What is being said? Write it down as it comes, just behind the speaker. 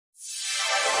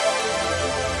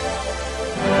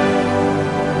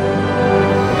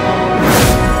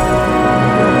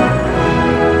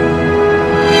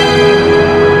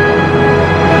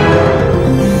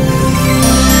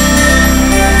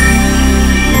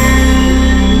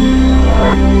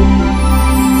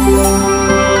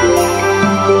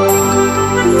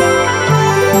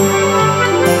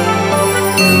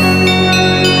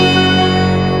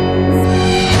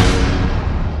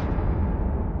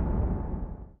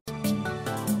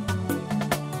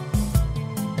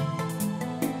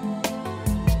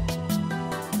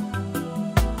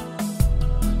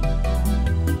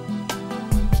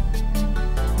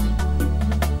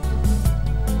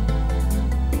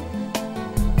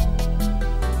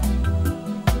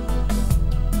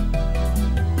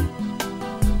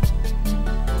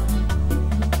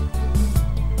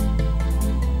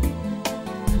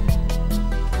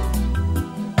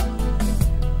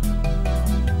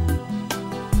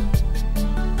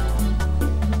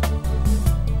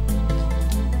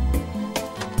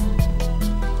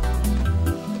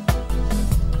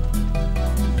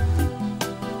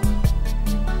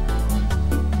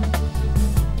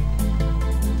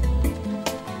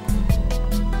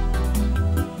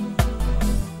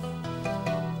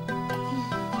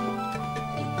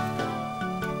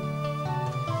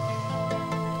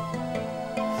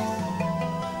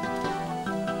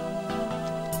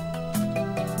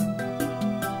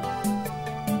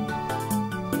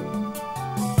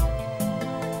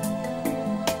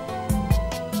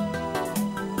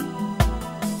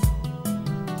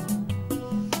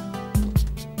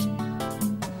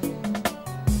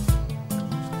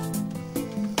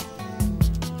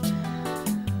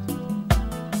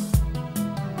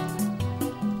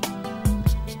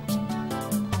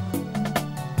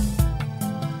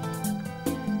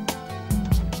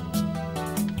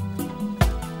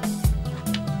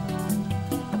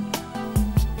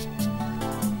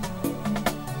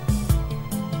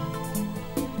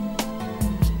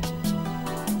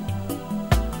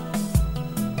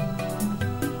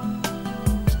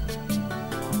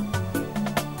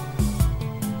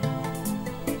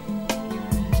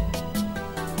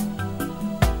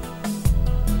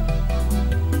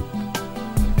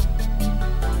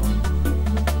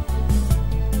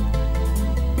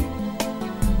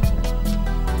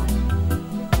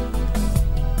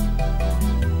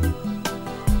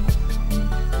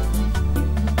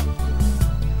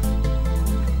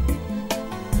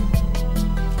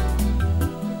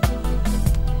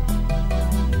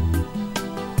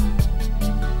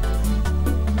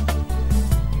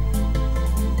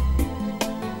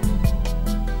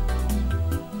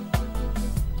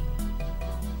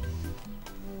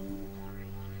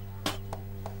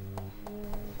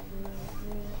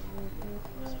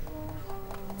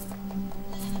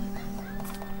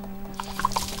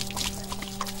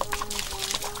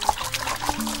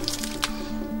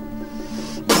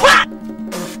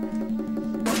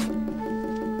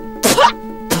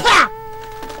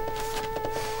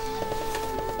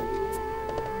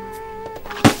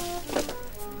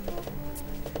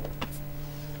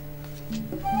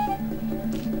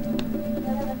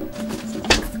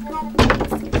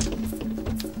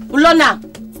Ulona.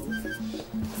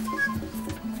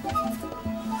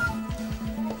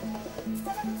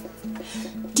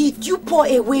 Did you pour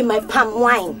away my palm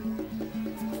wine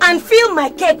and fill my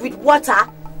keg with water?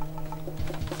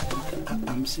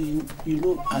 I'm saying, you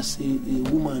know, as a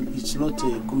woman, it's not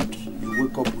good you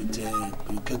wake up with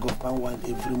a keg of palm wine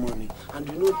every morning. And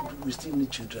you know, we still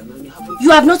need children. And you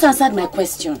have not answered my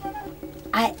question.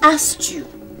 I asked you,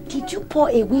 did you pour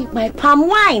away my palm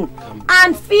wine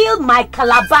and fill my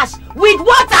calabash with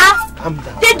water? Calm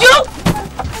down. Did you?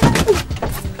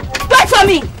 Wait for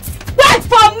me! Wait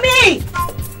for me!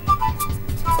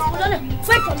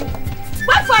 Wait for me!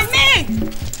 Wait for me!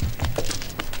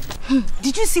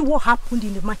 Did you see what happened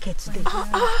in the market today?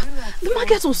 The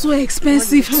market was so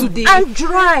expensive today. And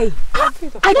dry.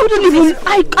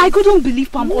 I couldn't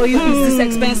believe palm oil is this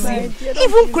expensive.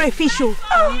 Even crayfish.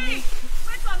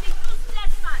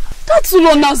 That's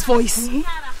Ulona's voice.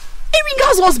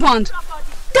 Iringa's husband.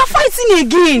 They're fighting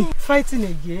again. Fighting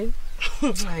again?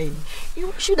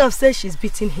 You should have said she's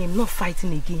beating him, not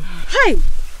fighting again. Hey,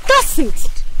 that's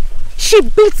it. She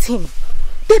beats him.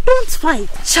 They don't fight.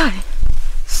 Chai,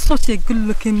 such a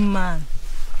good-looking man.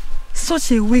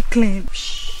 Such a weakling.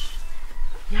 Shh.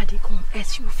 Yeah, they come.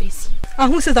 Else she will face you.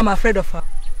 And who says I'm afraid of her?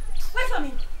 Wait for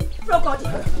me. Brokody.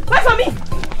 Wait for me.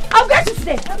 I'll get you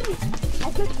today. I'll get you.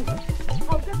 I'll get you today.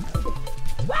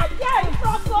 Wait there,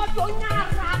 Brokody.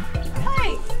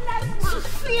 Hey,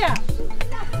 Sophia.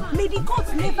 May the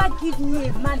gods never give me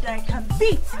a man that I can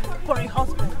beat for a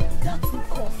husband. That's the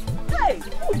cause. Hey,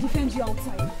 who will defend you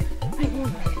outside? I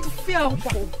won't. Fear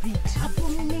forbid.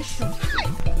 Abomination.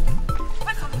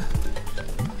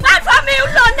 Wait for me,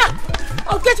 Ulona!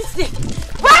 I'll get you today.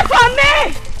 Wait for me!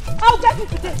 I'll get you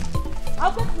today.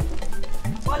 I'll get you today.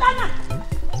 Ulona!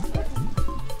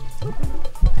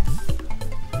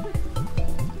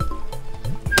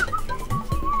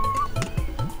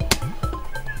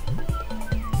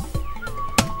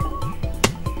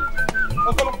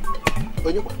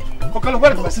 Okolo,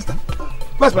 where is my sister?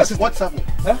 Where's my sister? What's happening?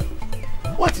 Huh?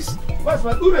 What is? Where's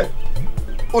my Ure?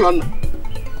 Hold on.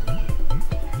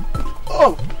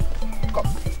 Oh, come.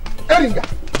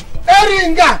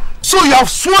 Eringa! So you have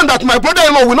sworn that my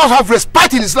brother-in-law will not have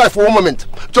respite in his life for one moment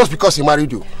just because he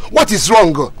married you. What is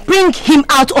wrong? Bring him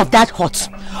out of that hut,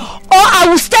 or I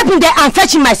will step in there and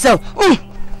fetch him myself.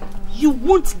 You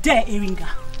won't dare, Eringa.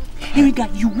 Eringa,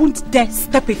 you won't dare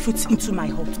step a foot into my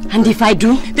hut. And if I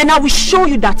do? Then I will show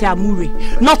you that I am Mure,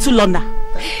 not Ulona.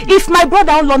 If my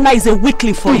brother Ulona is a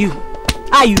weakling for you,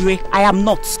 Ayure, I am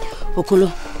not.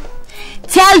 Okolo,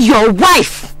 tell your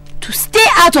wife to stay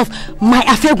out of my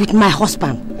affair with my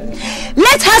husband.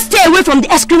 Let her stay away from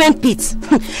the excrement pit.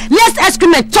 Lest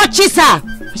excrement touches her,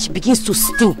 she begins to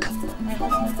stink.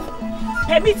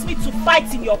 Permit me to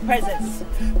fight in your presence.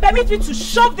 Permit me to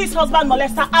shove this husband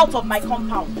molester out of my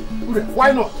compound.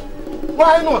 Why not?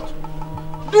 Why not?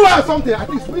 Do her something, at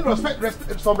least win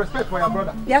some respect for your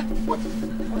brother. Yeah? What?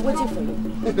 I'm waiting for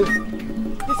you.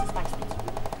 This is my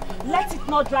spit. Let it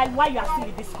not dry while you are still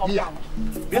in this compound.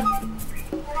 Yeah?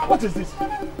 What is this?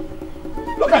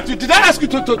 Look at you. Did I ask you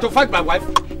to fight my wife?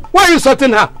 Why are you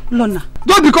insulting her? Lona.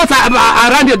 Just because I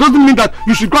ran here doesn't mean that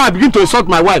you should go and begin to insult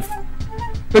my wife.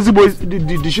 Lazy boy,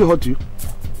 did she hurt you?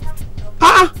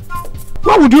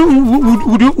 Why would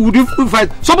you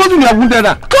fight? Supposing you have wounded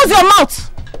her. Close your mouth!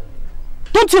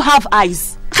 Don't you have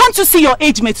eyes? Can't you see your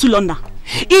age mate, Lona?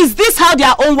 Is this how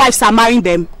their own wives are marrying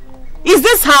them? Is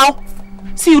this how?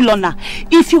 See, Lona,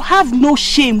 if you have no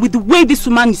shame with the way this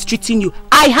woman is treating you,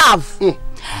 I have.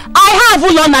 I have,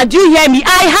 Lona, do you hear me?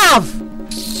 I have.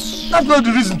 That's not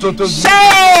the reason to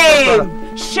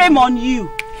shame! Shame on you.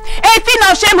 A thing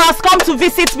of shame has come to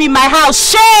visit me in my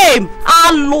house. Shame!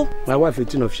 Hello. My wife, a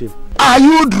thing of shame. Are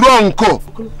you drunk?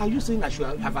 Are you saying I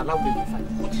should have allowed them to fight?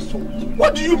 What is wrong with you?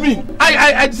 What do you mean?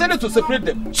 I decided to separate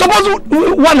them. Suppose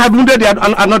one had wounded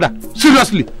another.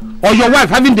 Seriously. Or your wife,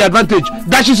 having the advantage,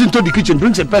 dashes into the kitchen,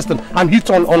 brings a pestle and hits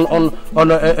on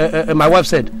my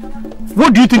wife's head.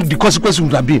 What do you think the consequences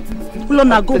would have been?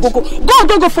 Lona, go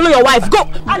follow your wife. Go.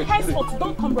 And henceforth,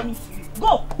 don't come running.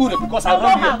 Go. Ure, because I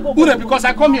run here. Ure, because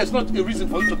I come here is not a reason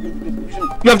for you to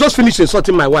you have just finished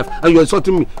insulting my wife and you're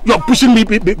insulting me. You're pushing me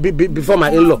before my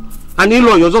in-law. And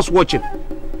in-law, you're just watching.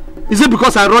 Is it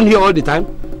because I run here all the time?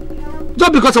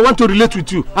 Just because I want to relate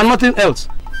with you and nothing else.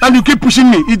 And you keep pushing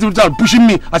me, pushing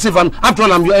me as if after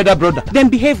all I'm your elder brother. Then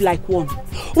behave like one.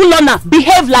 Ulona,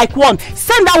 behave like one.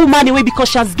 Send that woman away because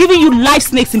she has given you life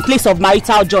snakes in place of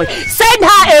marital joy. Send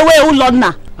her away,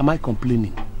 Ulona. Am I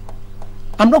complaining?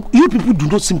 I'm not. You people do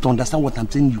not seem to understand what I'm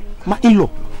telling you. My in-law.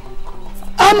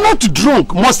 I'm not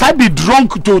drunk. Must I be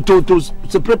drunk to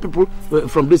separate people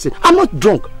from this? I'm not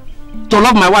drunk. To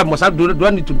love my wife, do I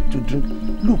need to drink?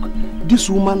 Look, this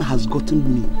woman has gotten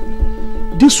me.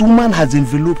 This woman has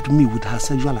enveloped me with her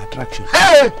sexual attraction.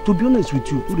 Hey! To be honest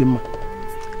with you, Urema,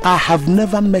 I have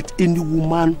never met any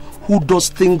woman who does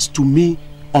things to me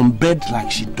on bed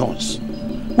like she does.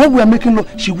 When we are making love,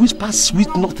 she whispers sweet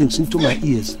nothings into my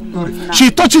ears. She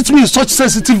touches me in such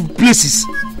sensitive places.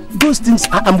 Those things,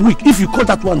 I'm weak. If you call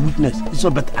that one weakness, it's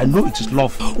not, but I know it is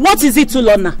love. What is it,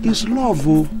 Tulona? It's love,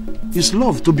 oh. It's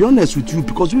love, to be honest with you,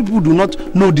 because people do not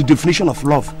know the definition of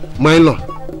love. My lord,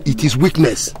 it is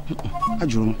weakness.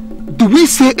 Ajun, do we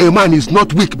say a man is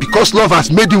not weak because love has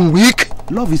made him weak?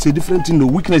 love is a different thing, no.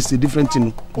 Weakness is a different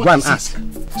thing. Go and ask.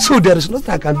 So there is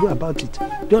nothing I can do about it.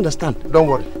 Do you understand? Don't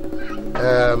worry.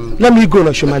 Let me go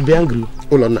now, she might be angry.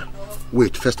 Hold on now.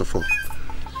 Wait, first of all,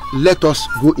 let us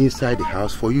go inside the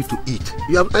house for you to eat.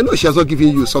 I know she has not given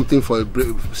you something for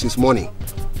since morning.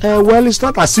 Well, it's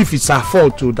not as if it's her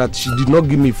fault too, that she did not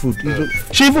give me food.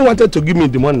 She even wanted to give me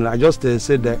in the morning. I just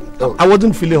said that I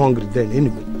wasn't feeling hungry then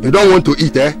anyway. You don't want to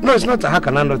eat, eh? No, it's not. How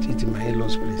can I not eat in my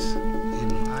in-laws' place?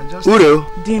 I just... Uro,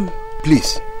 Dim,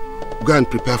 please, go and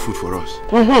prepare food for us.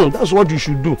 That's what you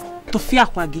should do. Tofia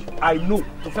Kwagi. I know,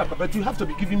 Tofia, but you have to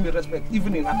be giving me respect,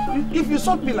 even in her. If you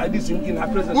sought me like this in her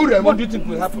presence, what do you think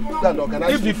will happen?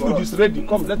 If the food is ready,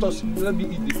 come, let me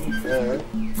eat the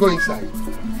food. Go inside.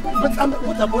 But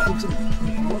what about eating?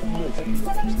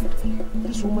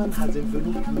 This woman has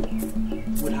enveloped me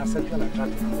with her sexual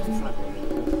attraction.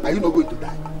 Are you not going to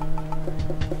die?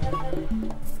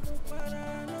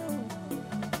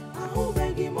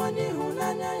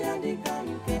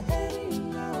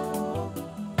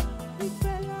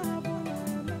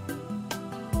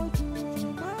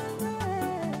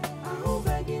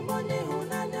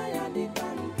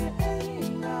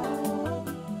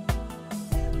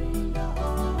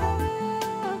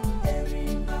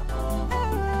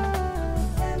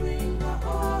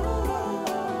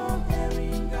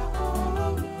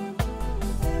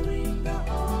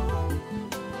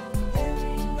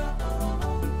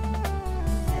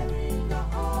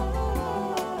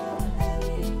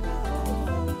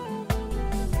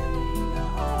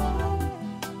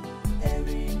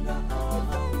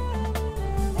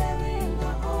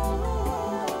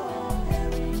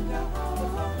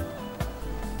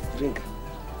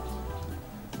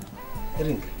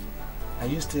 Ring, are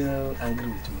you still angry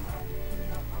with me?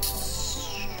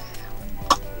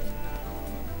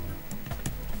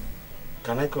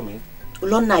 Can I come in?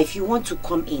 Ulonna, if you want to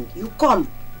come in, you come.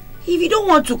 If you don't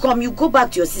want to come, you go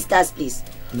back to your sister's place.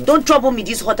 No. Don't trouble me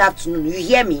this hot afternoon, you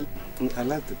hear me? I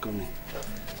like to come in.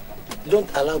 Don't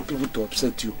allow people to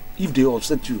upset you. If they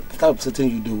upset you, after upsetting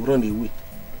you, they will run away.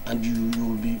 And you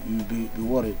will be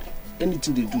worried.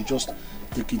 Anything they do, just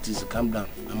take it easy, calm down.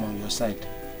 I'm on your side.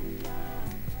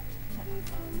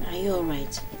 Are you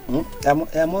alright? I'm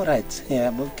alright. Yeah,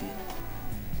 I'm okay.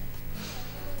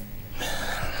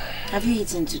 Have you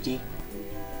eaten today?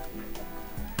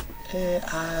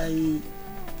 I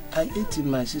ate in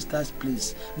my sister's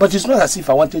place. But it's not as if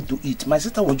I wanted to eat. My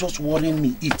sister was just worrying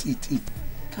me. Eat.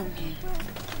 Come here.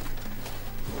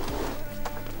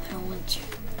 I want you.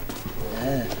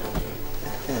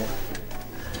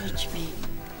 Touch me.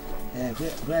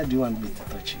 Where do you want me to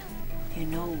touch you? You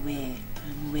know where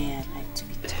and where I like to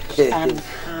be touched and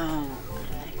how I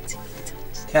like to be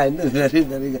touched. Yeah, I know very,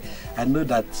 very good. I know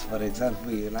that, for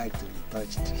example, you like to be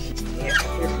touched.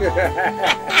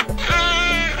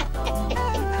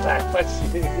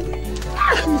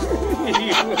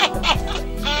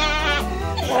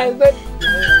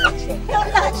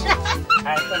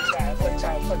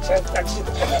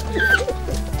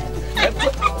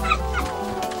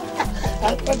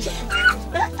 I touch you.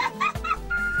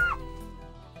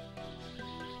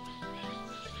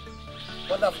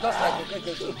 But I've just like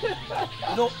Okeke.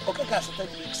 You know, Okeke has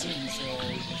started mixing his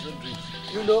own drinks.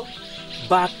 You know,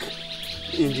 back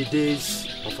in the days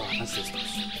of our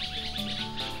ancestors,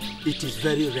 it is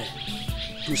very rare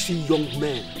to see young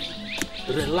men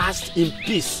relaxed in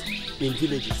peace in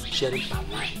villages sharing palm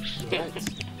wine.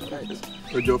 Right.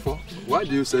 Ojofo, why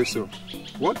do you say so?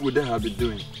 What would they have been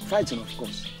doing? Fighting, of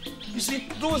course. You see,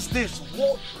 those days,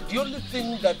 the only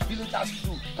thing that villagers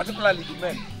do, particularly the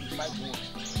men, is fight war.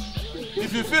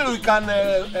 If you feel you can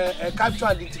capture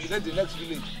and intimidate the next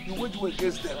village, you wage war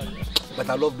against them. But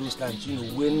I love those times, you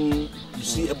know, when you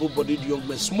see able-bodied young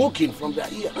men smoking from their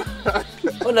ear.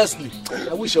 Honestly,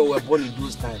 I wish I were born in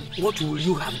those times. What would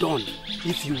you have done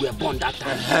if you were born that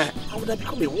time? I would have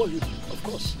become a war hero, of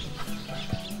course.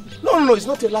 No, it's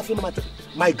not a laughing matter.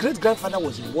 My great-grandfather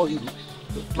was a war hero.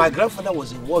 My grandfather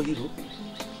was a war hero.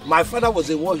 My father was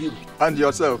a war hero. And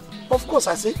yourself? Of course,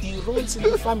 I said he runs in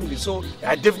the family, so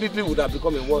I definitely would have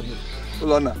become a war hero.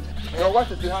 Ulona, your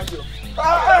wife is behind you.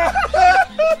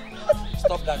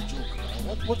 Stop that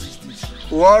joke. What is this?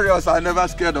 Warriors are never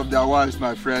scared of their wives,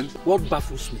 my friend. What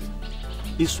baffles me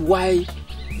is why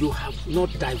you have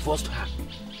not divorced her,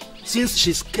 since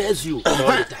she scares you all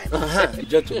the time.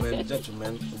 Gentlemen,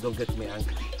 don't get me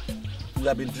angry. We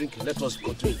have been drinking. Let us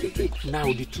continue to drink. Now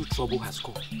the true trouble has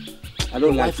come. I don't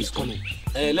Your like wife is coming.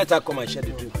 Let her come and share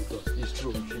the drink with us. It's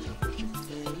true.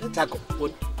 Let her come.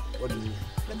 What do you mean?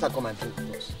 Let her come and drink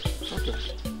with us. Okay.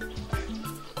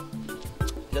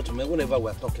 Gentlemen, whenever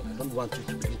we're talking, I don't want you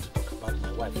to begin to talk about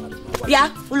my wife and my wife. Yeah,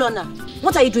 Ulona,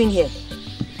 what are you doing here?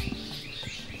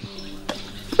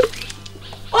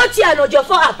 Oti and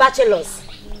Ojofo are bachelors.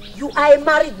 You are a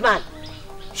married man.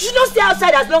 You should not stay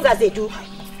outside as long as they do.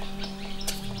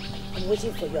 I'm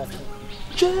waiting for you at home.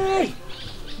 Jay!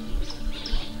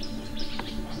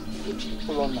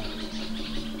 Ulona,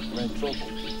 we're in trouble.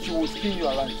 She will skin you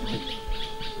alive today.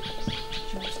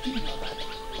 She will skin you alive.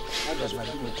 How does my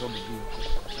people in trouble do?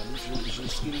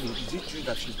 She's skin me. Is it true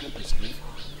that she's going to skin?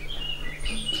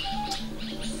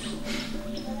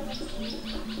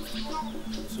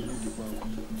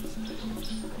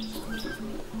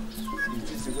 Is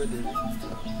this the way they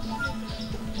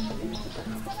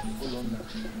hold on now?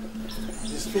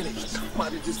 It's finished.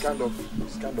 Marry this kind of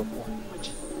one.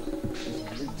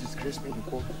 It disgrace me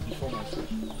before myself.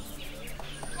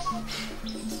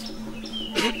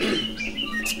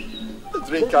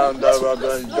 Drink and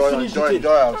enjoy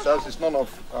ourselves. It's none of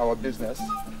our business.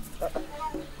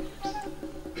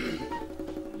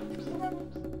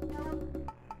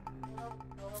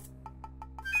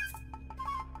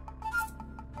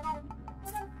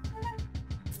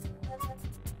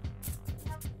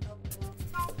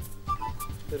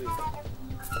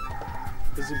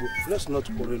 Let's not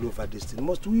quarrel over this thing.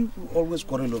 Must we always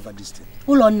quarrel over this thing?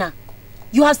 Ulona,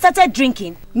 you have started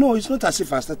drinking? No, it's not as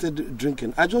if I started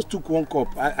drinking. I just took one cup.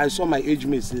 I saw my age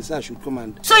mates. They said I should come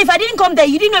and... So if I didn't come there,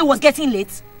 you didn't know it was getting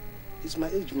late? It's my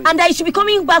age mate. And that you should be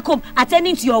coming back home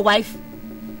attending to your wife?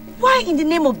 Why in the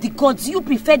name of the gods do you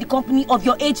prefer the company of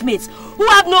your age mates who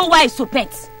have no wives to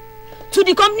pet to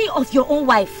the company of your own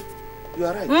wife? You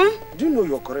are right. Do you know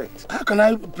you're correct? How can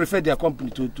I prefer their company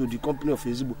to the company of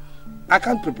Ezigbo? I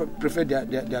can't prefer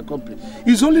their company.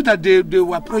 It's only that they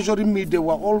were pressuring me. They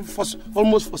were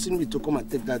almost forcing me to come and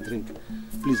take that drink.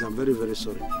 Please, I'm very, very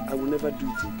sorry. I will never do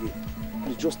it again.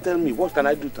 Please, just tell me, what can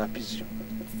I do to appease you?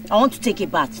 I want to take a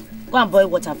bath. Go and boil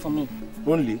water for me.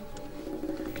 Only?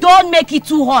 Don't make it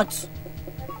too hot.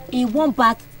 A warm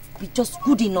bath be just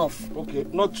good enough. Okay,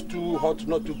 not too hot,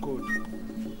 not too cold.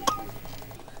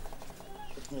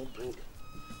 Let me bring it.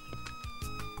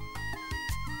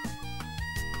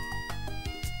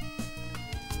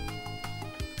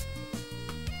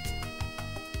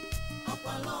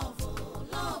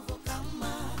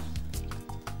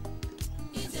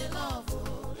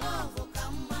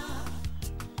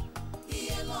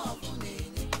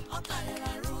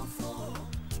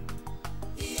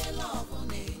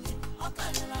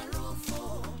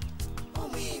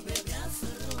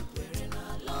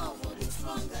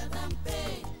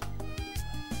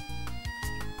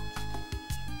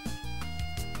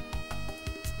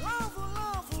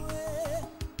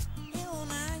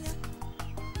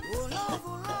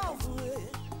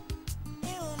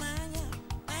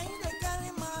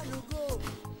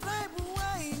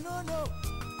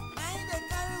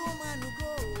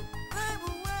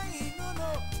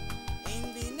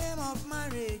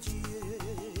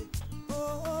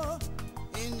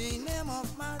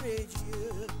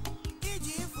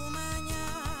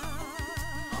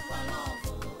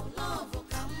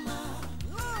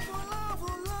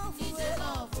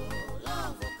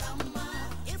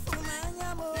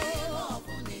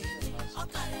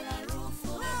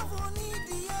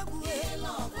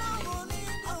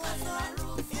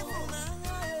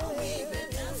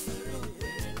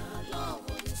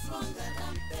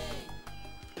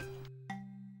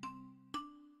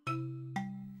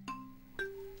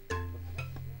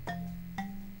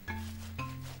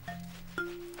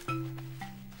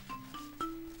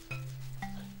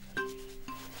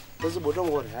 But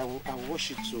don't worry, I will wash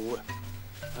it so well.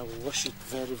 I will wash it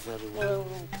very, very well.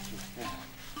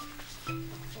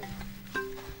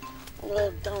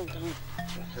 Well, down.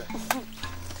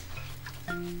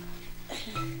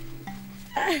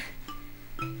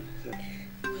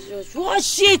 Just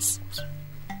wash it!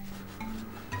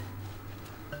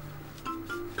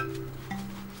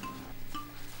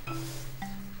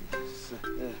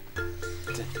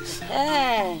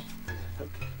 Hey.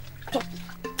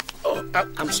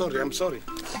 I'm sorry.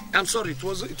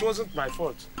 It wasn't my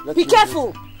fault. Be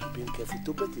careful. Being careful.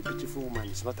 To bet a beautiful woman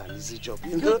is not an easy job.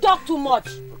 You talk too much.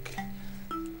 Okay.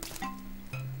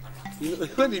 You know,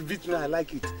 when he beat me, I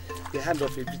like it. The hand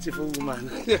of a beautiful woman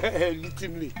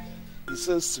beating me. It's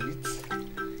so sweet.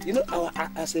 You know,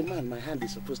 as a man, my hand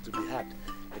is supposed to be hard.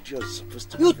 But yours is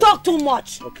supposed to be. You talk too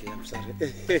much. Okay, I'm sorry.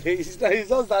 It's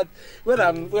just that when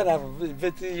I'm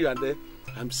vetting you and then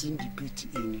I'm seeing the beauty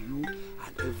in you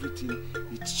and everything,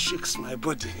 it shakes my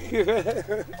body.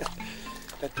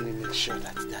 Let me make sure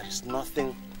that there is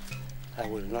nothing I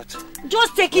will not.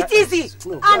 Just take it easy.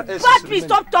 No, and Patrick,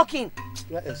 stop talking.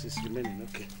 What else is remaining?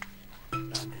 Okay. On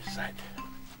this side.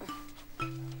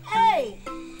 Hey!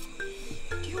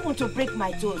 Do you want to break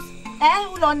my toes?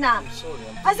 Hold on now. I'm sorry.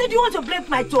 I said, do you want to break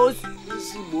my toes?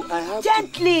 Ezigbo, I have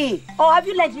gently. To... Or have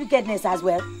you learned wickedness as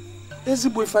well?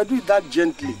 Ezigbo, if I do it that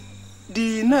gently,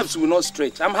 the nerves will not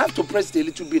stretch. I have to press it a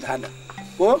little bit harder.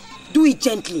 Oh? Do it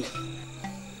gently.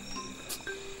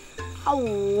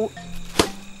 Oh.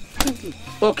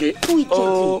 Okay. Do it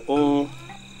gently. Oh.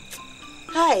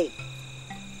 Hi.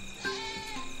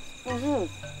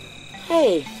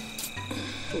 Hey.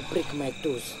 To break my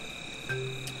toes.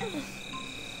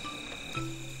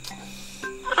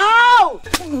 Ow!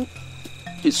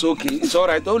 It's okay. It's all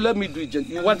right. Don't let me do it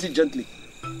gently. You want it gently.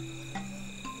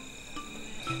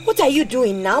 What are you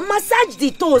doing now? Massage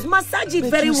the toes. Massage it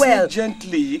very well.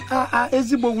 Gently.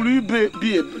 Ezigbo, will you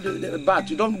be a bat?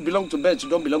 You don't belong to birds. You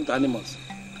don't belong to animals.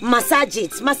 Massage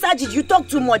it. Massage it. You talk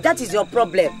too much. That is your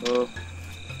problem.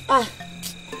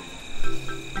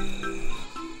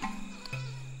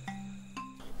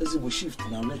 Ezigbo, shift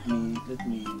now. Let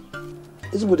me.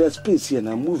 Ezigbo, there's space here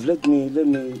now. Move. Let me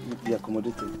be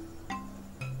accommodated.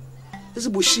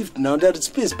 Ezigbo, shift now. There is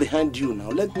space behind you now.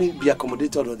 Let me be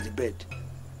accommodated on the bed.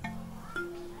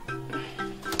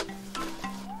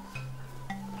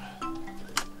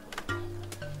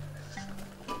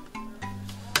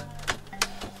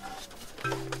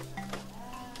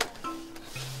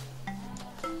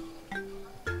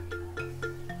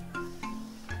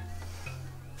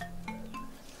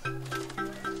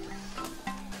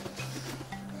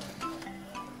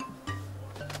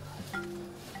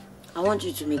 I want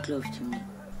you to make love to me.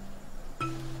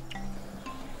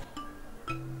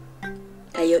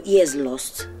 Are your ears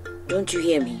lost? Don't you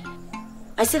hear me?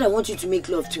 I said I want you to make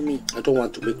love to me. I don't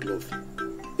want to make love.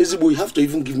 Ezigbo, you have to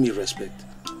even give me respect.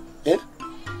 Eh?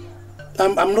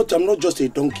 I'm not just a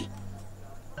donkey.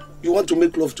 You want to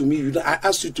make love to me? I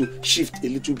asked you to shift a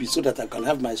little bit so that I can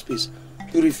have my space.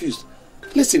 You refused.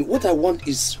 Listen, what I want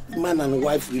is man and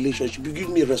wife relationship. You give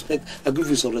me respect, I give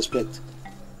you some respect.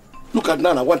 Look at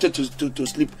now, I wanted to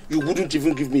sleep. You wouldn't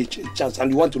even give me a chance, and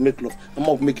you want to make love. I'm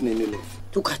not making any love.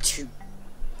 Look at you.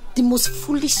 The most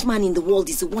foolish man in the world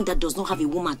is the one that does not have a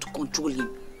woman to control him.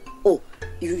 Oh,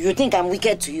 you think I'm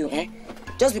wicked to you, eh?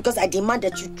 Just because I demand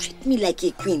that you treat me like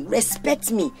a queen,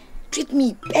 respect me, treat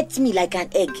me, pet me like an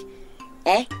egg,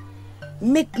 eh?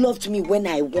 Make love to me when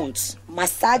I want.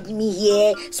 Massage me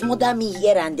here, smother me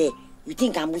here and there. You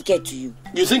think I'm wicked to you?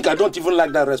 You think I don't even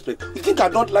like that respect? You think I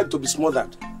don't like to be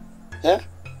smothered? Eh?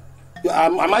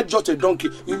 Am I just a donkey?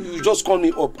 You just call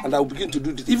me up and I will begin to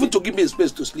do this. Even to give me a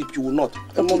space to sleep, you will not.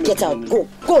 Okay, get out. Go,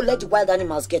 let the wild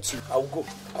animals get you. I will go.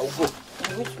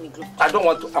 You wish me good. I don't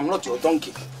want to. I'm not your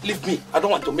donkey. Leave me. I don't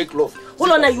want to make love.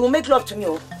 Hold on, now you will make love to me,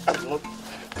 oh. I do not.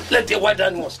 Let the wild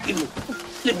animals leave me.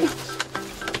 Leave me.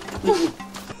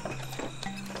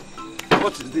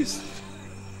 What is this?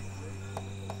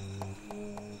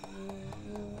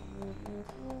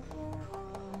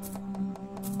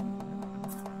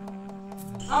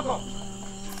 Ago.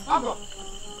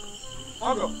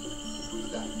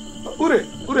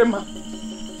 Ure ma.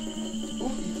 Who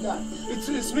is that?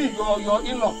 It's me, your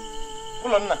in-law.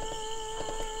 Hold on now.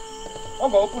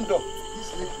 Ogo, open door.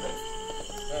 This late man.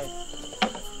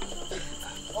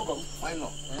 Ogo, why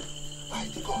not? Why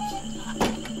the God?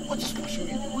 What is pursuing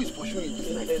you? Who is pursuing you?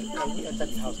 Can we enter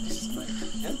the house? This is mine.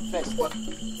 First. What?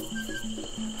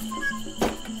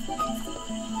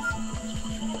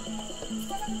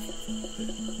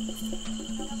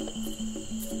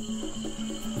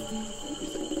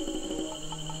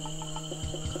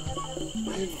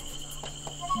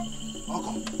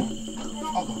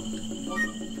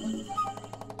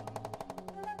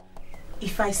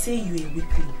 If I say you a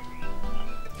weakling,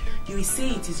 you will say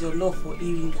it is your love for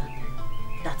Eringa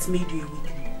that made you a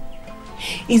weakling.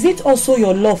 Is it also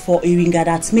your love for Eringa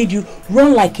that made you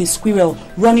run like a squirrel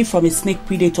running from a snake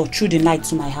predator through the night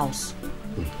to my house?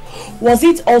 Was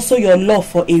it also your love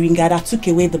for Eringa that took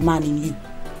away the man in you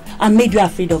and made you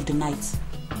afraid of the night?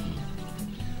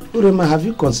 Urema, have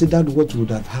you considered what would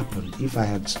have happened if I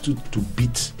had stood to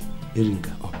beat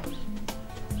Eringa up?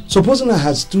 Supposing I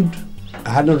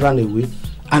hadn't run away,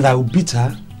 and I will beat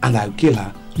her, and I will kill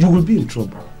her, you will be in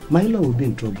trouble. My in-law will be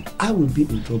in trouble. I will be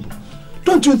in trouble.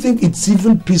 Don't you think it's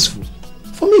even peaceful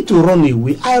for me to run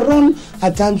away? I run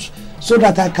at times so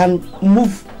that I can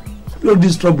move all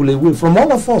this trouble away from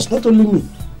all of us, not only me.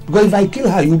 Because if I kill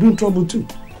her, you'll be in trouble too.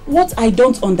 What I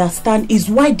don't understand is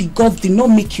why the God did not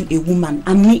make you a woman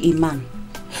and me a man.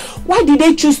 Why did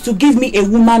they choose to give me a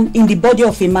woman in the body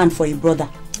of a man for a brother?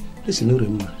 Listen,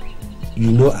 Urema,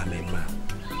 you know I'm a man.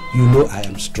 You know I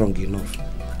am strong enough.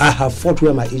 I have fought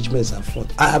where my age mates have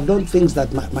fought. I have done things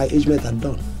that my age mates have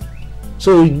done.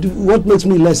 So what makes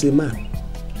me less a man?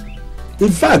 In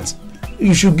fact,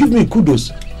 you should give me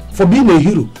kudos for being a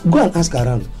hero. Go and ask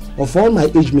around. Of all my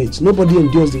age mates, nobody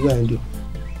endures the way I endure.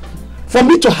 For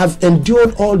me to have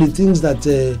endured all the things that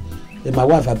my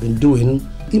wife have been doing,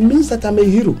 it means that I'm a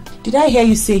hero. Did I hear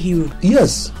you say hero?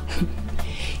 Yes.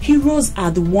 Heroes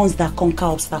are the ones that conquer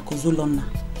obstacles, Olona.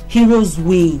 Heroes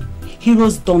win.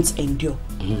 Heroes don't endure.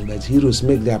 But heroes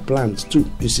make their plans too.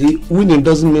 You see, winning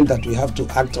doesn't mean that we have to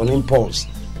act on impulse,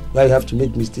 where you have to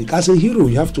make mistakes. As a hero,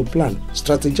 you have to plan,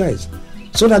 strategize,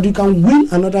 so that you can win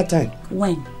another time.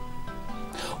 When?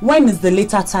 When is the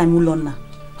later time, Ulona?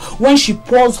 When she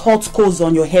pours hot coals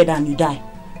on your head and you die?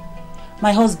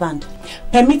 My husband,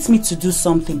 permit me to do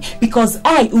something, because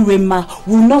I, Urema,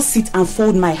 will not sit and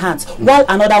fold my hands while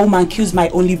another woman kills my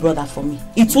only brother for me.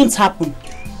 It won't happen.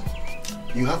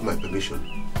 You have my permission,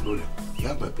 Lola. You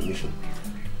have my permission.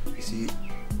 You see,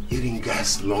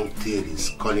 Eringa's long tail is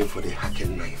calling for the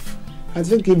hacking knife. I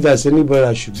think if there's anybody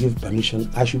I should give permission,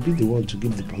 I should be the one to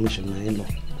give the permission, my in-law.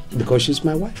 Because she's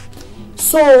my wife.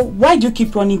 So, why do you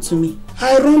keep running to me?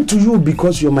 I run to you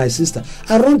because you're my sister.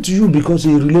 I run to you because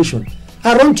you're a relation.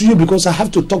 I run to you because I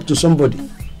have to talk to somebody.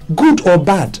 Good or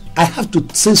bad, I have to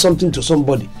say something to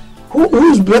somebody. Who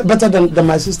is better than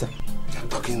my sister? You're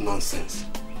talking nonsense.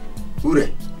 Ure,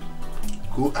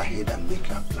 go ahead and make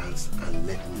your plans and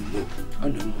let me know. I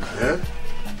don't know. Eh?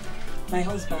 My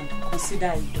husband,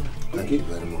 consider it done. Thank you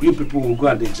very much. You people will go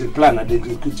and plan and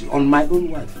execute on my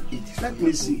own wife. Let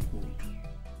me see.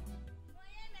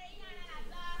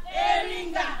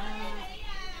 Eringa!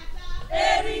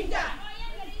 Eringa!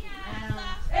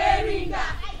 Eringa!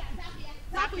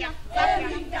 Eringa!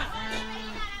 Eringa!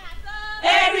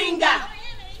 Eringa!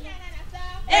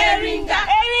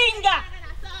 Eringa!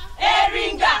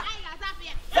 Eringa!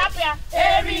 Zapia!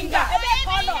 Eringa!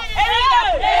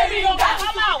 Eringa!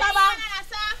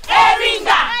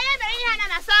 Eringa! Eringa!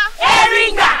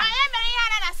 Eringa!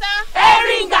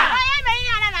 Eringa!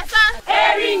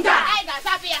 Eringa!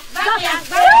 Zapia!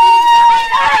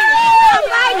 Oh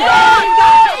my God!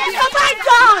 Oh my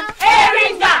God!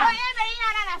 Eringa!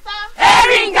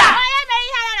 Eringa!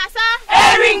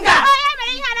 Eringa!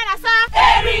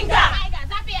 Eringa!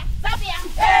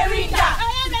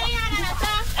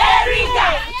 Eringa!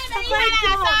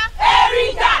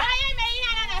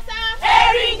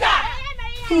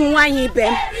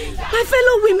 My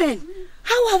fellow women,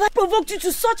 how have I provoked you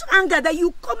to such anger that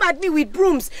you come at me with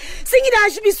brooms, singing that I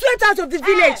should be swept out of the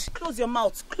village? Close your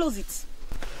mouth. Close it.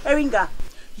 Eringa,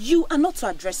 you are not to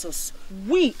address us.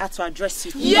 We are to address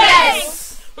you.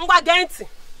 Yes!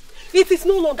 It is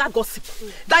no longer gossip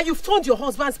that you've turned your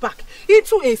husband's back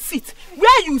into a seat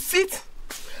where you sit,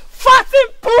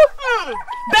 farting poo,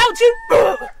 belching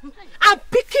poo, and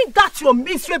picking that your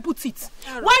miserable teeth.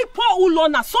 Why poor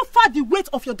Ulona suffer the weight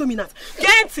of your dominance?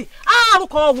 Genti, and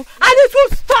it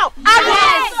will stop.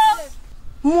 Yes.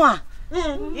 Moi,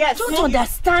 yes. Don't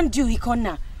understand you,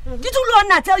 Ikona. Did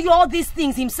Ulona tell you all these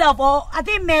things himself, or are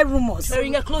they mere rumors?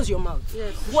 Eringa, close your mouth.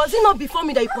 Yes. Was it not before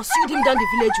me that you pursued him down the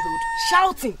village road,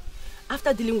 shouting?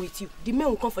 After dealing with you, the men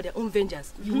will come for their own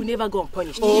vengeance. You will never go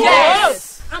unpunished. Oh.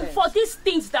 Yes! And for these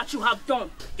things that you have done,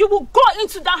 you will go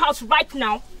into that house right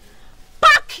now,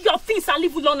 pack your things and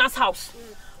leave Ulona's house.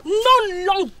 No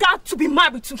longer to be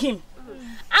married to him.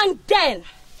 And then,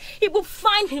 he will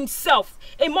find himself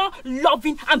a more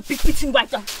loving and befitting wife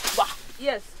than Ba.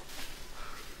 Yes.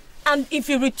 And if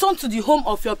you return to the home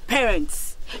of your parents,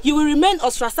 you will remain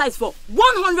ostracized for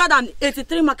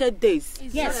 183 market days.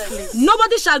 Yes, please.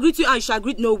 Nobody shall greet you and you shall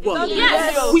greet no one.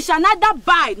 Yes. We shall neither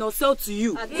buy nor sell to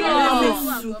you.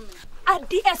 Yes. At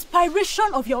the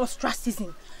expiration of your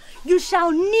ostracism, you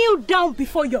shall kneel down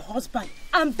before your husband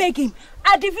and beg him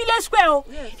at the village square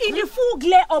in the full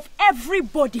glare of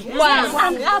everybody. Yes.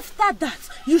 And after that,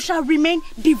 you shall remain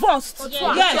divorced.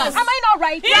 Yes. Am I not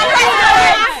right?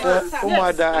 Yes.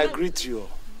 Umada, I greet you.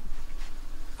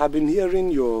 I've been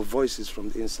hearing your voices from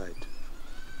the inside.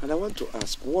 And I want to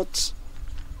ask, what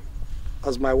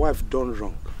has my wife done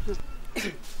wrong?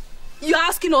 You're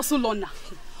asking us, Ulonna.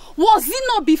 Was it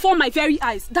not before my very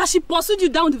eyes that she pursued you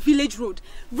down the village road,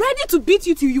 ready to beat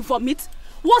you till you vomit?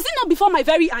 Was it not before my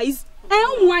very eyes?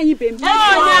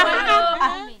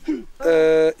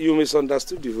 You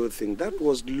misunderstood the whole thing. That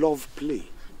was love play.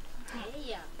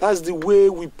 That's the way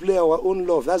we play our own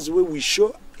love. That's the way we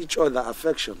show each other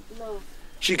affection.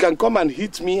 She can come and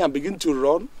hit me and begin to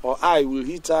run, or I will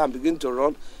hit her and begin to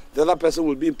run. The other person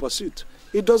will be in pursuit.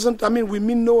 It doesn't, we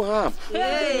mean no harm.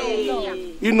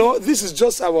 Hey. You know, this is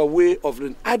just our way of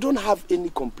learning. I don't have any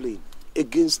complaint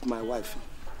against my wife.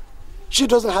 She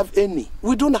doesn't have any.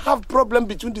 We don't have problem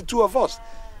between the two of us.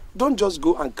 Don't just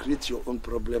go and create your own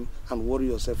problem and worry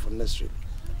yourself unnecessarily.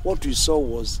 What we saw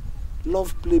was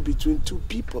love play between two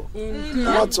people.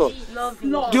 That's all.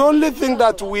 The only thing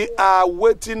that we are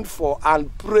waiting for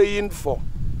and praying for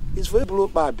is for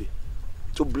Baby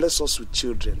to bless us with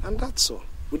children. And that's all.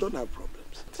 We don't have problems.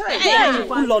 And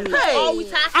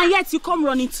yet you come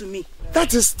running to me.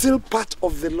 That is still part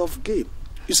of the love game.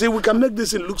 You see, we can make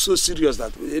this look so serious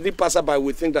that any passerby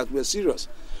will think that we're serious.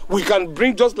 We can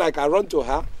bring, just like I run to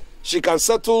her, she can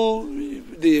settle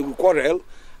the quarrel,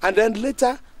 and then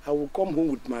later I will come home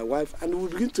with my wife and we'll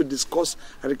begin to discuss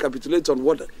and recapitulate on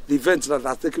what the events that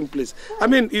are taking place.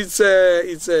 It's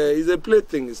a play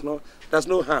thing. There's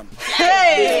no harm.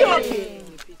 Hey!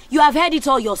 You have heard it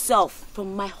all yourself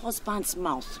from my husband's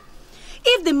mouth.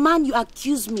 If the man you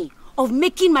accuse me of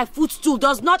making my footstool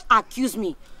does not accuse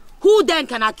me, who then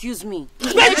can accuse me?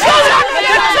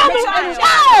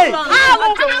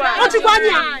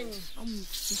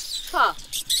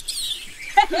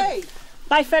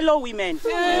 My fellow women,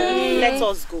 let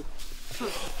us go.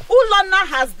 Ulonna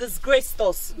has disgraced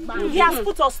us. He has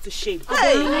put us to shame.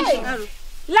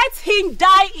 Let him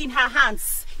die in her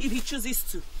hands if he chooses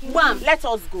to. Let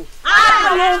us go.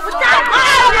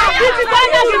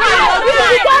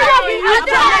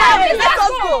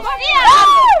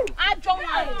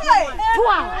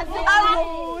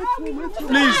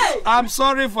 Please, I'm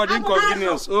sorry for the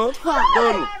inconvenience. Don't.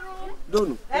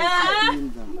 I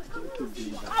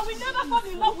will never fall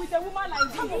in love with a woman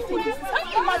like you.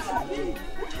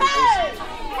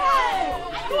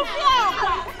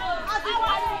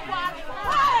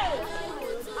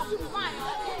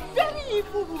 Very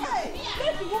evil woman.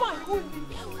 Let the woman cool me.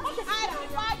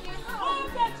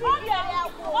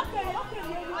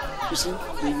 You see,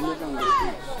 we will never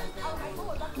understand.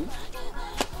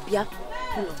 Yeah?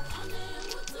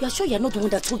 You are sure you are not the one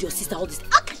that told your sister all this?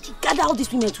 How can she gather all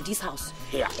these women to this house?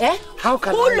 Yeah. Eh? How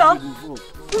can I be involved?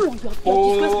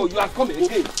 You are coming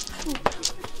again.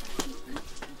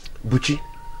 Buchi,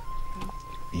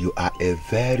 you are a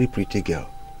very pretty girl.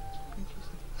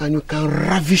 And you can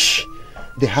ravish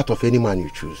the heart of any man you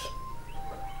choose.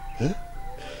 Huh?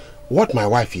 What my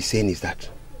wife is saying is that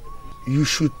you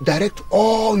should direct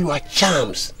all your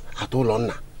charms at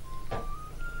Ulonna.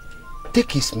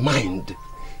 Take his mind,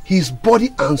 his body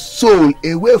and soul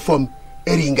away from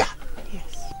Eringa.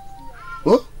 Yes.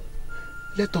 Huh?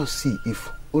 Let us see if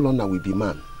Ulonna will be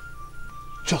man.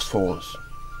 Just for once.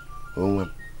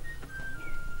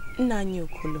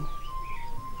 Nanyokolo.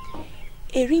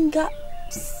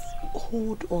 Eringa's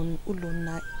hold on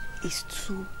Ulonna is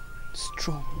too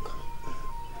strong.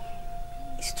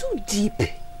 It's too deep.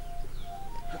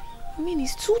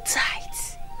 It's too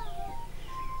tight.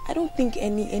 I don't think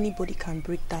anybody can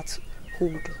break that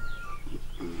hold.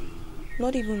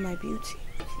 Not even my beauty.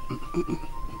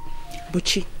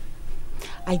 Buchi,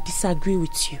 I disagree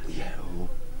with you.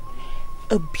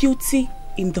 A beauty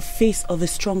in the face of a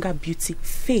stronger beauty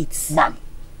fades.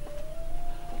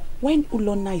 When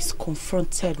Ulonna is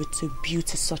confronted with a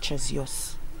beauty such as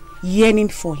yours, yearning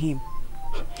for him,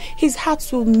 his heart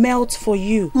will melt for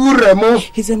you.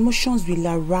 His emotions will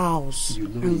arouse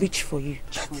and reach for you.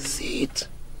 That is it.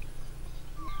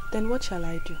 Then what shall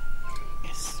I do?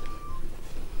 Yes.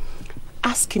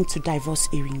 Ask him to divorce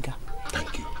Eringa.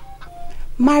 Thank you.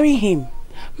 Marry him.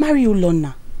 Marry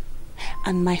Ulonna.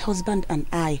 And my husband and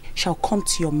I shall come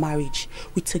to your marriage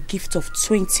with a gift of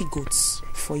 20 goats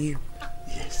for you.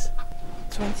 Yes.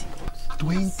 20 goats?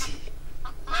 20.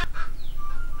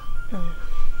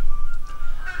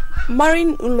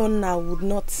 Marrying Ulonna would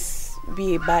not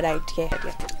be a bad idea.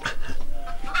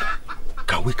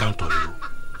 Can we count on you?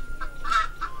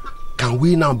 Can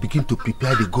we now begin to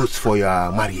prepare the goats for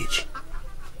your marriage?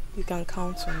 You can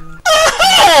count on me.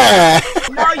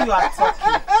 Now you are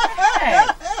talking.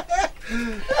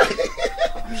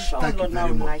 I'm sure Ulonna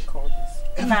will like all this.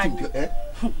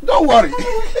 Don't worry.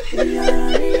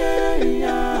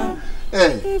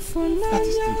 That is true.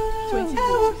 20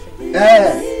 goats.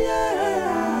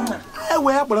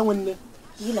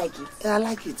 You like it? Yeah, I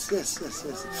like it. Yes.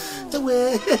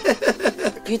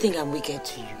 Do you think I'm wicked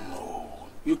to you? No.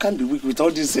 You can't be weak with all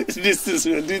these things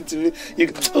you're doing to me.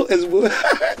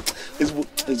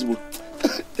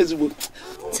 Ezbo.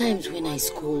 Times when I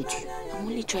scold you, I'm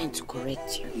only trying to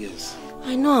correct you. Yes.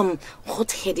 I know I'm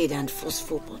hot-headed and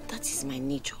forceful, but that is my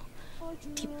nature.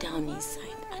 Deep down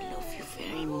inside, I love you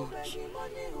very much.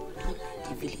 Don't let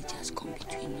the villagers come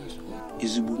between us.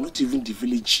 Ezbo, not even the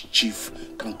village chief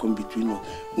can come between us.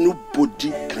 Nobody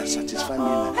can satisfy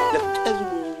me.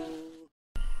 Ezbo.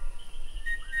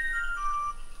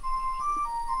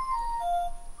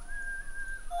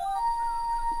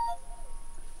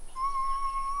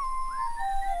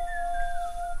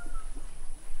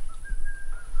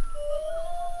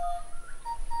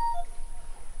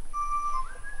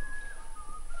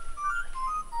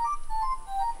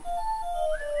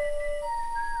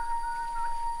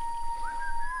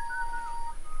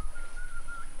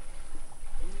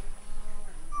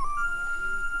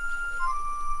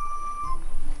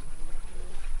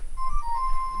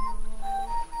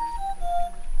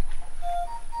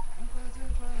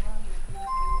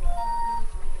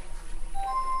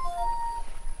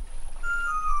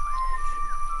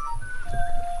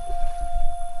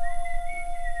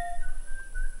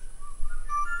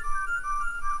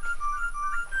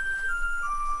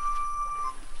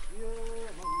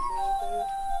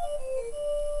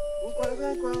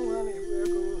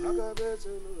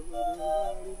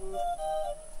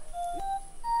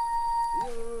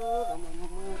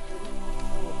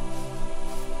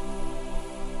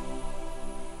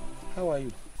 How are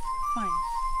you? Fine.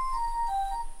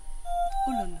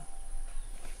 Oh, no.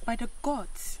 By the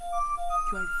gods,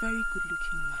 you are a very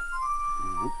good-looking man.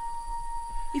 Mm-hmm.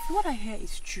 If what I hear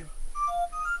is true,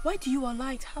 why do you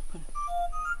allow it to happen?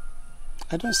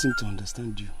 I don't seem to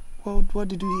understand you. What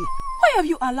did you hear? Why have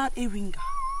you allowed Eringa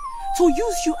to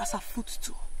use you as a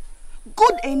footstool?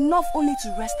 Good enough only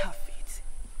to rest her feet.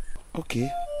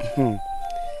 Okay.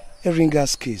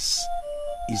 Eringa's case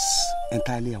is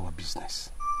entirely our business.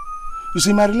 You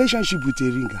see, my relationship with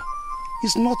Eringa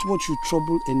is not what should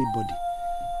trouble anybody.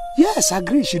 Yes, I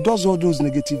agree, she does all those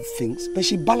negative things, but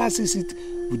she balances it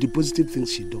with the positive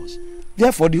things she does.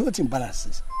 Therefore, the whole thing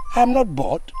balances. I am not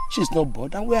bored, she's not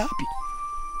bored, and we're happy.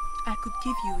 I could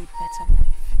give you a better life.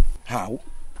 How?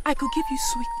 I could give you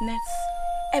sweetness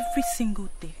every single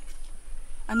day.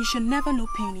 And you should never know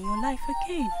pain in your life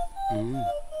again.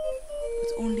 But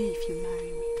only if you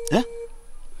marry me. Eh?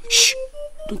 Shh!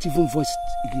 Don't even voice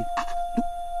it again.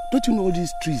 Don't you know all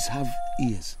these trees have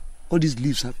ears? All these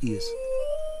leaves have ears.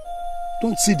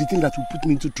 Don't say the thing that will put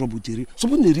me into trouble, Jerry.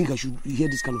 Someone in the ring, I should hear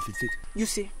this kind of a thing. You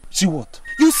see? See what?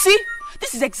 You see?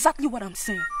 This is exactly what I'm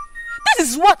saying.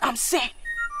 This is what I'm saying.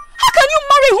 How can you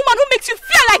marry a woman who makes you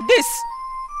feel like this?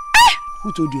 Eh?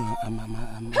 Who told you I'm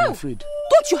afraid?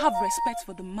 Don't you have respect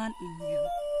for the man in you?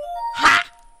 Ha!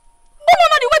 Oh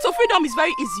no, the way to freedom is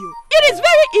very easy. It is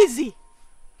very easy.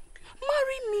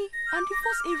 Marry me and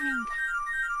divorce Eringa.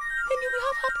 Then you will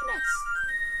have happiness.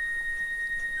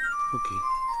 Okay.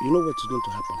 You know what is going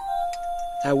to happen?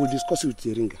 I will discuss it with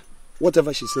Eringa.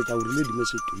 Whatever she said, I will relay the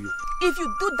message to you. If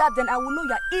you do that, then I will know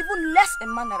you are even less a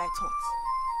man than I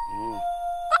thought.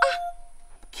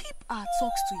 Keep our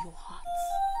talks to your heart.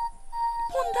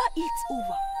 Ponder it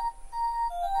over.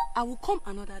 I will come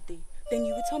another day. Then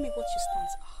you will tell me what your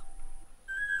stance are.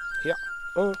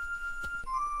 Yeah.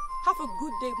 Have a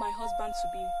good day, my husband to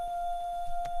be.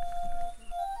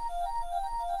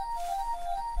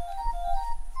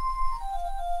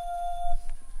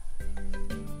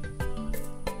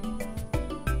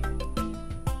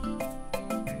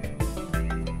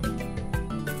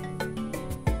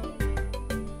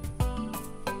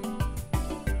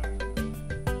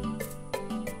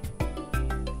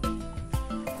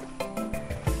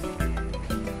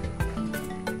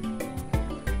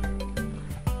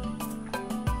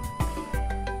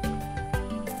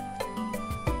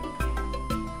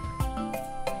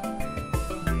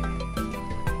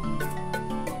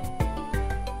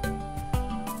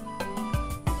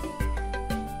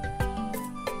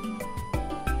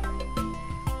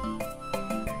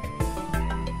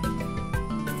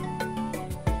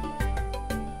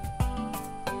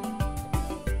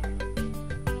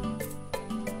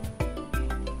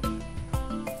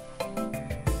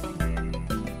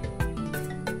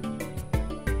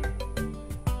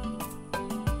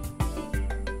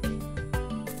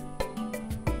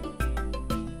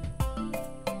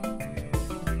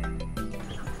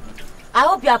 I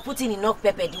hope you are putting enough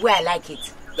pepper the way I like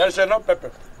it. There's enough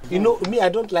pepper. You know, me, I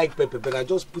don't like pepper, but I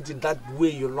just put it that way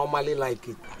you normally like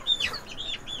it.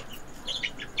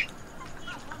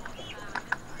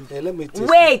 Hey, let me taste.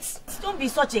 Wait! Don't be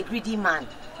such a greedy man.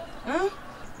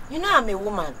 You know I'm a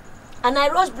woman. And I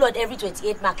rush blood every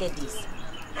 28 market days.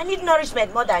 I need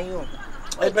nourishment more than you.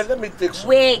 Hey, but let me take some.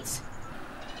 Wait!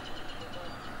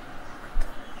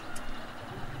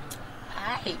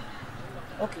 Aye.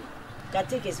 Okay. Can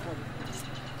take a spoon.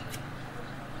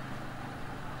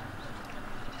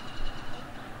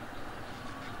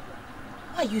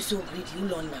 Why are you so greedy,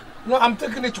 Ulona? No, I'm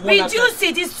taking it one. Reduce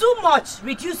it. It's too much.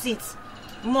 Reduce it.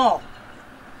 More.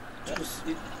 Reduce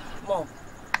it. More.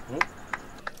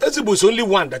 Ezigbo is only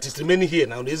one that is remaining here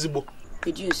now. Ezigbo.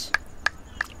 Reduce.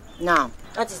 Now,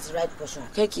 that is the right portion.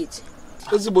 Take it.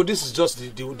 Ezigbo, this is just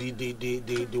the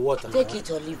water. Take it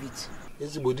or leave it.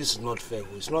 Ezigbo, this is not fair.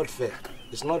 It's not fair.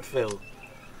 It's not fair.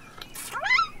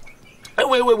 Hey,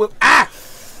 wait. Ah!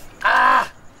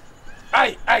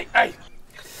 Aye.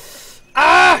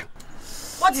 Ah!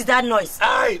 What is that noise?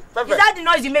 Aye, pepper. Is that the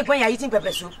noise you make when you're eating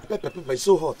pepper soup? Pepper, it's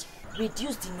so hot.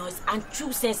 Reduce the noise and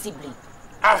chew sensibly.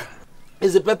 Ah!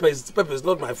 It's the pepper. It's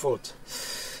not my fault.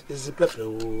 It's the pepper.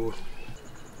 Oh.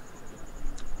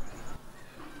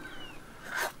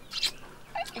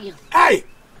 Aye!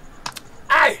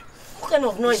 What kind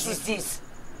of noise is this?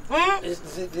 Wait.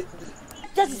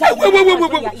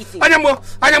 Anyamo.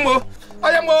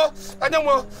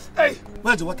 Hey,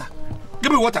 where's the water?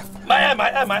 Give me water. My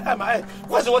eye.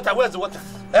 Where's the water?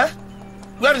 Eh?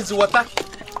 Where is the water?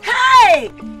 Hey!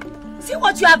 See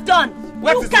what you have done.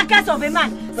 What you carcass of a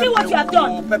man. See what you have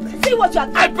done. Pepper. See what you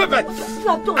have done. Pepper. You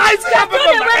have done. I you have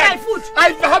thrown away my food. See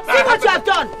what you have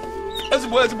done.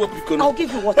 Ezigbo, I'll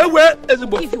give you water. Hey, where?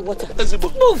 Ezigbo. I'll give you water.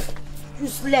 Ezigbo. Move.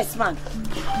 Useless man.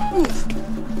 Move.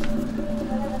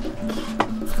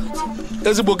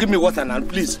 Ezigbo, give me water now,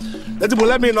 please. Ezigbo,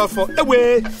 let me not fall.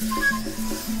 Away.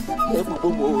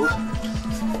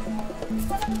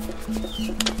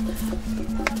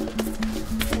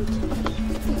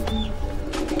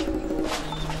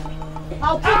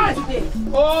 I'll kill you today.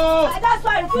 Oh! That's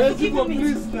why I refuse to give you meat.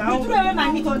 Please now. You threw away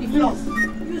my meat on the floor.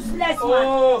 Useless man.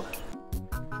 Oh!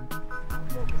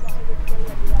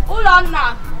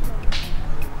 Ulonna.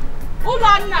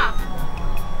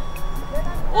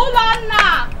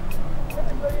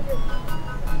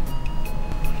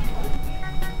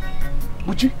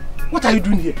 Buchi, what are you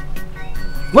doing here?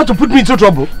 You want to put me into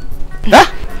trouble? Huh?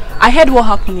 I heard what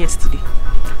happened yesterday.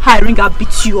 Hiringa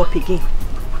beat you up again.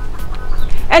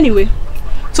 Anyway,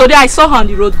 today I saw her on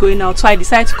the road going out, so I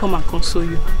decided to come and console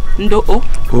you. Ndo.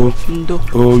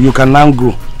 Oh, you can now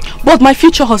go. But my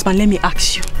future husband, let me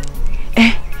ask you.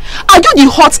 Are you the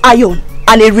hot iron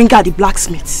and Hiringa the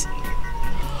blacksmith?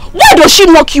 Why does she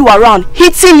knock you around,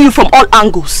 hitting you from all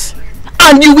angles?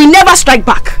 And you will never strike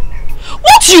back?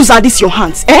 What use are these your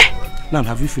hands, Now,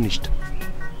 have you finished?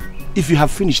 If you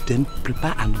have finished, then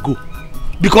prepare and go.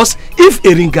 Because if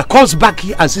Hiringa comes back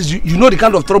here and says, you know the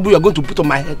kind of trouble you are going to put on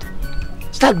my head,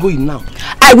 start going now.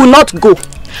 I will not go.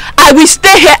 I will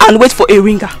stay here and wait for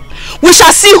Hiringa. We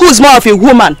shall see who is more of a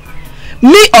woman,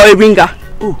 me or Hiringa.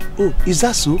 Oh, is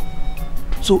that so?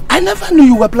 So I never knew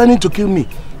you were planning to kill me.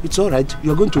 It's all right.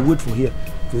 You are going to wait for here.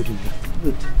 Wait.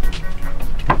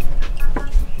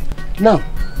 Now,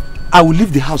 I will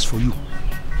leave the house for you.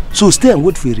 So stay and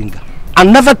wait for Hiringa.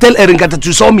 And never tell Hiringa that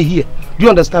you saw me here. Do you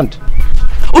understand?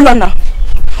 Ulonna,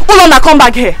 come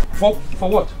back here. For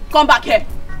what? Come back here.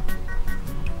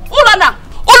 Ulonna,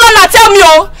 tell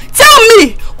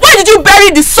me, where did you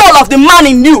bury the soul of the man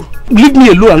in you? Leave me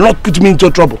alone and not put me into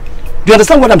trouble. Do you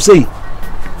understand what I'm saying?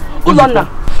 Ulonna,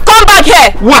 come back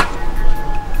here. What?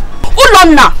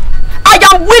 Ulonna, I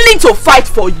am willing to fight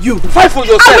for you. Fight for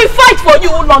yourself. I will fight for you,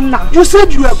 Ulonna. You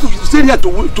said you are staying here to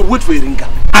wait for Hiringa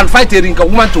and fight Hiringa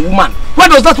woman to woman. Why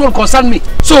does that one concern me?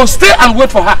 So stay and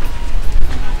wait for her.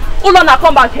 Ulonna,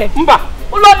 come back here. Mba.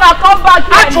 Ulonna, come back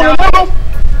here.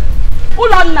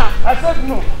 Ulonna. I said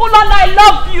no. Ulonna, I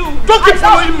love you. Don't keep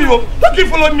following me. Don't keep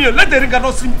following me. Let Hiringa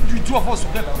not see the two of us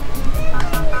together.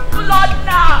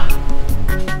 Ulonna,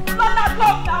 come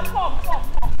now, come.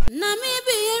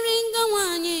 Namibi Hiringa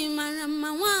wani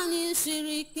marama wani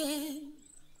sirike.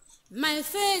 My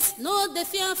face, no the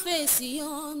fear face,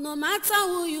 yo. No matter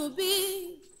who you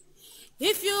be.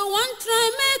 If you want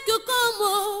try, make you come,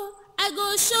 oh, I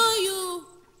go show you.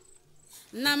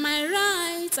 Now my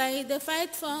rights I the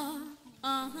fight for.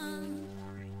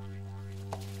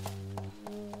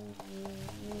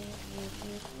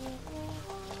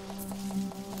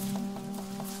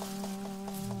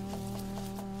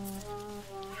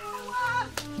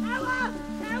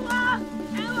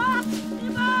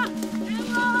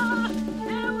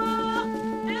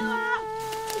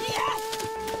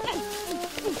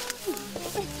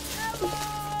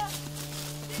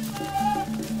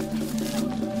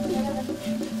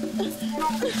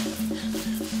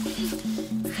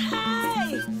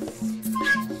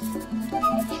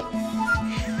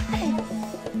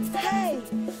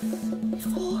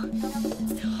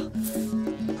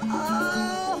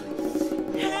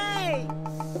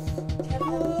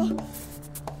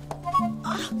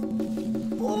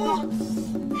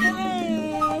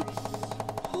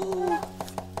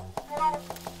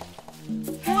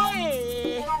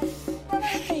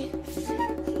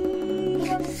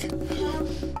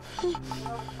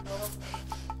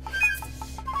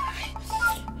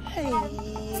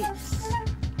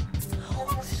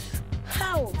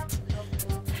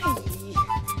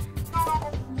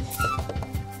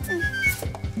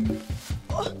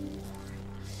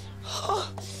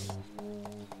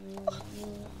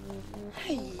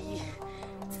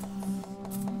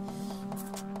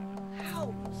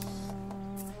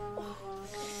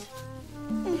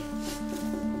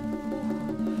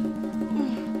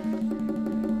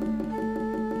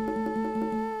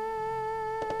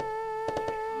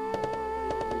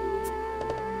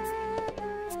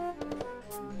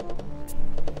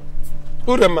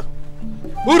 Urema.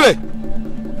 Ure!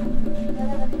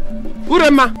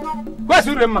 Urema! Where's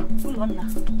Urema?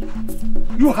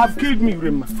 You have killed me,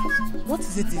 Urema. What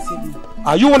is it this evening?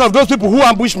 Are you one of those people who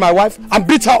ambushed my wife and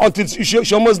beat her until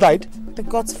she almost died? The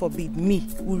gods forbid, me,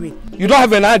 Ure. You don't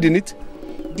have an hand in it?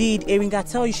 Did Eringa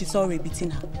tell you she saw Ure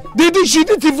beating her? She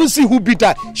didn't even see who beat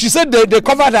her. She said they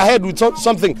covered her head with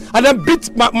something and then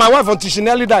beat my wife until she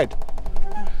nearly died.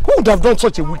 Who would have done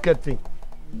such a wicked thing?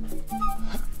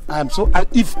 I am so...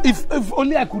 If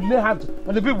only I could lay hands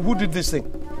on the people who did this thing.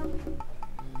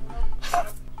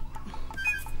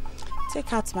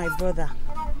 Take out my brother.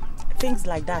 Things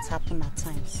like that happen at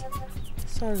times.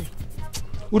 Sorry.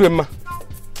 Urema,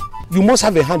 you must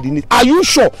have a hand in it. Are you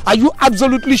sure? Are you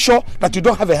absolutely sure that you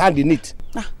don't have a hand in it?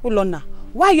 Ulona,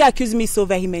 why are you accusing me so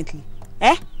vehemently?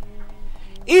 Eh?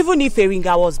 Even if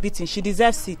Eringa was beaten, she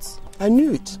deserves it. I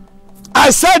knew it. I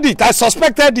said it. I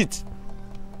suspected it.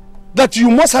 That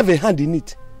you must have a hand in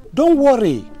it. Don't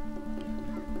worry.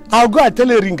 I'll go and tell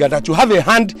Eringa that you have a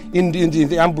hand in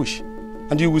the ambush.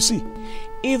 And you will see.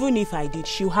 Even if I did,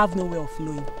 she'll have no way of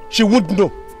knowing. She wouldn't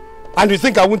know. And you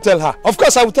think I won't tell her? Of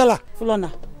course I will tell her.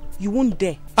 Ulona, you won't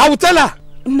dare. I will tell her.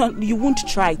 No, you won't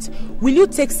try it. Will you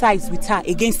take sides with her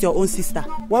against your own sister?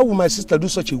 Why would my sister do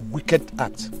such a wicked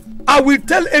act? I will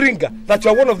tell Eringa that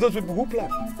you are one of those people who plan.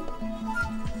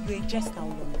 You're a jester,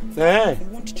 Ulona. Eh. You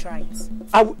won't try it.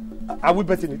 I will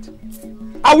bet in it.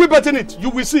 I will bet in it.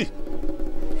 You will see.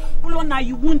 Ulona,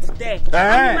 you won't dare.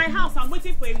 I'm in my house. I'm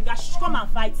waiting for Eringa. She should come and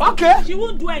fight me. Okay. She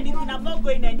won't do anything. I'm not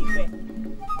going anywhere.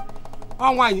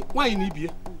 Oh, why you need beer?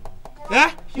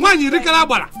 Eh? Why you rikala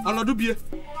bara? I'll not do beer.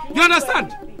 You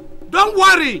understand? Don't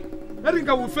worry.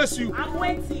 Eringa will face you. I'm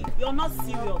waiting. You're not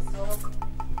serious.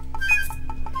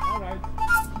 All right.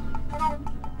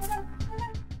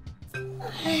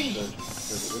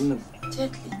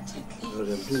 Gently.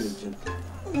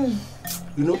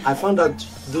 You know, I found out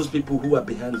those people who are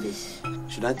behind this.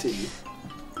 Should I tell you?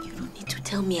 You don't need to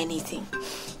tell me anything.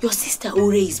 Your sister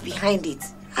Ore is behind it.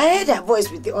 I heard her voice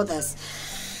with the others.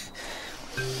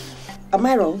 Am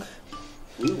I wrong?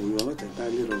 No, you are not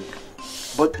entirely wrong.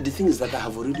 But the thing is that I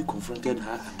have already confronted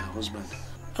her and my husband.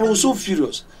 I was so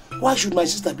furious. Why should my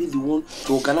sister be the one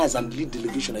to organize and lead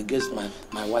delegation against my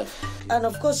wife? And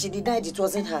of course she denied it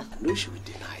wasn't her. No, she will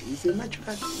deny. It's a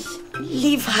natural thing.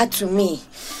 Leave her to me.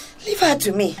 Leave her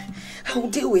to me. I will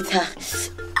deal with her.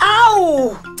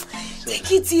 Ow!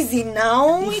 Take it easy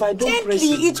now. If I don't gently, press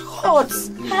it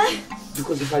hurts. Huh?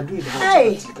 Because if I do it hard,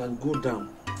 Hey. it can go down.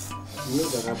 You know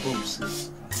that I bombs.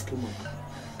 Come on.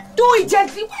 Do it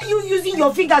gently. Why are you using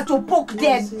your fingers to poke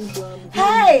them?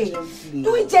 Hey!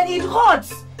 Do it gently. It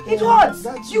hurts. It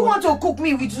hurts. You want to cook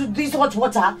me with this hot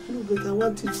water? No, but I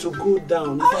want it to go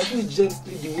down. If I do it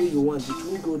gently the way you want, it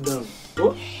will go down.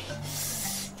 Oh?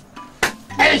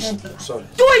 Hey. Sorry.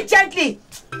 Do it gently.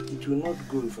 It will not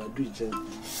go if I do it gently.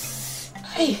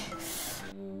 Hey.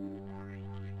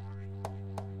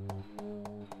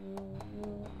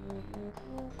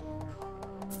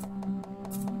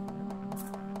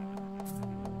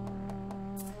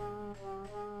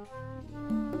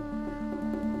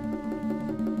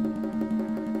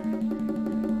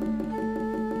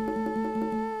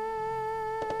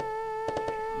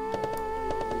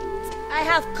 I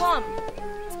have come.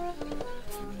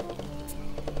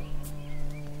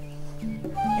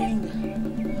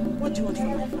 What do you want from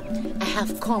my family? I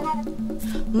have come.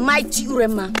 Mighty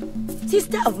Urema,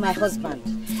 sister of my husband.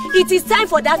 It is time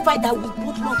for that fight that we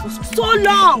both long for so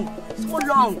long. So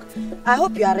long. I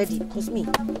hope you are ready, because me,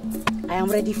 I am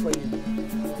ready for you.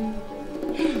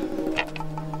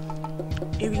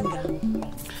 Eringa,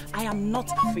 I am not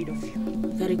afraid of you.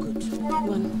 Very good.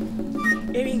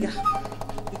 Eringa,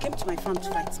 you came to my farm to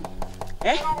fight me.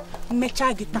 Eh?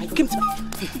 Mecha Gita, you came to my...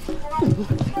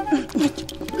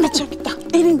 Mecha Gita,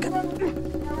 Eringa.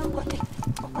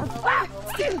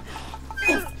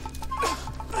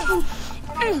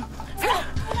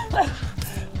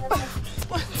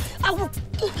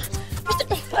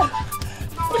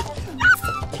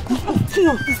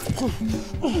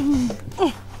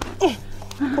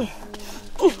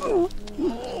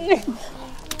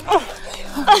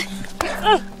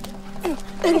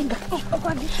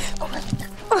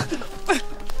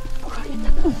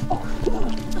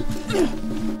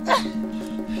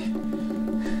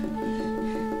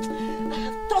 I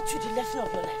have taught you the lesson of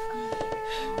your life.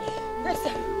 Next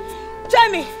time, join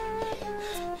me.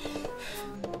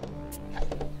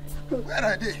 Where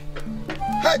are they?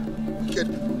 Hey,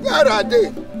 where are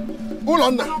they?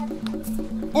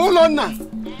 Ulonna.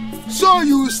 So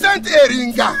you sent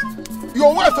Eringa,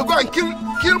 your wife, to go and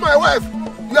kill my wife,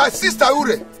 your sister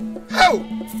Ure. How?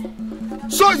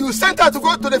 So you sent her to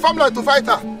go to the farmland to fight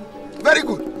her. Very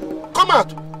good. Come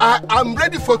out. I'm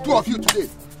ready for 2 of you today.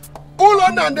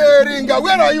 Ulon and Ringa,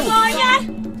 where are you? Oh, yeah.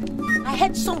 I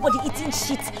heard somebody eating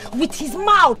shit with his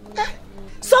mouth.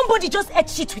 Somebody just ate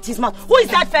shit with his mouth. Who is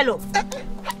that fellow?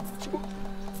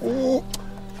 Oh,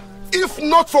 if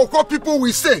not for what people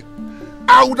will say,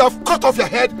 I would have cut off your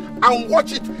head and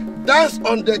watch it dance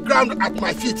on the ground at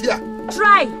my feet here.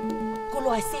 Try.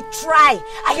 Kolo, I say try.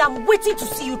 I am waiting to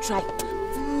see you try.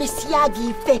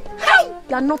 Messiagi Ife.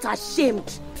 You are not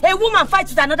ashamed. A woman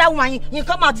fights with another woman, you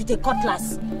come out with a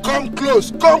cutlass. Come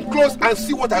close and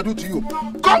see what I do to you.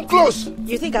 Come close.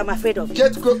 You think I'm afraid of you?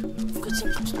 Get close.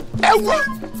 Ewa!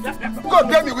 God,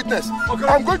 bear me witness. Okay.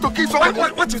 I'm going to kill someone.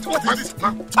 What is this? What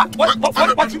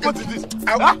is this?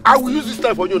 I will use this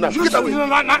knife on you now. Get away.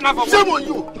 Shame on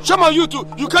you. Shame on you too.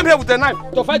 You came here with a knife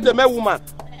to fight the male woman.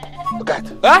 Look at.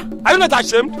 Huh? Are you not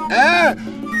ashamed?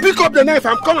 Pick up the knife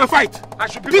and come and fight. I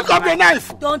should pick up the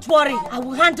knife. Don't worry, I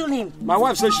will handle him. My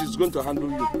wife says she's going to handle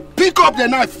you. Pick up the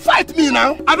knife. Fight me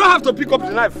now. I don't have to pick up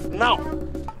the knife now.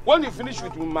 When you finish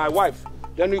with my wife,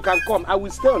 then you can come. I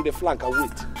will stay on the flank and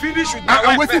wait. Finish with my wife.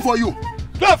 I'm waiting for you.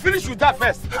 No, finish with that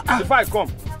first before I come.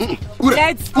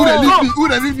 Let's go.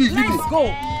 Leave me. Let's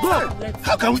go.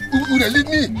 How can we? Leave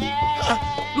me.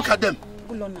 Look at them.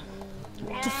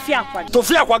 To fear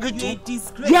Kwagi too.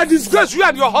 You are disgraced. You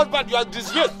and your husband, you are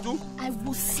disgraced too. I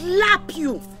will slap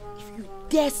you if you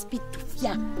dare speak to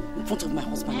fear in front of my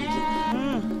husband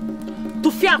again.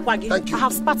 To fear Kwagi. Thank you. I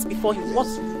have spat before him.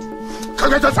 What's rude? Are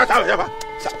you trying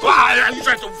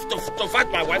to fight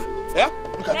my wife? Yeah?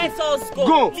 Let us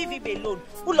go. Leave him alone.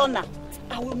 Ulona,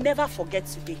 I will never forget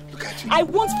today. Look at you. I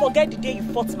won't forget the day you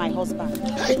fought my husband.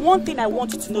 One thing I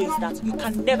want you to know is that you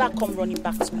can never come running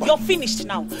back to me. You're finished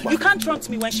now. You can't run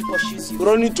to me when she pursues you.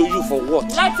 Running to you for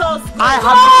what? Let us go. I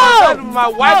have decided with my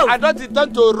wife. I don't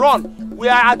intend to run. We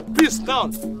are at peace now.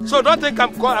 So don't think I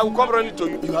will come running to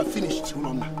you. You are finished,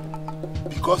 Ulona.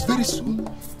 Because very soon,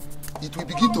 it will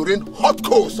begin to rain hot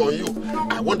coals on you.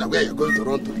 I wonder where you're going to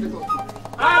run to.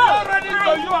 I'm not running to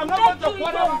you. I'm not going to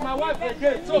quarrel with my wife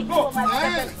again. So go.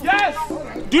 Yes.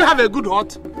 Do you have a good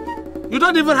heart? You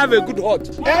don't even have a good heart.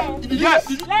 Yes.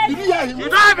 Did you hear him? You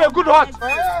don't have a good heart.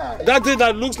 That thing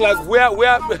that looks like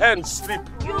where hens sleep.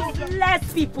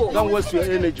 Useless people. Don't waste your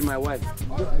energy, my wife.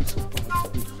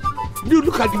 You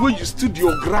look at the way you stood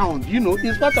your ground. You know,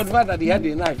 in spite of the fact that he had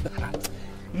a knife.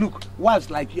 Look,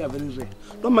 wives like you are very rare.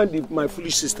 Don't mind my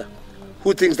foolish sister,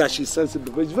 who thinks that she's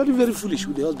sensible, but she's very, very foolish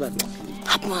with the husband.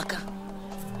 Abmaka.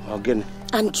 Again.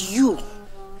 And you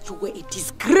were a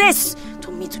disgrace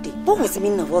to me today. What was the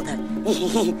meaning of all that?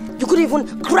 You couldn't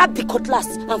even grab the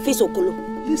cutlass and face Okolo.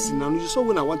 Listen, now you saw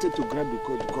when I wanted to grab the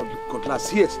cutlass.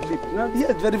 Here, sleep. Now here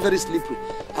it's very, very slippery.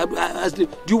 I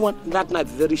sleep. Do you want that knife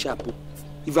very sharp?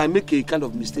 If I make a kind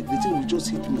of mistake, the thing will just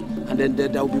hit me, and then there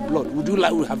will be blood. Would you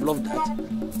have loved that?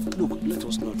 Look, let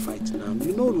us not fight now.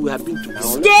 You know we have been together.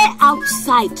 Stay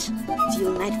outside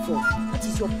till nightfall. That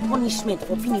is your punishment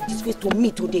for being a disgrace to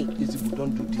me today. Easy, we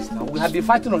don't do this now. We have been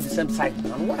fighting on the same side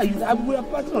now. Why are you? We are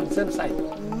fighting on the same side.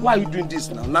 Why are you doing this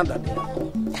now? Now that they are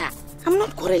gone. I'm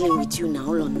not quarreling with you now,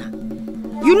 Lonna.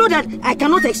 You know that I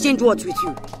cannot exchange words with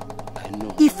you. I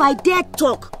know. If I dare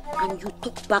talk and you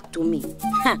talk back to me,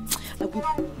 I will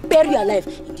bury you alive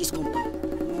in this compound.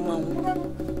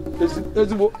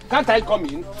 Can't I come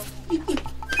in?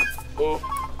 Oh.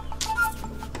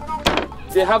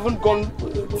 They haven't gone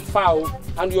foul,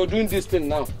 and you're doing this thing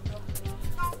now.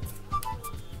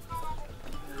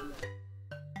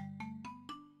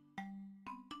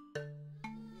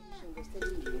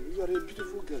 You are a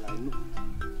beautiful girl, I know.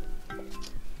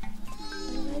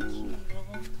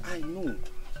 I know.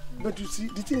 But you see,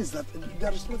 the thing is that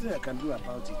there is nothing I can do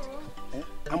about it.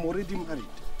 I'm already married.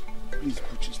 Please,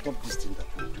 Gucci, stop this thing that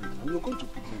you're doing. You're going to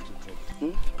put me into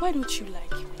trouble. Why don't you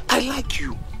like me? I like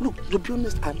you. Look, to be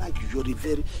honest, I like you. You're a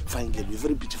very fine girl. You're a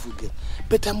very beautiful girl.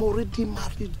 But I'm already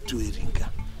married to Eringa.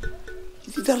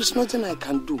 There is nothing I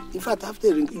can do. In fact, after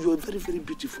Eringa, you're very, very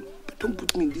beautiful. But don't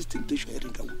put me in this temptation.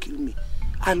 Eringa will kill me.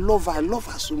 I love her. I love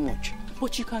her so much.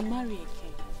 But you can marry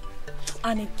again.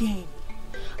 And again.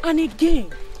 And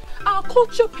again. Our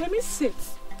culture permits it.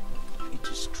 It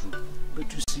is true. But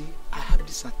you see, I have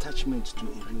this attachment to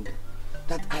Eringa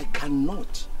that I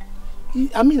cannot.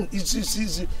 I mean,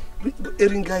 Eringa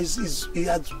he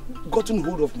has gotten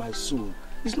hold of my soul.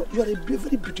 You are a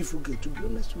very beautiful girl, to be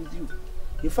honest with you.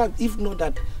 In fact, if not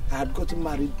that I had gotten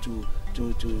married to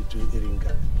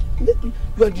Eringa, you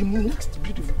are the next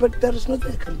beautiful. But there is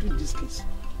nothing I can do in this case.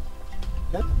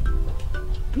 Huh?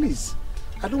 Please,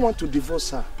 I don't want to divorce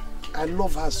her. I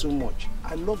love her so much.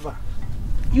 I love her.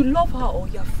 You love her or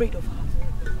you're afraid of her?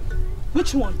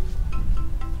 Which one?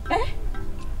 Eh?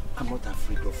 I'm not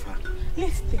afraid of her.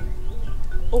 Listen.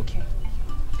 Okay.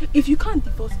 If you can't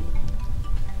divorce me,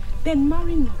 then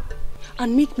marry me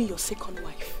and make me your second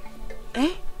wife.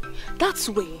 Eh? That's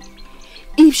way.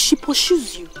 If she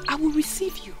pursues you, I will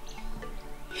receive you.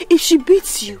 If she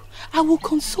beats you, I will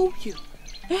console you.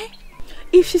 Eh?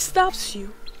 If she stabs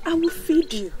you, I will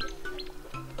feed you.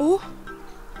 Oh?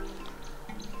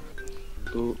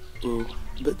 Oh,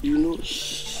 but you know...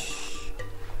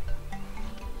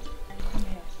 Come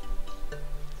here.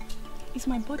 Is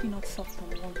my body not soft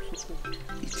and warm to hold?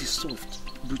 It is soft,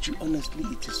 but you honestly,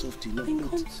 it is soft enough. Then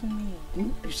come to me.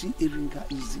 No, you see, Eringa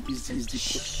is the...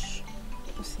 Shh.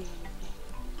 Don't say anything.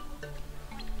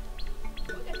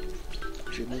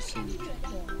 You're not saying it.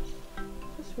 Yeah.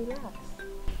 Just relax.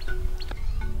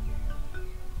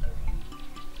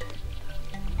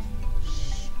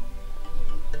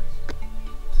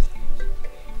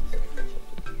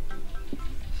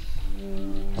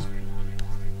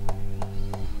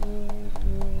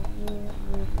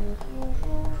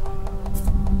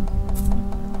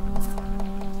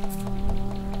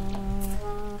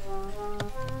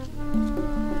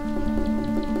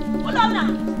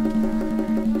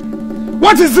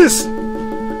 What is this?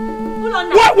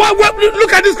 What?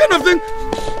 Look at this kind of thing.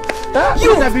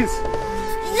 You! Look at this.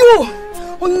 You!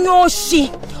 Onyoshi!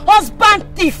 Husband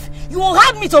thief! You will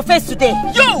have me to face today.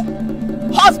 You!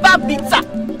 Husband beater!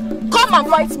 Come and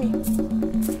fight me.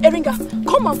 Eringa,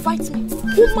 come and fight me.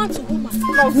 Woman to woman.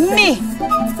 Me!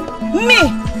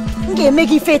 Nge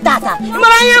make it fate tata.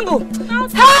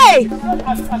 Hey!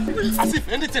 As if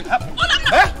anything happened.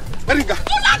 Eh? Eringa!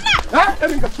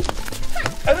 Eringa!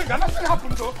 Eringa, nothing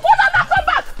happened though. Come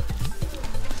back!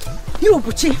 You,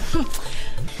 Buchi.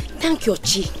 Thank your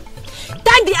Chi.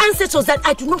 Thank the ancestors that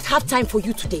I do not have time for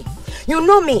you today. You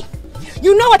know me.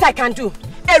 You know what I can do.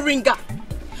 Eringa,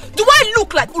 do I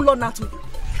look like Ulona to you?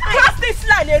 Cross this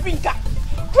line, Eringa.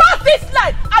 Cross this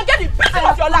line and get the best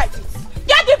of your life.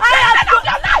 Get the best of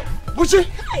your life. Buchi!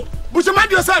 Buchi,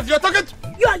 mind yourself. You're talking...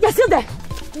 You're still there.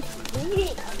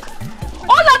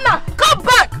 Ulona, come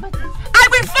back. I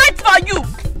will fight for you.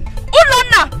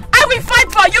 Ulona, I will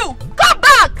fight for you. Come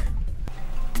back.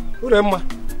 Uremma.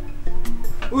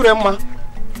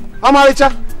 Amaricha.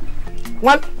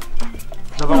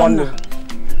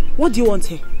 What do you want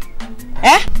here?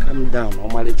 Eh? Calm down,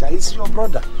 Amaricha. It's your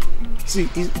brother. See,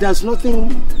 there's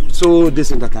nothing so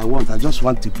decent that I want. I just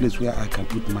want a place where I can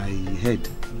put my head,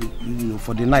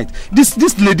 for the night. This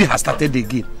lady has started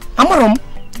again. Amarom.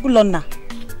 Ulona.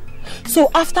 So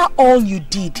after all you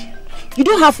did, you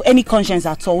don't have any conscience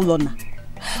at all, Ulona.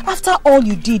 After all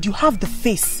you did, you have the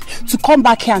face to come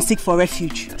back here and seek for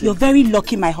refuge. You're very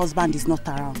lucky my husband is not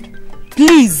around.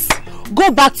 Please,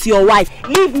 go back to your wife.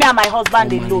 Leave me and my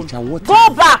husband alone. Go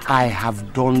back! I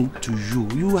have done to you.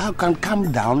 You can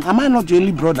calm down. Am I not your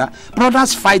only brother?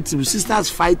 Brothers fight, sisters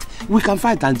fight. We can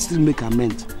fight and still make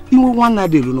amends.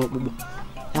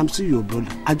 I'm still your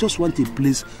brother. I just want a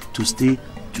place to stay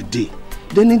today.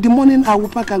 Then in the morning I will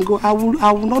pack and go. I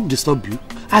will not disturb you.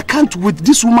 I can't wait.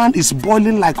 This woman is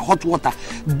boiling like hot water,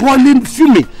 boiling,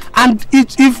 fuming. And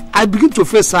if I begin to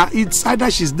face her, it's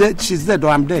either she's dead or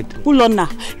I'm dead. Ulona,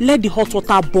 let the hot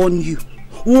water burn you.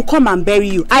 We'll come and bury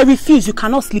you. I refuse. You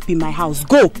cannot sleep in my house.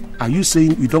 Go. Are you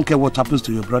saying you don't care what happens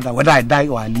to your brother, whether I die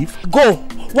or I live? Go.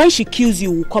 When she kills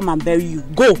you, we'll come and bury you.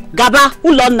 Go. Gaba,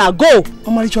 Ulona, go.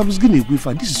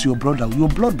 This is your brother, your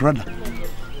blood brother.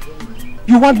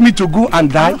 You want me to go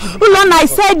and die? Ulona, I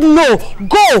said no.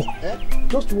 Go.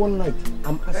 Just one night.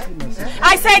 I'm asking myself.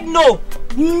 I said no.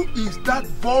 Who is that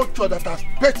vulture that has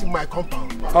pet in my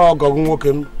compound?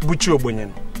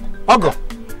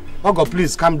 Ogo,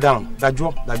 please calm down.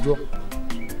 Dajo.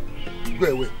 Go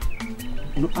away.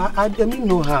 No, I mean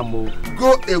no harm.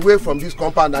 Go away from this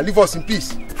compound and leave us in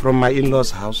peace. From my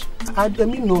in-laws' house? I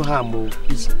mean no harm. Go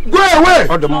away!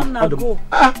 Go.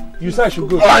 You said I should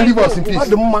go. And leave us in peace. I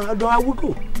will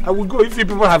go. If you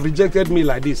people have rejected me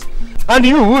like this. And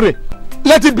you, Ure,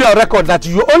 let it be a record that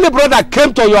your only brother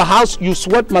came to your house, you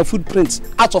swept my footprints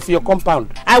out of your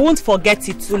compound. I won't forget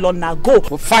it, Ulona. Go.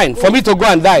 Well, fine, for me to go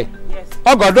and die. Yes.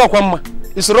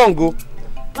 It's wrong, go.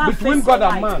 Between God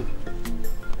and man.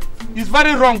 It's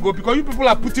very wrong, go, because you people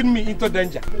are putting me into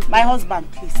danger. My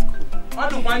husband, please go.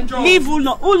 Leave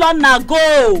Ulona,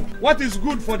 go. What is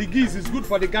good for the geese is good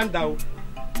for the gander.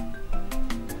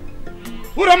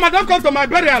 Urama, don't come to my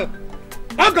burial.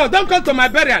 Uncle, don't come to my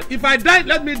burial. If I die,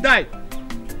 let me die.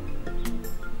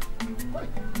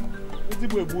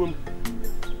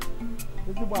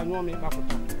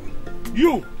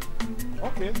 You.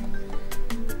 Okay.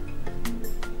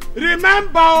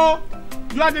 Remember,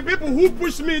 you are the people who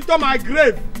pushed me into my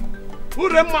grave.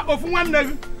 Uremma of one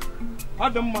neg.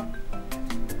 Adamma.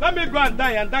 Let me go and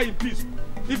die in peace.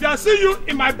 If I see you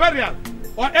in my burial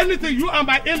or anything, you are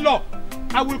my in-law,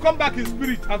 I will come back in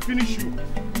spirit and finish you.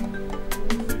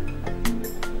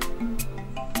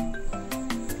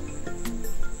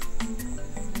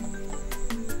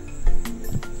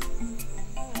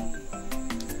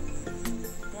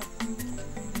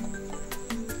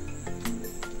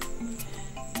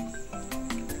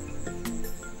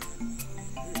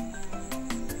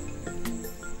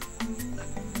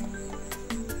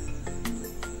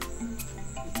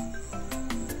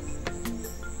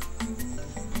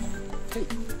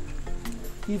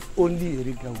 If only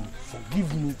Erika would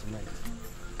forgive me tonight,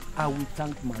 I will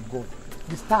thank my God.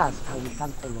 The stars, I will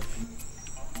thank all of you.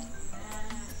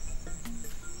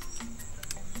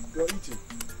 You're eating.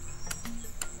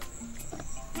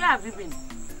 Where have you been?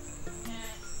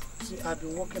 See, I've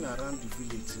been walking around the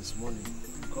village since morning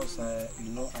because I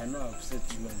know I've upset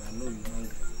you and I know you're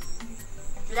angry.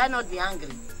 Should I not be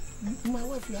angry? My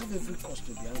wife, you have every cause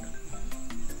to be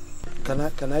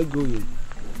angry. Can I go in?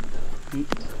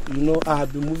 You know, I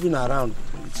have been moving around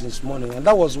since morning, and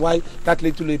that was why that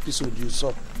little episode you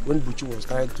saw when Buchi was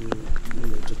trying to,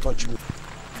 to touch me.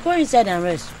 Go inside and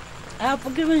rest. I have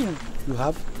forgiven you. You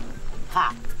have?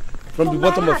 Ha! From the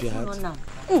bottom of your heart?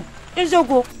 It's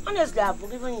okay. Honestly, I have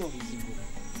forgiven you.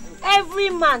 Every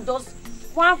man does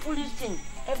one foolish thing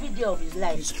every day of his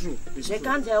life. It's true. They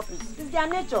can't help it. It's their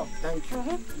nature. Thank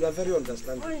you. You are very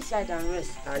understanding. Go inside and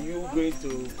rest. Are you going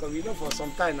to come? You know, for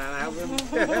some time and I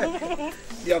haven't.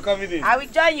 You are coming in. I will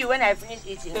join you when I finish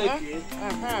eating. Okay.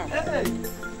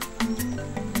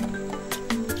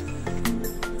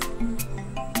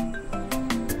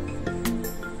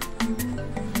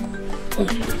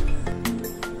 Hey.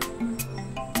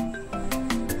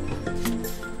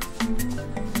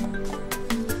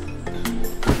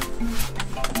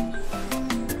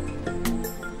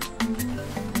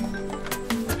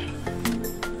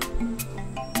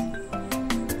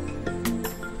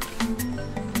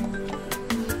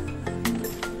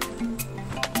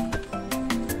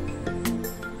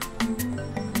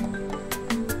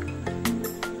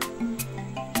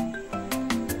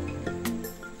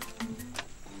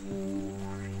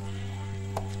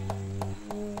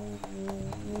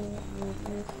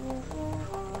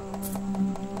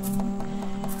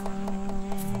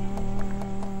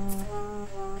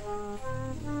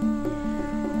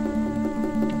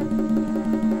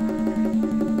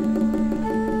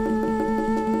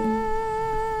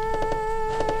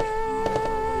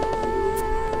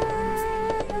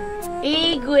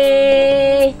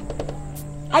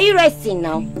 Are you resting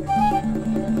now?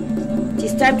 It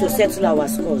is time to settle our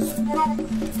scores.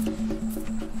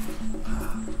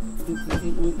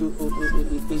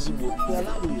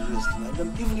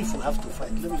 Even if we have to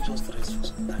fight, let me just rest for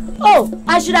some time. Oh,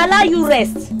 I should allow you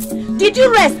rest. Did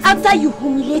you rest after you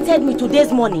humiliated me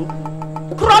today's morning?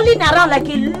 Crawling around like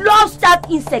a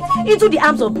love-starved insect into the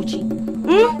arms of Buchi.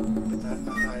 But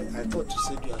I thought you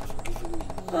said you had forgiven me.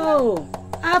 Oh,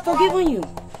 I have forgiven you.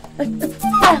 Please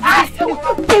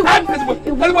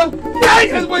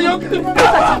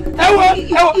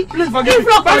forgive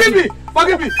me.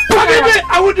 Forgive me.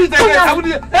 I would do that. I would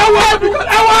do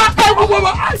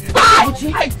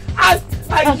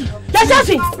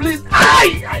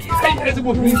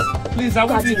Please, I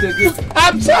won't do it again.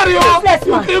 I'm sorry, you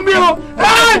kill me.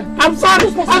 I'm sorry.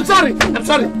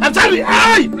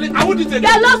 Please, I won't do it again.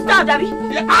 You're lost now, Daddy.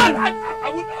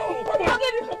 I would know.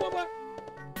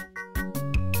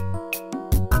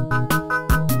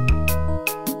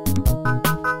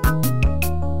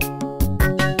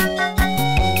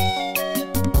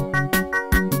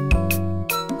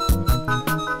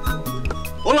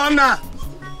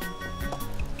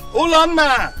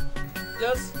 Ulana!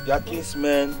 Yes? Your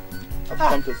kinsmen have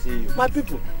come to see you. My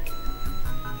people.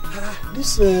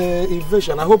 This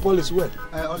invasion, I hope all is well.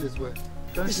 All is well.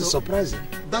 This is surprising.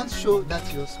 Don't show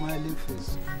that your smiling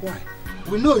face. Why?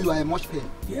 We know you are in much pain.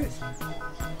 Yes.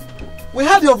 We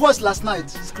heard your voice last night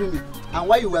screaming, and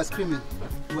while you were screaming,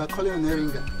 you were calling on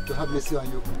Eringa to have mercy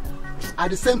on you.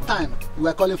 At the same time, you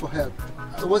were calling for help.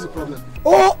 So what's the problem?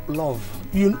 Oh, love,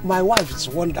 my wife is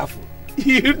wonderful.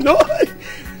 You know,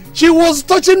 she was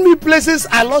touching me places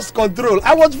I lost control.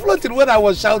 I was floating when I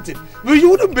was shouting. But you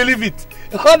wouldn't believe it.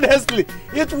 Honestly,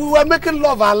 we were making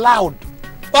love aloud.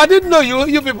 I didn't know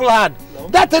you people had. No.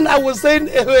 That thing I was saying,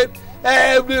 you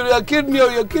killed me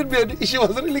or you killed me. She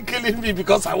was really killing me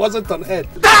because I wasn't on head.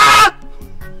 Ah!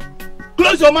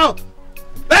 Close your mouth.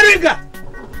 Eringa!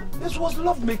 This was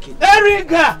love making.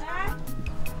 Eringa!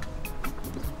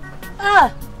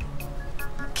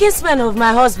 Kinsman of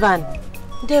my husband.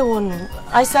 Day one,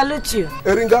 I salute you.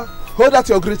 Eringa, Hold out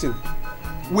your greeting.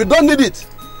 We don't need it.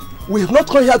 We have not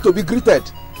come here to be greeted.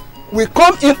 We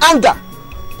come in anger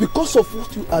because of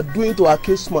what you are doing to our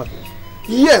caseman.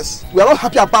 Yes, we are not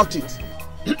happy about it.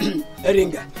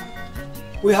 Eringa,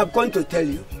 we have come to tell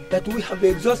you that we have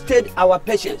exhausted our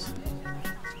patience.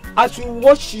 As we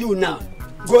watch you now,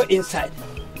 go inside,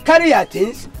 carry your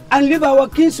things, and leave our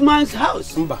kinsman's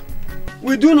house. Mba.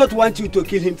 We do not want you to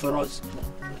kill him for us.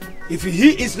 If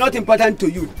he is not important to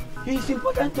you, he is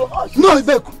important to us. No,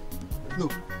 Ibeku. No,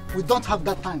 we don't have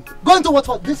that time. Go into what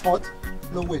for this hut?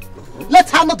 No way. Let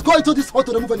her not go into this hut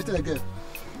to remove anything again.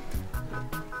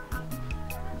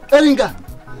 Eringa,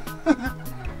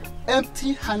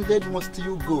 empty-handed must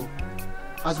you go.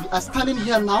 As we are standing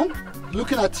here now,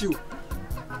 looking at you.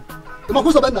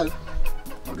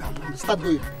 Start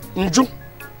going. Nju,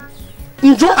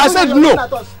 I said no.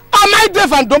 Am I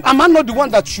deaf and dumb? Am I not the one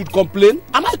that should complain?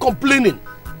 Am I complaining?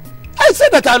 I said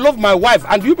that I love my wife,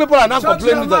 and you people are not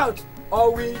complaining that.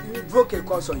 Or we invoke a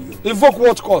curse on you. Invoke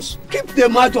what curse? Keep the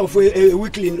mouth of a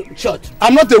weakling shut.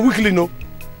 I'm not a weakling, no.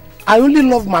 I only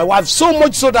love my wife so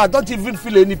much so that I don't even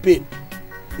feel any pain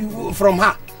from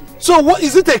her. So what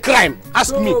is it a crime?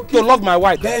 Ask me to love my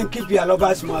wife. Then keep your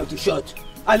lover's mouth shut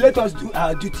and let us do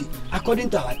our duty according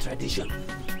to our tradition.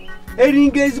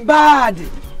 Eringa is bad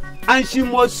and she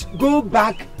must go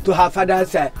back to her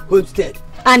father's homestead.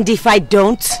 And if I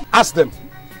don't? Ask them.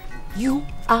 You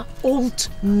are old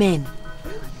men.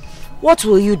 What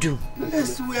will you do?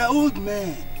 Yes, we are old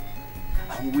men.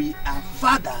 And we are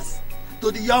fathers to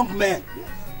the young men.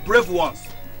 Brave ones.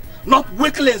 Not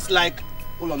weaklings like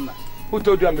Olonna. Who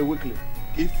told you I'm a weakling?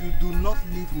 If you do not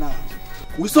leave now,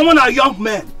 we summon our young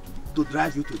men to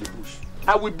drive you to the bush.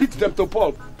 I will beat them to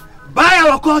pulp. By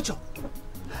our culture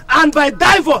and by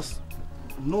divorce,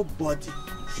 nobody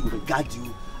should regard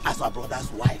you as our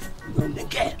brother's wife.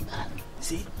 Nkem.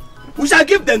 See? We shall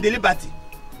give them the liberty.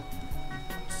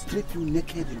 Strip you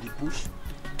naked in the bush.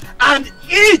 And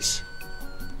each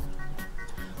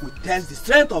will test the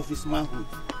strength of his manhood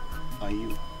on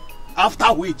you.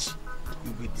 After which,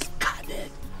 you will be discarded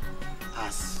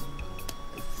as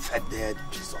a fettered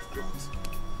piece of cloth.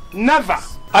 Never.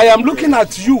 I am looking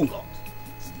at you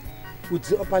with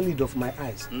the upper lid of my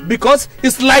eyes. Because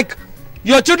it's like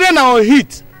your children are on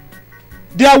heat.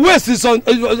 Their waist is on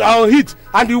heat,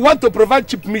 and you want to provide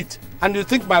cheap meat, and you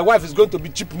think my wife is going to be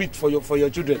cheap meat for your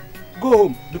children. Go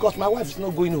home, because my wife is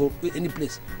not going home any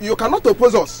place. You cannot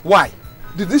oppose us. Why?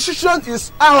 The decision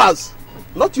is ours,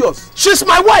 not yours. She's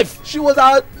my wife. She was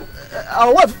our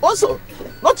wife also,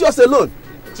 not yours alone.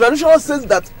 Tradition says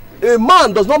that a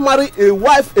man does not marry a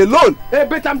wife alone. Hey,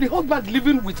 but I'm the husband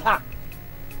living with her.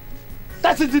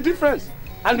 That is the difference.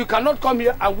 And you cannot come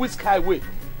here and whisk her away.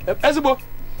 Ezibo,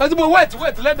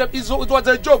 wait, let them. It was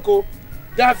a joke, oh.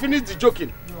 They have finished the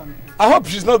joking. I hope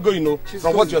she's not going,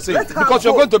 from what you're saying. Because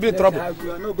you're going to be in trouble.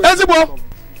 Ezibo,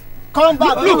 come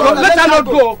back. Look, let her not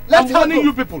go. I'm warning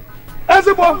you people.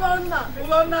 Ezibo,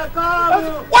 Ulonna,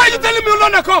 come. Why are you telling me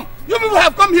Ulonna come? You people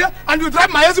have come here and you drive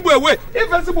my Ezibo away.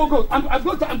 If Ezibo goes, I'm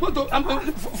going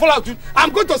to fall out.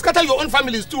 I'm going to scatter your own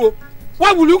families too.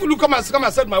 Why will you come and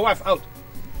set my wife out?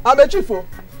 I'm a chief.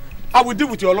 I will deal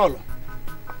with your lolo.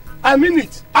 I mean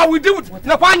it. I will deal with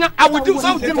Napanya. I will deal with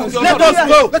your lolo. Let us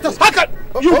go. Let us. How can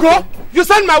you go? You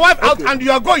send my wife out and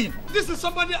you are going. This is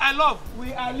somebody I love.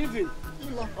 We are living.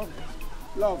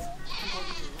 Love.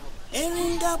 Look,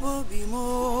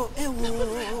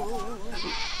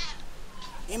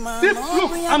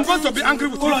 I'm going to be angry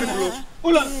with you people.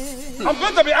 I'm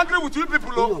going to be angry with you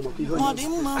people. I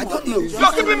don't know.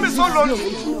 You're keeping me so lonely.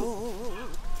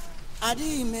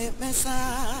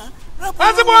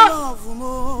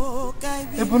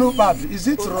 Is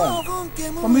it wrong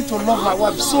for me to love my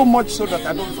wife so much so that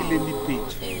I don't feel any pain?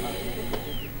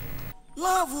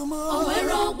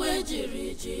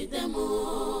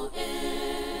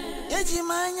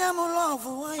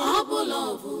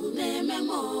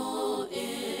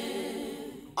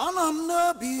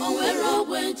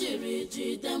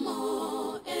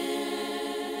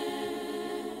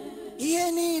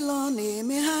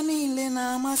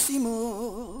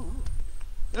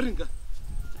 Eringa,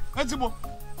 Ezibo,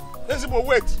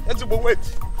 wait. Ezibo,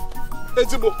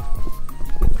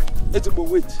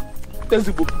 wait.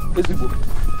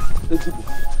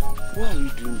 Why are you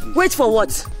doing this? Wait for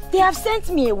what? They have sent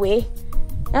me away.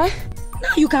 Now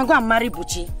you can go and marry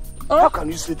Buchi. How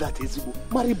can you say that, Ezibo?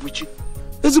 Marry Buchi?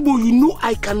 Ezibo, you know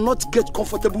I cannot get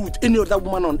comfortable with any other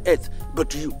woman on earth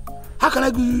but you. How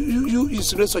can you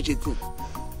insinuate such a thing?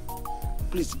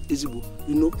 Please, Ezibo,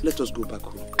 let us go back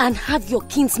home. And have your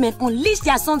kinsmen unleash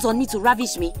their sons on me to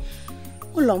ravish me?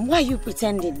 Olom, why are you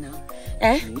pretending now?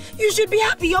 You should be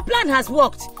happy. Your plan has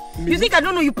worked. You think I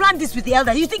don't know? You planned this with the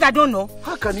elders. You think I don't know?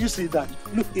 How can you say that?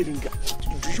 Look, Eringa,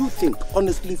 do you think,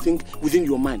 honestly think within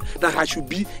your mind that I should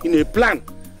be in a plan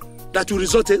that will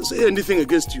result in anything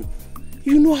against you?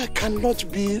 You know I cannot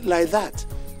be like that.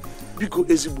 Because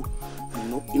Ezibu, you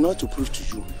know, in order to prove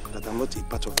to you that I'm not a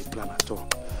part of the plan at all.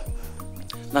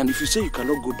 Now, if you say you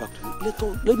cannot go back to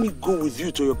me, let me go with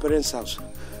you to your parents' house.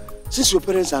 Since your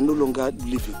parents are no longer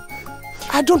living,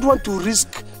 I don't want to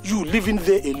risk you living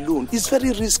there alone. It's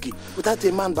very risky without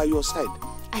a man by your side.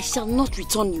 I shall not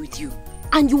return with you.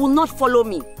 And you will not follow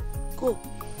me. Go.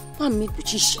 Go and meet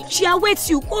Buchi. She awaits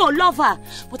you. Go, love her.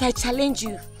 But I challenge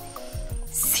you.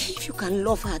 See if you can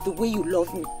love her the way you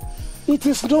love me. It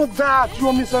is not that. You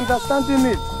are misunderstanding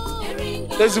it.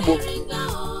 Ezibo.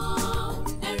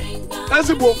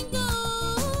 Ezibo.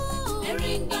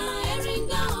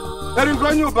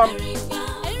 Eringa Nyubam.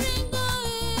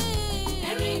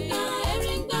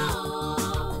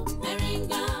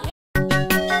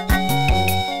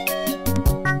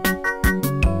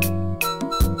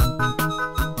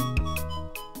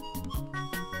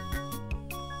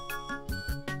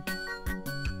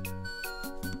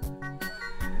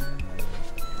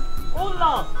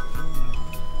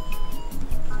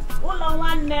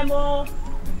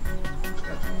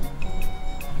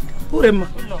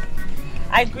 Ulo,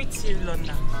 I greet you,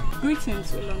 Lona.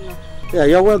 Greetings, Ulona. Yeah,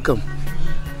 you're welcome.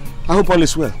 I hope all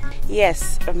is well.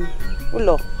 Yes,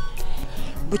 Ulo.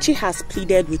 Buchi has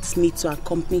pleaded with me to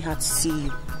accompany her to see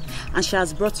you. And she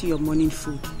has brought you your morning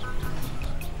food.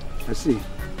 I see.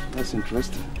 That's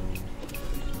interesting.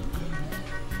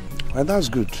 Well, that's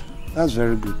good. That's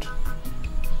very good.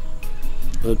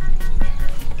 But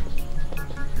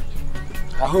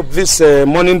I hope this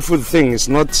morning food thing is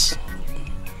not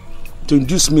to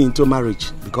induce me into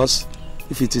marriage, because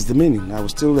if it is the meaning, I will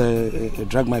still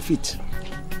drag my feet.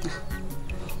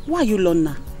 Why you,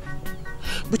 Lona?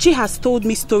 Buchi has told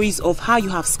me stories of how you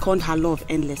have scorned her love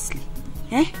endlessly.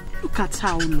 Eh? Look at her,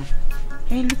 Ulo.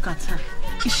 Eh, look at her.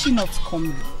 Is she not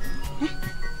coming? Eh?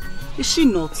 Is she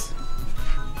not?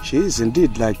 She is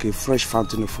indeed like a fresh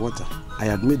fountain of water. I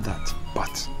admit that,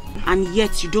 but... And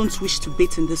yet you don't wish to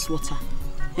bathe in this water.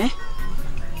 Eh?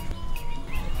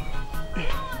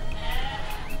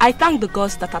 I thank the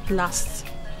gods that at last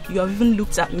you have even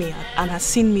looked at me and have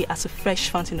seen me as a fresh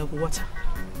fountain of water.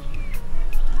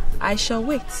 I shall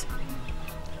wait.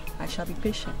 I shall be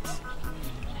patient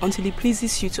until it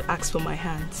pleases you to ask for my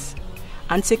hands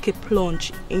and take a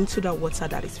plunge into the water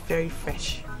that is very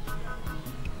fresh.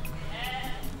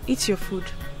 Eat your food.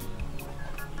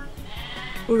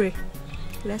 Ure,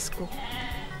 let's go.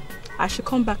 I shall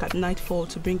come back at nightfall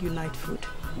to bring you night food.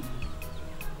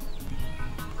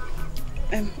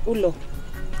 Ulo,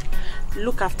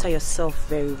 look after yourself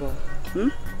very well.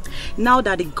 Now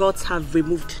that the gods have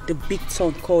removed the big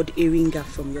thorn called Eringa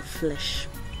from your flesh.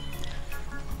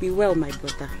 Be well, my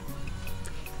brother.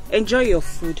 Enjoy your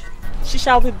food. She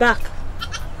shall be back.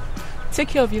 Take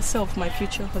care of yourself, my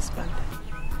future husband.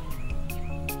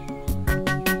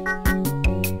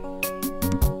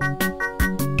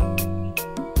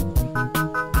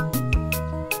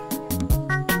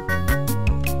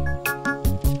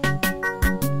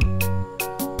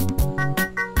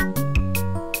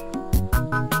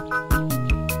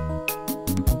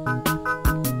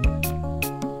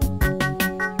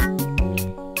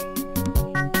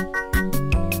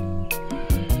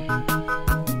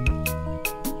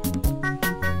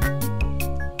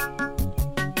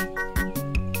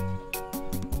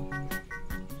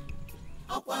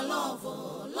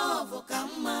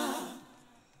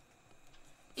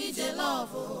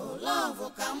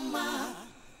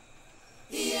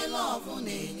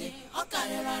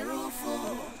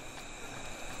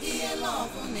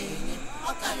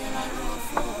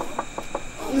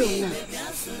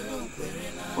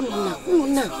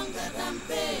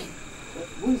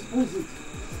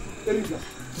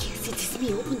 Yes, it is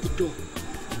me. Open the door.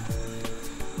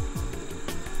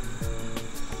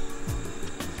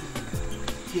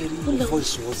 Hearing your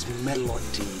voice was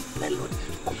melody. Melody.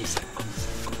 Come inside, come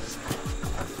inside, come inside.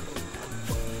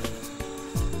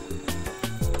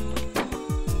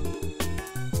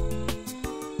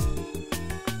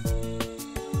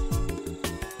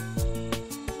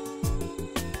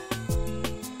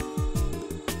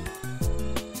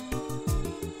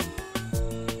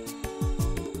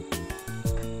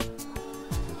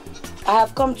 I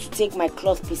have come to take my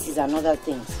cloth pieces and other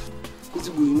things.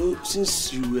 You know,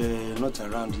 since you were not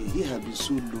around here, he had been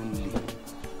so lonely.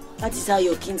 That is how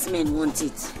your kinsmen want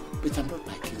it. But I'm not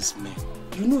my kinsman.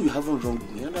 You know you haven't wronged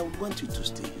me, and I would want you to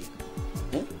stay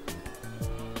here. Eh?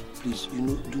 Please, you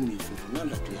know, do me a favor. Now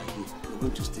that we are here, we're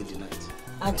going to stay the night.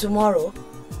 And tomorrow?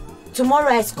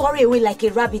 Tomorrow I scurry away like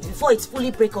a rabbit before it's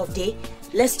fully break of day,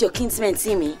 lest your kinsmen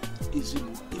see me.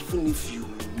 Even if you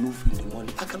move in the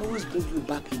morning, I can always bring you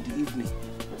back in the evening.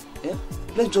 Yeah?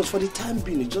 Let's just for the time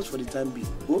being,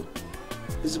 Oh?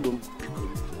 Ezibom,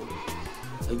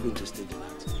 are you going to stay the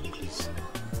night? Please.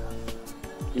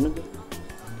 You know?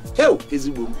 Hell,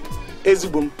 Ezibom,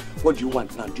 what do you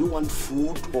want now? Do you want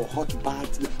food or hot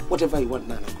bath? Whatever you want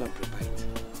now, I'll go and prepare it.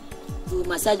 You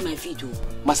massage my feet, oh.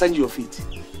 Massage your feet?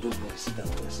 Don't worry, sit down.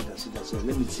 So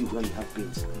let me see where you have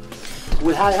pains.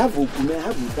 I have Okume, I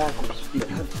have Udako. You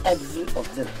have every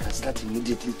of them can start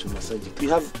immediately to massage it. You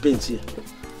have pains here.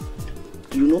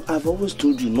 You know, I've always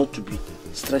told you not to be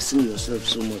stressing yourself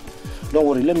so much. Don't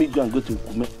worry, let me go and go to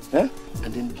Okume,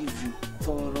 and then give you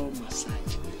thorough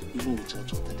massage, even with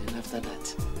hot water. Then after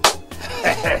that,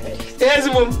 yes,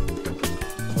 Mom.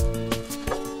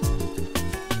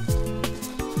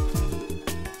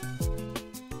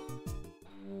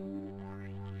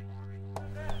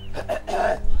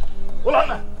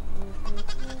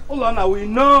 Hold on, we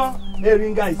know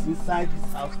Eringa is inside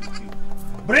this house with you.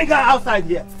 Bring her outside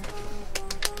here.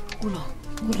 Hold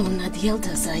on, now the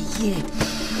elders are here.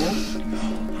 Oh?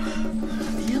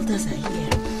 The elders are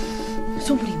here.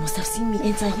 Somebody must have seen me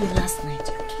enter here last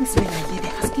night. Kingsmen are here,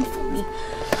 they're asking for me.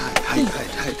 Hide.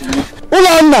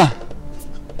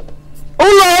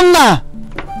 Ulonna!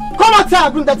 Come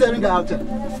outside, bring that Eringa out here.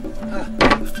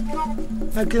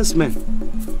 I guess, man.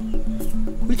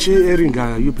 Which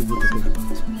Eringa are you people talking about?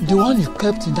 The one you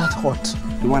kept in that hut.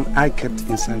 The one I kept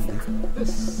inside there?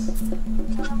 Yes.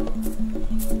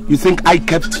 You think I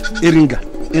kept Eringa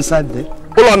inside there?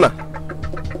 Ulonna,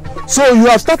 so you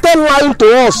have started lying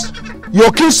to us,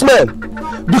 your kinsmen,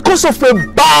 because of a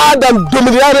bad and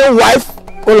domineering wife?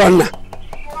 Ulonna,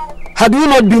 had you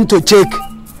not been to check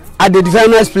at the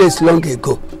diviner's place long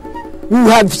ago, we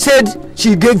have said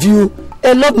she gave you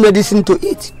a lot of medicine to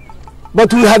eat.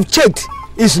 But we have checked,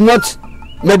 it's not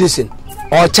medicine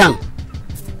or charm.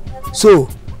 So,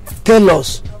 tell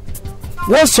us,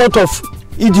 what sort of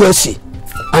idiocy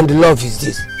and love is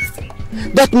this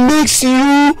that makes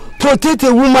you protect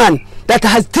a woman that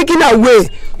has taken away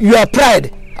your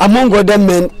pride among other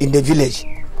men in the village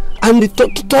and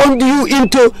turned you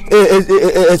into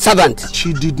a servant?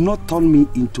 She did not turn me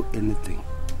into anything.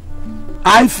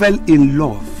 I fell in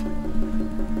love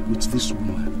with this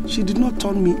woman. She did not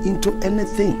turn me into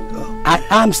anything. I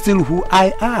am still who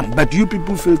I am, but you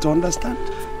people fail to understand.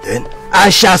 Then I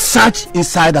shall search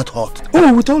inside that hut.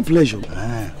 Oh, with all pleasure.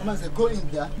 Once they go in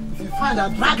there, if you find her,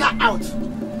 drag her out.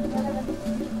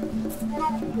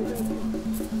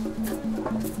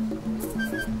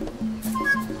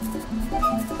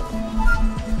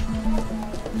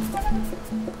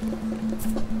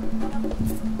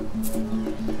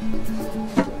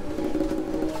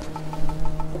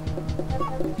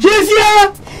 She's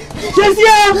here! She's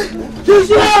here! She's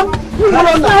here!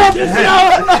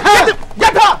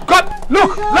 Get her! Come!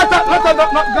 Look! Let her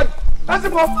not get. That's the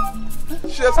bomb.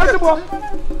 She escaped.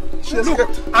 Look,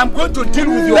 I'm going to deal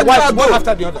with your wife one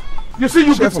after the other. You see,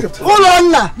 you people. Hold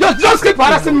on now. Just keep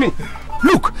harassing me.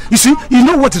 Look, you see, you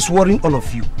know what is worrying all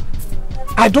of you.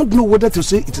 I don't know whether to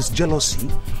say it is jealousy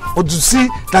or to say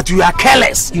that you are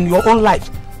careless in your own life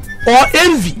or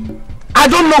envy. I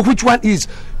don't know which one is.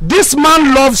 This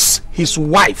man loves his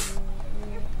wife.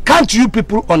 Can't you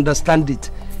people understand it?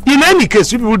 In any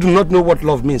case, you people do not know what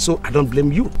love means, so I don't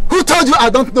blame you. Who told you I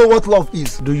don't know what love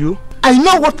is? Do you? I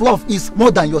know what love is more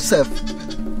than yourself.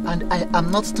 And I am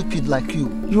not stupid like you.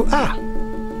 You are.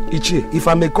 Ichie, if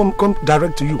I may come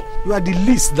direct to you, you are the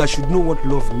least that should know what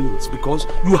love means because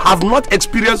you have not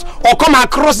experienced or come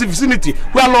across the vicinity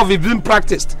where love is being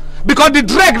practiced. Because the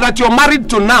drag that you're married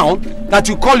to now, that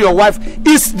you call your wife,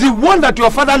 is the one that your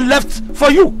father left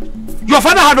for you. Your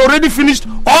father had already finished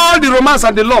all the romance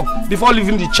and the love before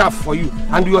leaving the chaff for you.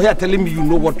 And you're here telling me you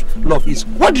know what love is.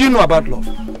 What do you know about love?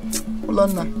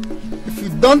 Ulonna, if you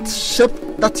don't shape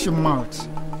that your mouth,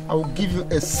 I will give you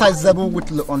a sizable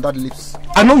whittle on that lips.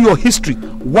 I know your history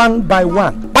one by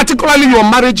one, particularly your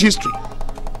marriage history.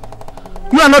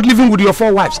 You are not living with your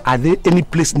 4 wives. Are there any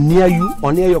place near you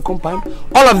or near your compound?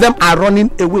 All of them are running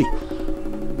away.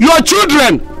 Your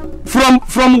children from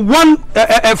one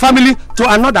family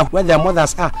to another where their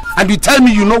mothers are. And you tell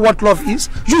me you know what love is?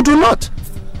 You do not.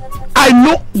 I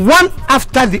know one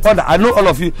after the other. I know all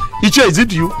of you. Ichie, is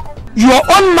it you? Your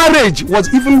own marriage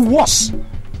was even worse.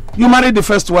 You married the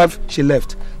first wife, she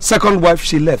left. Second wife,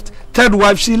 she left. Third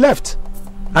wife, she left.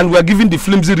 And we are given the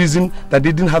flimsy reason that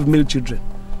they didn't have male children.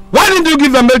 Why didn't you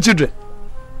give them male children?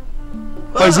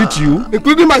 Or is it you?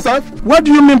 Including myself? What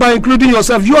do you mean by including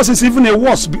yourself? Yours is even a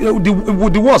worse,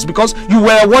 the worst, because you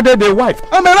were awarded a wife.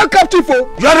 I'm a red cap chief.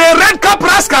 You're a red cap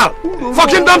rascal! For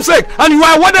kingdom's sake! And you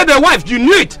were awarded a wife, you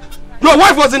knew it! Your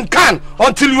wife was in Cannes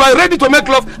until you were ready to make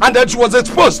love and then she was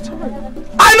exposed.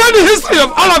 I know the history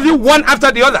of all of you one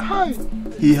after the other.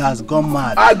 He has gone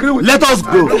mad. I agree with Let us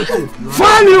go.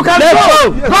 Fine, you can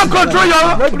go! Go control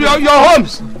your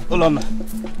homes! Hold on.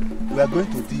 We are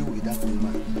going to deal with that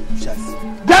woman.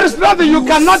 There is nothing you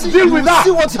cannot deal with that.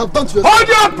 See what you have done to yourself. Hold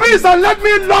your peace and let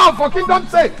me love, for kingdom's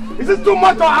sake. Is this too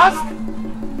much to ask?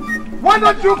 Why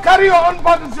don't you carry your own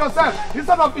burdens yourself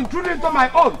instead of intruding into my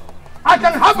own? I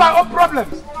can have my own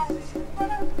problems.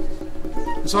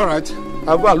 It's all right.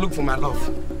 I'll go and look for my love.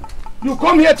 You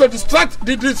come here to distract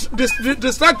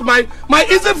my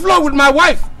easy flow with my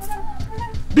wife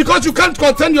because you can't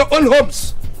contain your own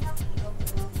homes.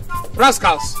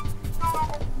 Rascals.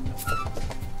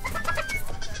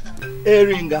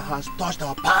 Eringa has touched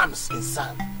our palms in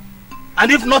sand.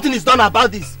 And if nothing is done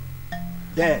about this,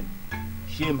 then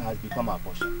shame has become our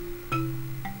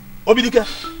portion. Obidike,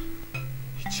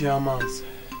 Chairman,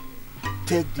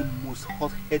 take the most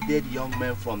hot-headed young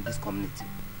man from this community.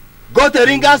 Go to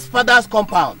Eringa's father's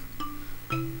compound.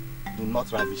 Do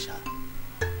not ravish her,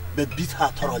 but beat her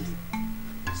thoroughly.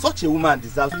 Such a woman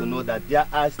deserves to know that there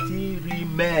are still real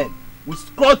men with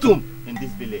scrotum in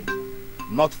this village.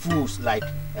 Not fools like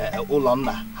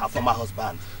Olonna, her former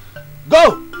husband.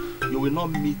 Go! You will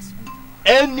not meet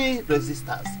any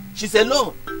resistance. She's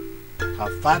alone. Her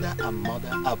father and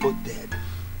mother are both dead.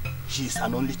 She is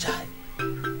an only child.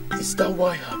 Is that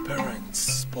why her parents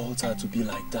spoiled her to be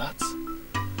like that?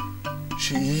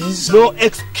 She is... No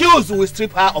excuse will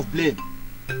strip her of blame.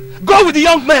 Go with the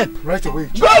young man! Right away.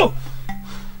 Go!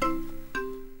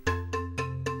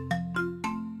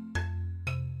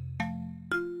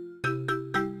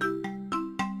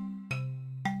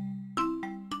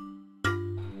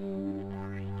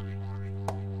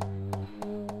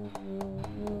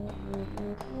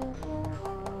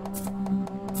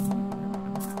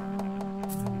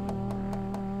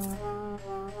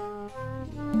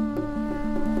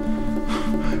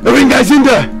 Eringa is in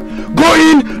there. Go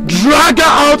in, drag her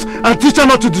out, and teach her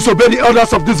not to disobey the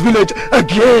orders of this village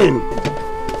again.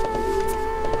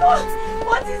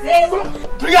 What is this?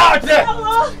 Bring her out there.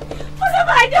 What have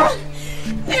I done?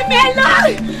 Leave me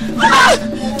alone!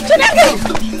 Chineke!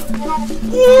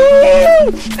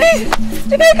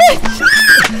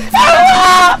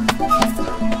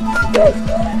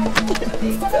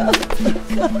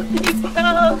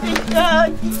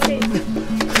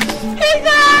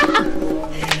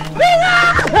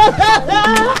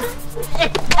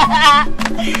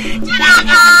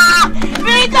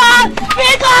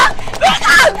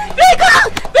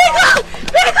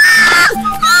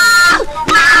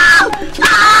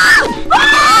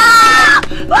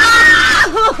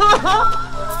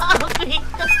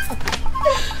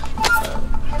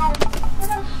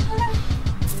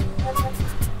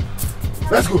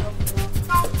 Let's go.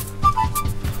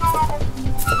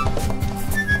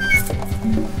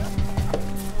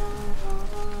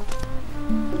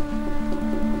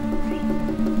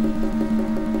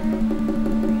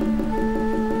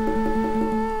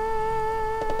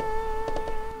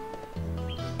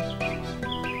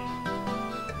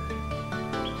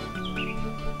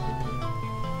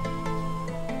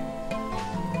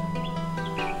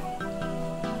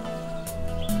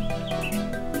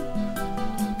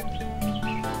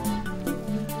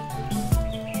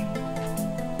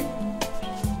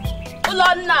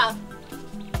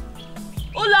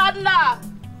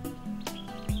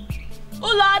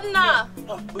 Uladna!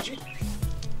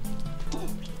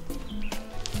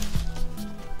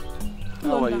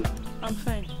 How are you? I'm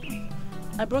fine.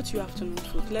 I brought you afternoon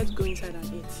food. Let's go inside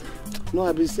and eat. No,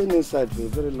 I've been staying inside for a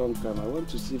very long time. I want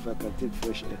to see if I can take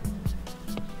fresh air.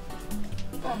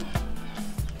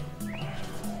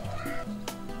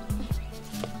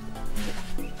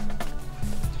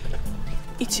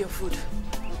 Eat your food.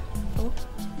 Oh?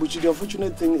 But the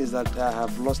unfortunate thing is that I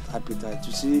have lost appetite.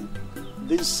 You see,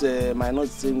 this my not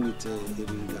staying with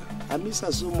Eringa. I miss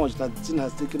her so much that the thing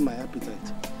has taken my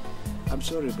appetite. I'm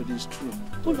sorry, but it's true.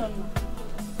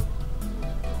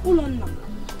 Ulonna.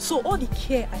 So all the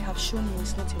care I have shown you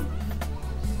is not enough.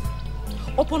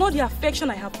 Upon all the affection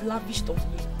I have lavished on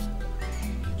you,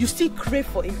 you still crave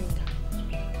for Eringa.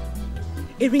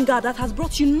 Eringa that has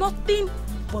brought you nothing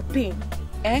but pain.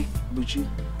 Eh? Buchi,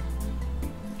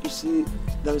 you see,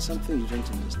 there is something you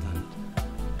don't understand.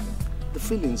 The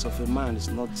feelings of a man is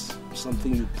not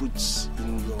something you put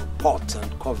in your pot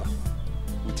and cover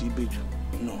with Ibeju.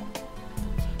 No.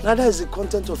 Neither is the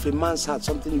content of a man's heart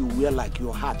something you wear like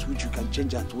your heart, which you can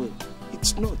change at will.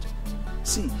 It's not.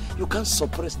 See, you can't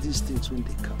suppress these things when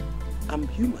they come. I'm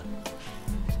human.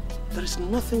 There is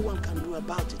nothing one can do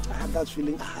about it. I have that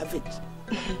feeling. I have it.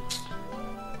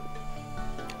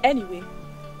 Anyway,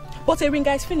 but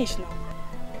Eringa is finished now.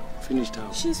 Finished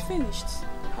how? She's finished.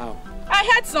 How? I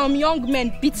heard some young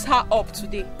men beat her up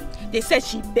today. They said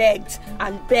she begged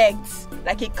and begged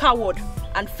like a coward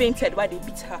and fainted while they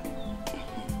beat her.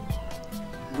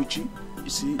 Buchi, you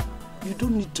see, you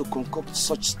don't need to concoct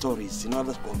such stories in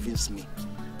order to convince me.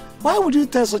 Why would you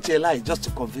tell such a lie just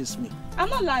to convince me? I'm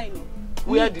not lying.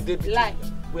 Where did they beat lie?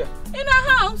 Where? In her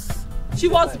house. She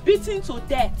was beaten to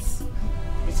death.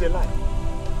 It's a lie.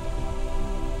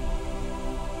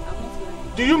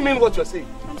 Do you mean what you're saying?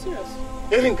 I'm serious.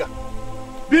 Eringa,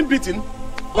 being beaten?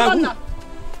 By who?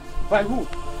 By who?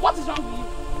 What is wrong with you?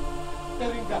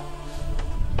 Eringa,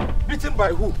 beaten by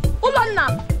who?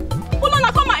 Ulonna!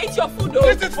 Ulonna, come and eat your food, though.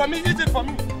 Eat it for me, eat it for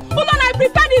me. Ulonna, I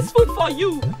prepared this food for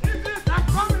you. Eat it, I'm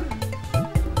coming.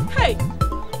 Hey.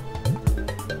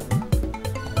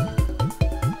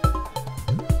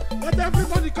 Let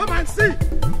everybody come and see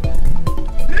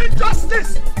the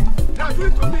injustice they are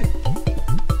doing to me.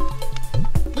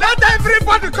 Let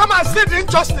everybody come and see the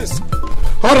injustice.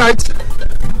 All right.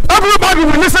 Everybody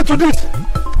will listen to this.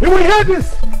 You will hear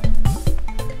this.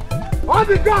 All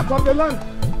the gods of the land.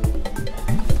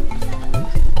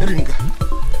 Eringa.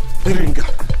 Eringa.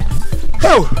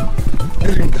 Oh!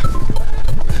 Eringa.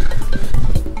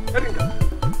 Eringa.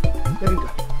 Eringa.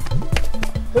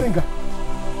 Eringa.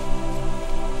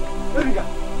 Eringa.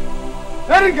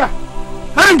 Eringa.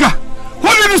 Eringa. Who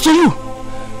did this to you?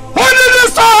 Who did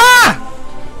this to her?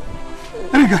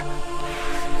 Eringa.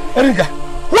 Eringa.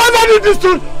 Whoever did this to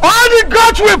all the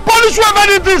gods will punish whoever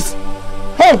did this.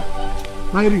 Oh!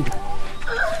 My Eringa.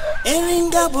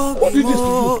 What did this to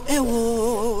you?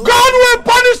 God will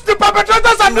punish the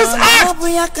perpetrators of this act! Oh,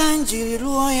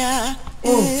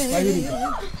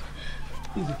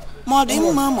 my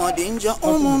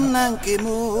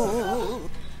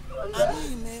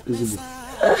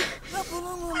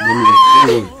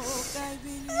Eringa.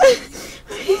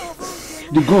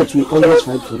 The gods will always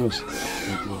fight for us.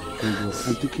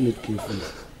 I'm taking it carefully.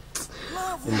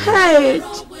 Hey!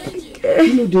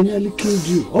 You know, they nearly killed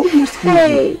you. Almost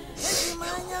killed you.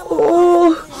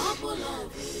 Oh!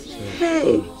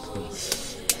 Hey!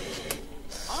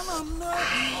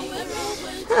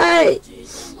 Hey!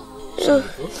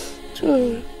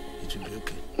 It will be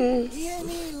okay.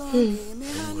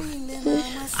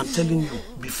 I'm telling you,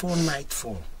 before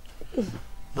nightfall,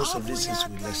 most of these things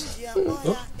will lessen.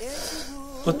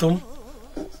 Otom,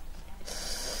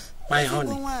 my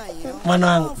honey,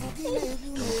 Manang,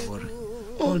 don't worry.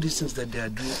 All these things that they are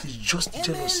doing is just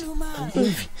jealousy and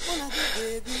envy.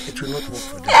 It will not work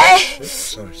for them.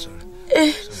 Sorry.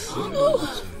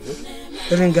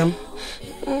 Eringam,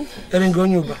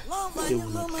 Eringonyoba, they will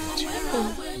not get you.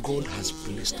 God has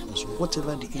blessed us.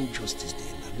 Whatever the injustice they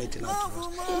are making out to us,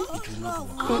 it will not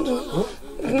work out.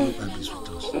 I don't have this with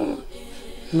us.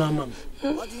 No, Mom, I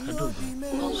don't know.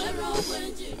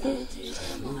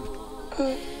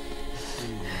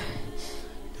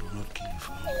 They will not kill you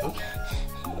for me.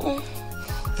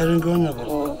 Eringonyoba, I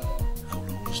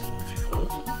will always love you.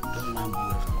 Don't mind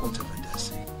whatever they are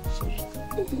saying.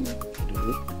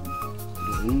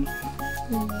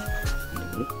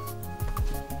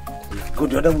 Go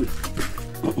the other way.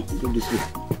 Go this way.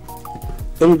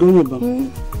 Eringonyoba.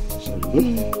 Sorry.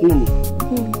 No.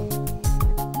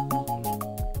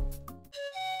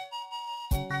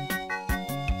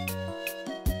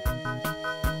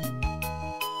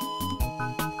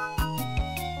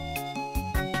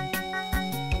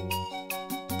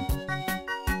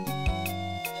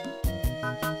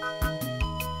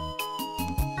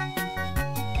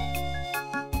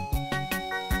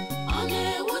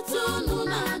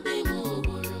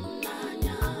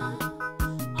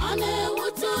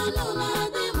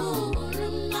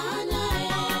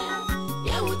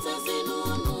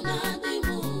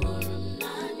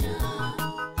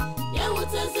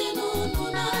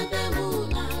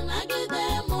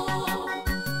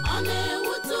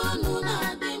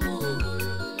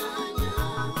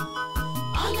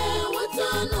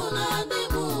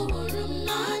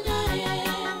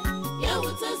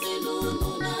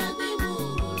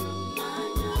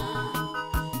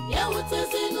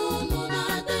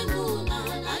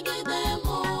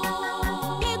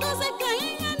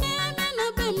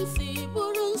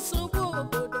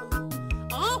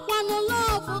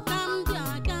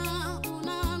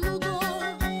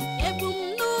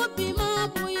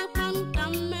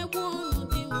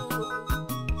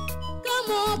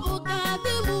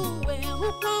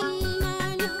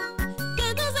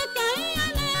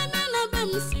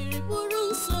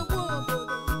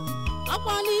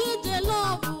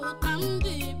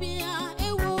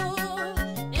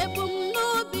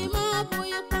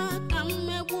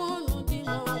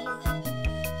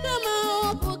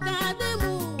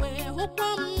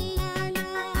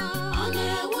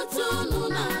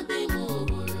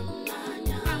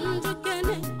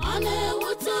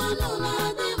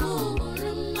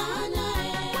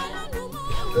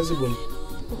 Ezibon,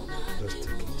 just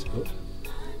take it. Oh.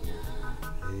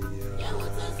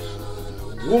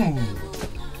 Boom.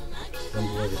 And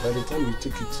by the time you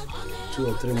take it, 2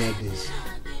 or 3 more days,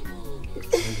 all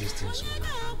these things will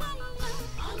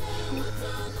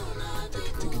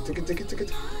take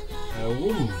it.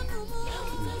 Boom.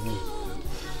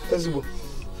 Ezibon.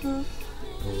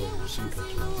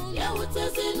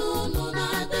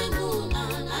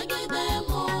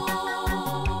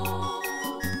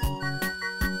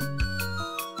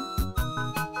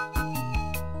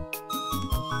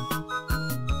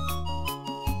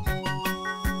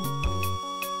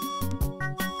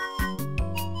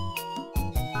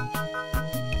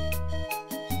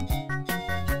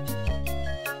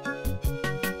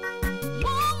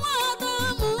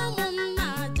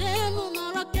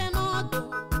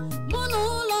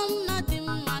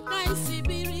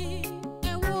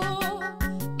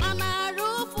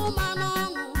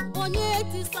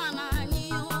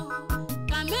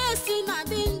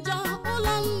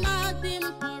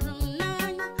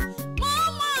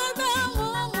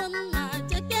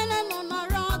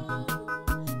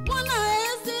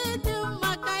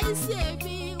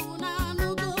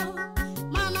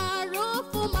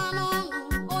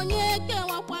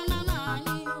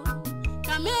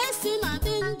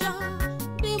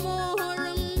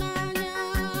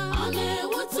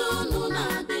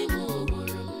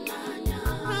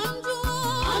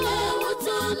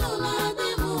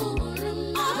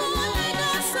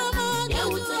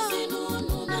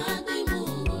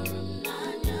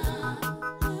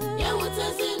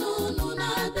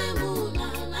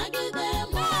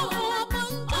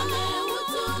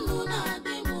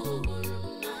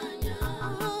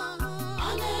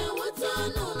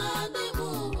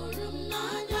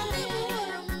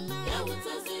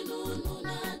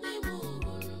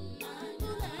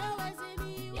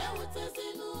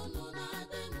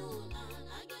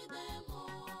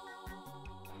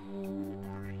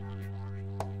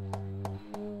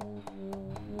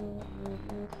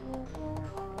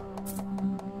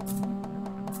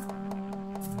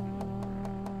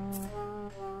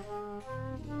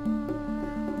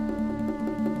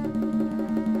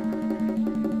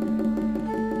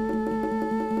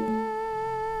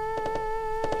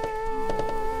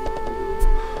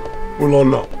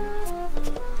 Ulona,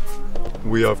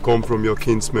 we have come from your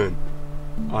kinsmen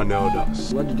and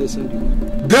elders. What did they send you?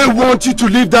 They want you to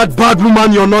leave that bad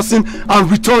woman you're nursing and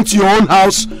return to your own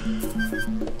house.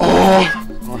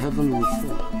 Or heaven will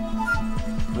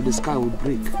fall, or the sky will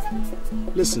break.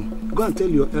 Listen, go and tell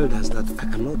your elders that I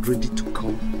am not ready to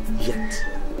come yet.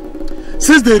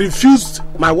 Since they refused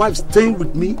my wife staying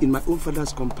with me in my own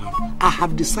father's compound, I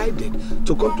have decided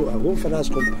to come to our own father's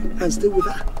compound and stay with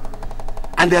her.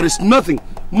 And there is nothing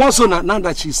more so now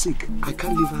that she's sick. I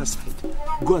can't leave her aside.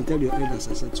 Go and tell your elders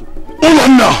I said so.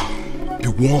 Ulona, be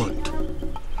warned.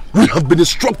 We have been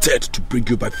instructed to bring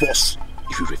you by force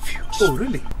if you refuse. Oh,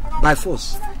 really? By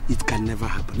force? It can never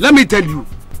happen. Let me tell you.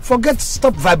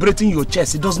 Stop vibrating your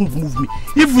chest. It doesn't move me.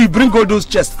 If we bring all those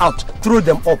chests out, throw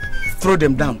them up, throw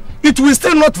them down, it will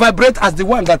still not vibrate as the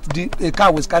one that the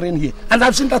car was carrying here. And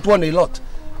I've seen that one a lot.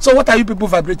 So what are you people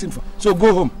vibrating for? So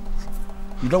go home.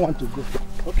 You don't want to go.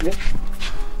 Okay.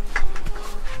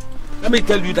 Let me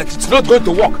tell you that it's not going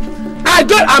to work.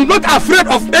 I'm not afraid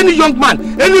of any young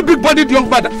man, any big-bodied young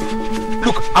man.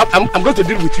 Look, I'm going to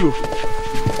deal with you.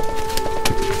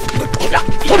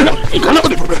 You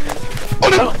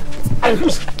cannot. I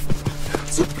refuse.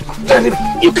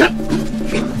 You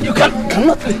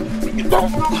cannot.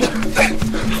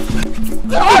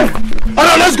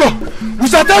 Alright, let's go. We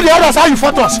shall tell the others how you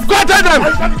fought us. Go and tell them. I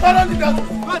shall be thoroughly done. Go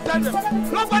and tell them.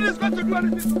 Nobody is going to do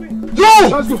anything to me.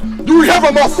 Let's go. Do we have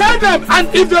enough? Tell them.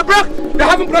 And if they break, they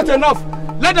haven't brought enough.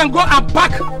 Let them go and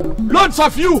pack loads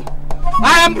of you.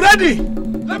 I am ready.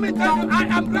 Let me tell you, I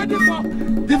am ready for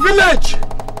the village.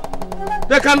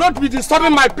 They cannot be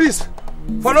disturbing my peace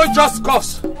for no just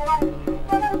cause.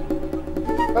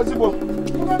 Ezibo.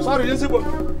 Sorry, Ezibo.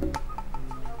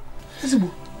 Ezibo.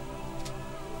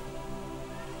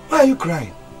 Why are you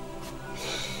crying?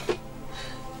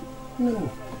 No.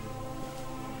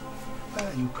 Why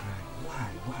are you crying?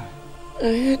 Why? I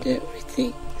heard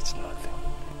everything. It's nothing.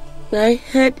 I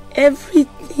heard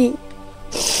everything.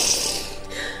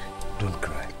 Don't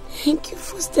cry. Thank you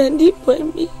for standing by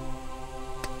me.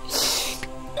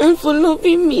 And for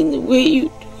loving me the way you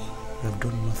do. I've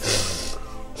done nothing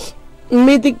wrong.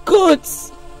 May the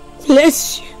gods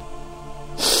bless you.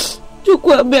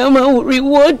 Chukwabema will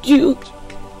reward you.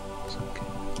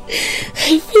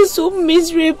 I feel so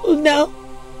miserable now.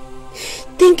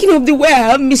 thinking of the way I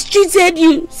have mistreated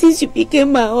you since you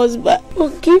became my husband.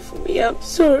 Forgive me, I'm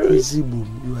sorry. Easy,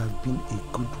 Boom, you have been a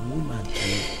good woman.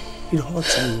 It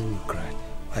hurts me when you cry.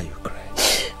 Why you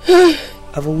cry?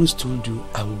 I've always told you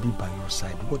I will be by your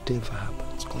side. Whatever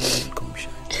happens, come rain, come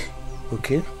shine.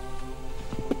 Okay?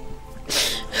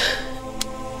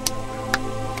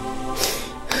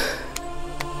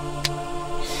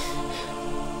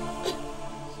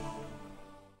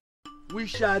 We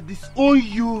shall disown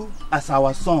you as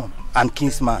our son and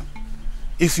kinsman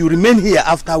if you remain here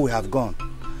after we have gone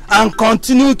and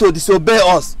continue to disobey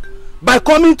us by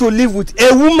coming to live with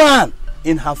a woman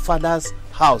in her father's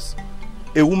house,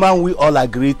 a woman we all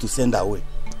agreed to send away.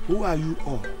 Who are you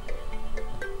all?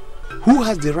 Who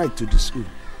has the right to disown?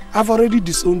 I've already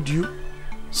disowned you,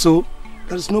 so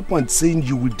there's no point saying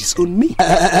you will disown me.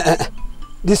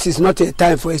 This is not a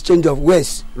time for exchange of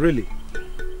words. Really?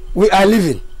 We are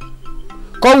leaving.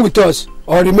 Come with us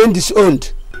or remain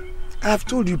disowned. I have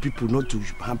told you people not to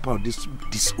hamper this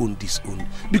disown,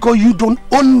 because you don't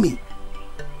own me.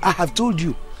 I have told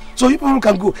you. So you people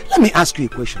can go. Let me ask you a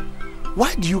question.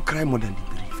 Why do you cry more than the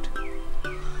bereaved?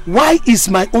 Why is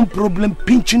my own problem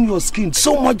pinching your skin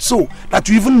so much so that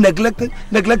you even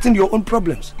neglecting your own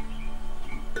problems?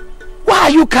 Why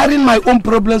are you carrying my own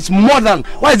problems more than,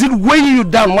 why is it weighing you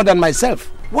down more than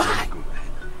myself? Why?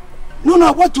 No,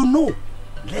 I want to know.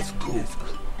 Let's go.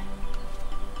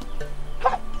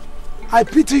 I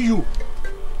pity you.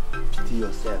 Pity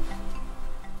yourself.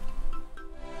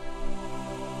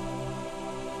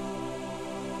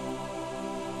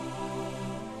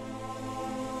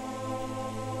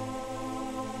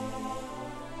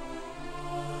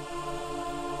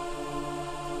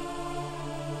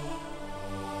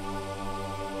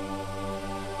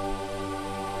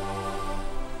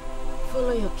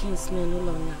 Follow your kinsman,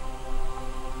 Ulona.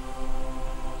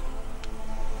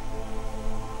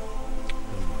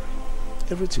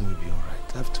 Everything will be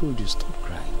alright. I've told you, stop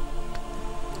crying.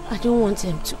 I don't want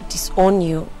them to disown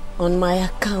you on my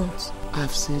account.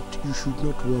 I've said you should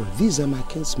not worry. These are my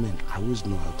kinsmen. I always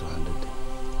know how to handle them.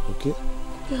 Okay?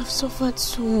 You have suffered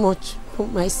so much for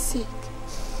my sake.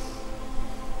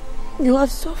 You have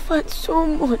suffered so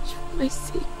much for my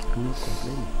sake. I'm not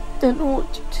complaining. I don't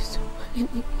want you to suffer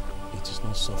anymore. It is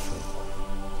not suffering.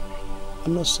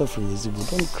 I'm not suffering, Ezibu.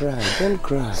 Don't cry. Don't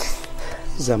cry.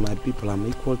 These are my people. I'm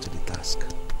equal to the task.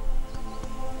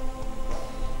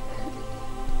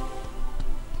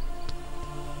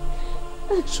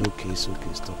 It's okay, it's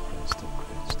okay. Stop crying, stop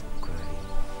crying, stop crying.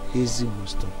 Ezibu,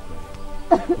 stop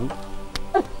crying.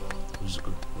 Who's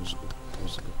good? Who's good?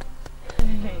 Who's good?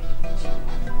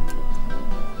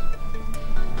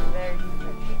 Very good.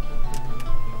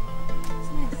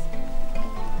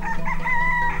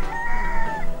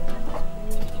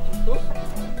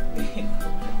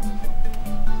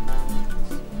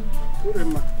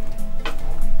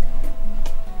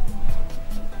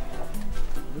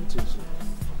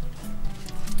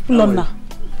 Lorna,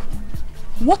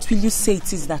 what will you say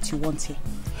it is that you want here?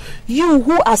 You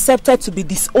who accepted to be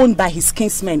disowned by his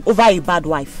kinsmen over a bad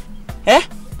wife. Eh?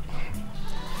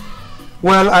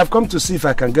 Well, I've come to see if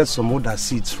I can get some other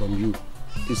seeds from you.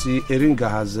 You see, Eringa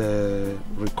has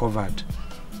recovered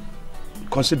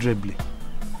considerably.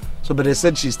 So, but they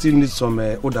said she still needs some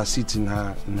other seeds in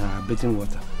her bathing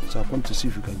water. So I've come to see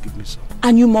if you can give me some.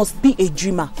 And you must be a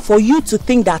dreamer for you to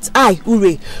think that I,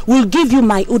 Ure, will give you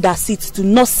my Uda seeds to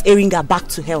nurse Eringa back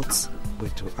to health.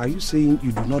 Wait, are you saying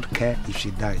you do not care if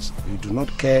she dies? You do not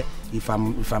care if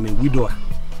I'm a widower?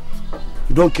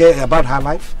 You don't care about her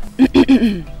life?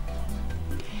 It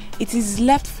is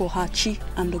left for her Chi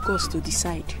and the gods to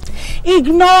decide.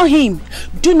 Ignore him.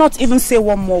 Do not even say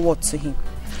one more word to him.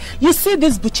 You see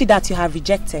this Buchi that you have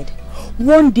rejected?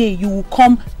 One day you will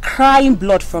come crying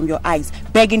blood from your eyes,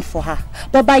 begging for her.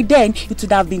 But by then, it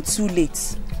would have been too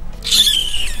late.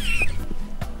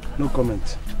 No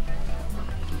comment.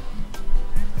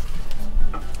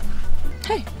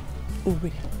 Hey,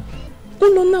 Ure.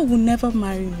 Ulona will never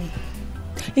marry me.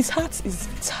 His heart is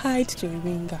tied to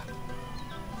Eringa.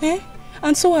 Eh?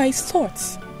 And so I thought.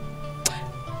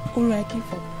 Ure, I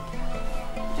give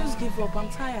up. Just give up. I'm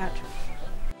tired.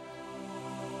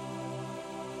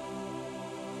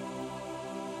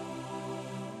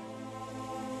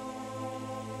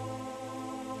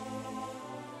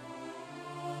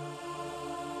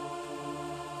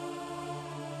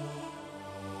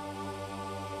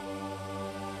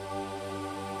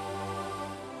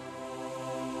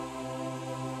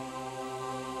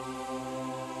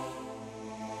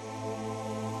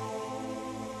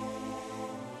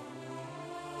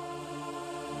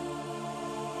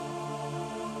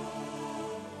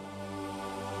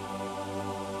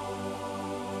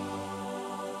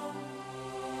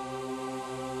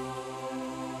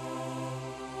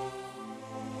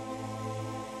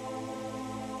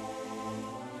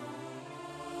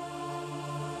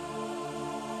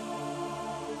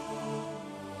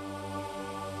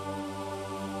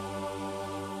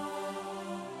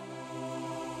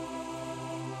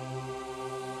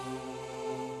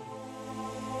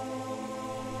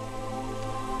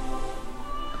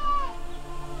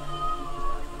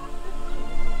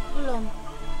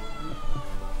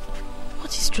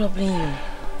 troubling you?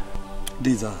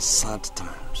 These are sad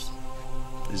times.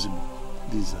 These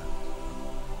are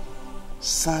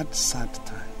sad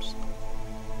times.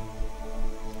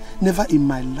 Never in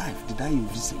my life did I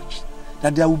envisage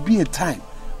that there would be a time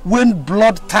when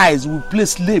blood ties will play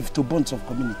slave to bonds of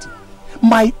community.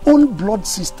 My own blood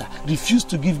sister refused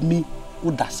to give me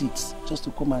Oda seeds just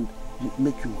to come and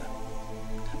make you well.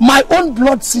 My own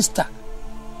blood sister,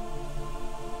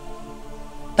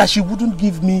 that she wouldn't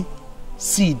give me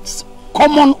seeds,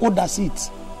 common Oda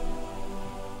seeds,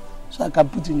 so I can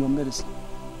put in your medicine.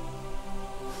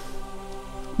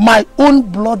 My own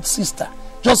blood sister,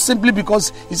 just simply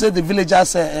because he said the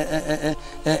villagers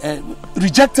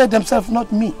rejected themselves,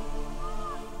 not me.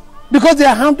 Because they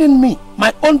are hounding me.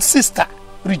 My own sister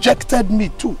rejected me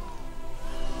too.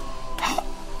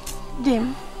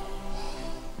 Dim,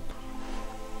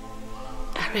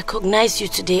 I recognize you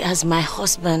today as my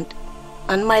husband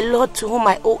and my Lord, to whom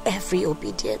I owe every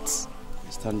obedience.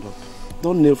 Stand up.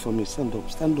 Don't kneel for me. Stand up.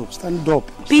 Stand up. Stand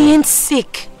up. Being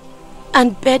sick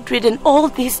and bedridden all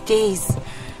these days,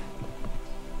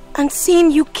 and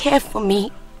seeing you care for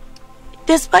me,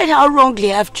 despite how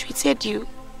wrongly I've treated you,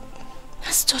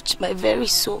 has touched my very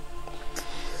soul.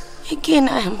 Again,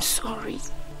 I am sorry.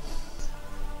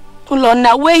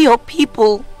 Ulona, where your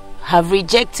people have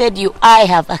rejected you, I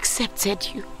have accepted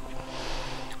you.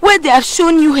 Where they have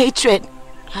shown you hatred,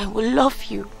 I will love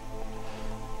you.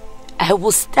 I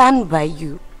will stand by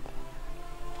you.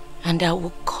 And I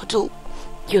will cuddle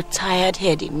your tired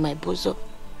head in my bosom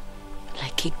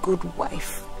like a good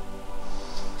wife.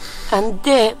 And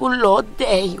there, oh Lord,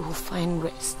 there you will find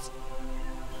rest.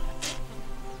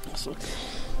 It's okay.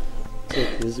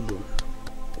 It's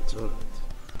all right.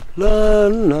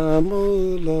 Lona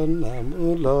mu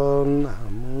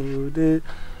de,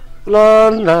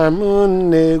 lona mu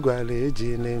ne gwale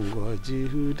jine ngoji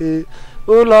hude,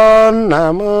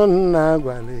 lona mu na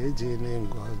gwale jine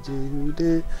ngoji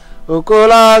hude,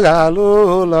 okola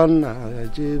galo lona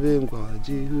jebe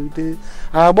ngoji hude,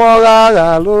 aboga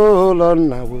galo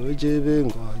lona wo jebe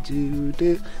ngoji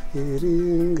hude,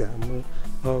 iringamu.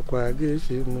 Okwa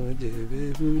gisi mu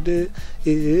jebe hude,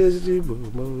 ezigbo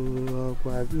mo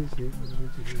okwa gisi mu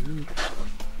jebe.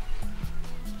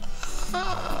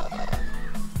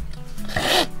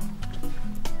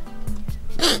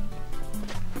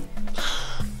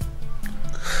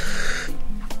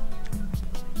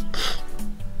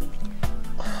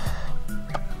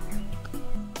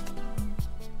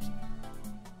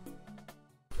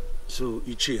 So,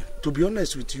 Ichie, to be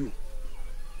honest with you,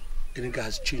 Eringa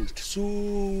has changed so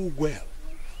well,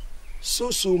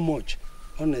 so much,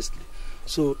 honestly.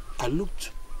 So I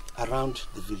looked around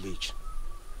the village,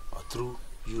 or through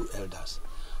you elders,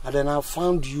 and then I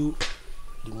found you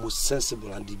the most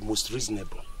sensible and the most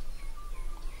reasonable.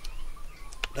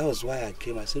 That was why I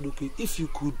came. I said, okay, if you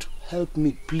could help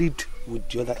me plead with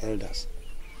the other elders,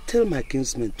 tell my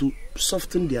kinsmen to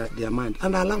soften their mind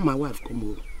and allow my wife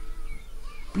come over.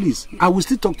 Please, I will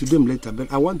still talk to them later, but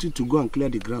I want you to go and clear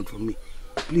the ground for me.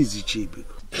 Please, Ichie.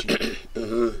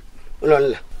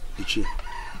 Ichie,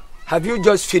 have you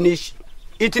just finished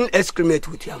eating excrement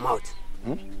with your mouth?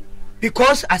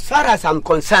 Because as far as I'm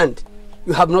concerned,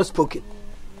 you have not spoken,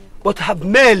 but have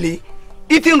merely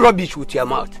eaten rubbish with your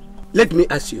mouth. Let me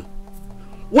ask you,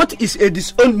 what is a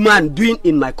disowned man doing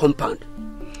in my compound?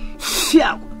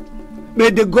 Fear, may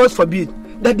the gods forbid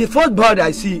that the first bird I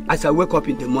see as I wake up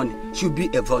in the morning should be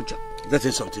a vulture. That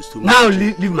is something too much. Now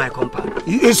leave my compound.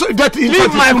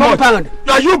 Leave my compound.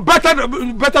 Are you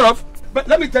better off? But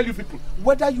let me tell you people,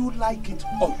 whether you like it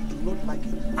or you do not like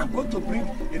it, I'm going to bring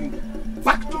him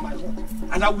back to my home.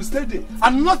 And I will stay there.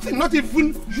 And nothing, not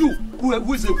even you,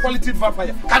 who is a quality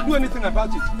vampire, can do anything about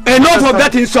it. Enough of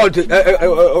that insult,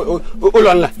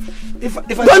 Olanla.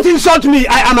 Don't insult me.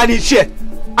 I am an Ichie.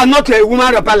 I'm not a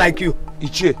woman rapper like you.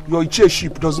 Ichie, your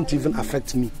Ichie-ship doesn't even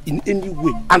affect me in any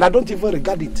way. And I don't even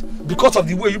regard it because of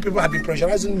the way you people have been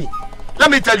pressurizing me.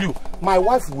 Let me tell you, my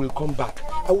wife will come back.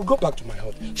 I will go back to my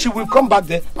house. She will come back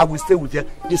there. I will stay with her.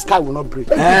 The sky will not break.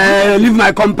 Leave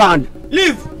my compound.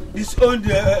 Leave this old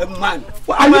man.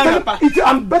 Well,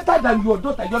 I'm better than your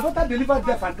daughter. Your daughter delivered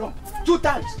death and dumb 2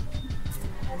 times.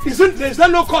 Is there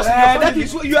no cost? That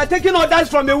is, you are taking orders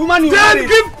from a woman you married. Then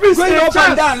give peace going up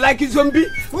and down like a zombie.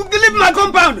 Leave my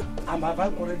compound. I'm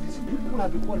about already. People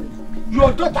have been calling.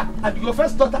 Your daughter and your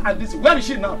first daughter and this. Where is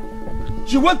she now?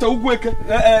 She went to Ugweke.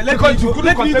 Let me go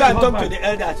and talk to the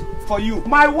elders for you.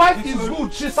 My wife is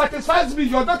good. She satisfies me.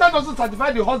 Your daughter doesn't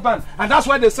satisfy the husband, and that's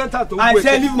why they sent her to Ugweke. I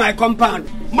say leave my compound.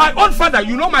 My own father,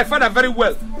 you know my father very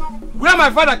well. Where my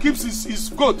father keeps his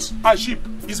goats and sheep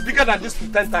is bigger than this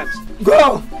 10 times.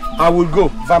 Go. I will go,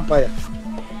 vampire.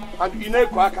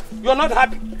 You're not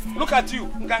happy. Look at you,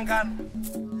 Ngangan.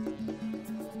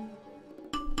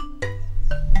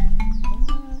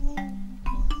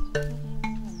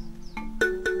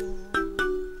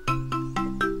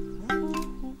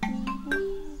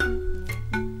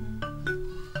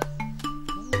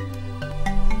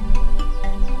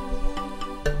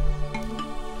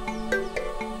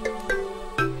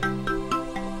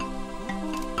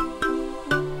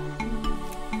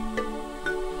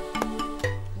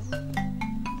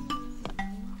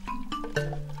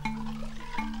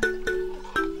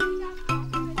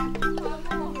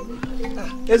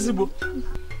 Ezibo.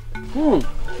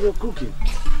 You're cooking.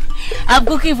 I'm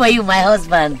cooking for you, my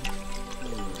husband.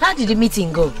 How did the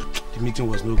meeting go? The meeting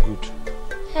was no good.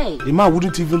 Hey. The man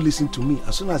wouldn't even listen to me.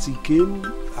 As soon as he came,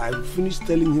 I finished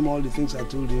telling him all the things I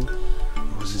told him.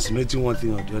 He was insinuating one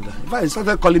thing or the other. In fact, he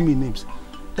started calling me names.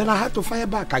 Then I had to fire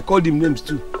back. I called him names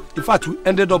too. In fact, we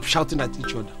ended up shouting at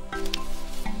each other.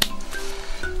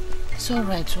 It's all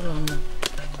right, Solomon.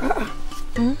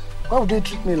 Why would they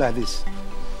treat me like this?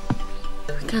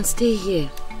 We can stay here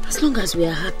as long as we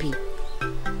are happy.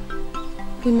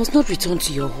 We must not return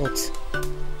to your hut.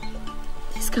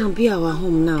 This can be our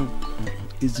home now.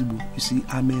 Ezibo, you see,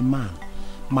 I'm a man.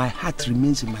 My heart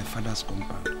remains in my father's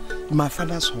compound, in my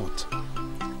father's hut.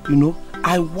 You know,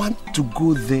 I want to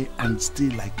go there and stay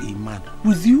like a man,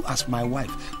 with you as my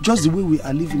wife, just the way we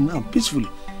are living now, peacefully.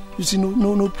 You see,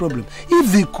 no problem.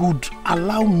 If they could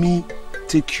allow me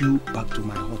take you back to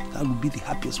my hut, that would be the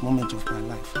happiest moment of my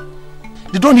life.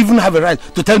 They don't even have a right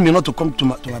to tell me not to come to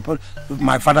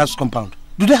my father's compound.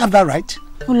 Do they have that right?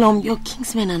 Olom, your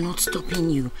kingsmen are not stopping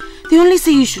you. They only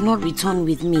say you should not return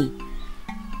with me.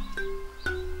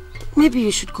 Maybe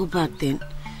you should go back then.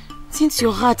 Since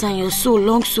your heart and your soul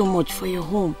long so much for your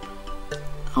home,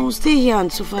 I will stay here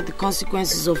and suffer the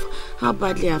consequences of how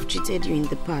badly I've treated you in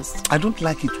the past. I don't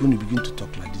like it when you begin to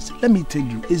talk like this. Let me tell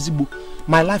you, Ezibo,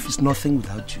 my life is nothing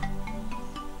without you.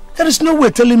 There is no way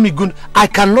telling me, good, I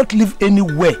cannot live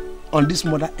anywhere on this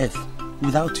mother earth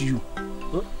without you.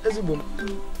 Ezibo,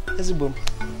 Ezibo,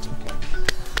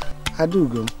 I do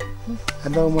go. I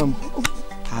don't want.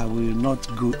 I will not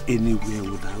go anywhere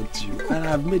without you. And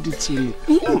I've made it to you.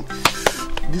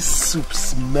 This soup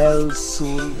smells so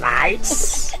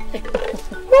nice. I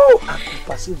can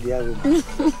perceive the aroma.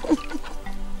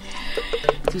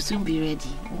 To soon be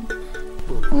ready.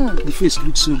 The face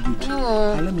looks so good.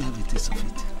 Now let me have a taste of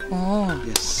it.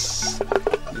 Yes.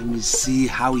 Let me see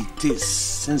how it tastes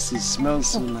since it smells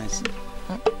so nice.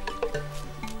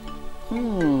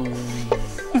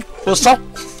 So stop.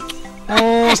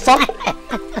 Stop.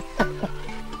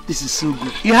 This is so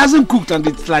good. It hasn't cooked and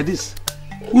it's like this.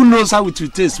 Who knows how it will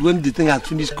taste when the thing has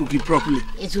finished cooking properly?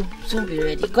 It will soon be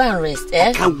ready. Go and rest, eh?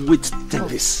 I can't wait to take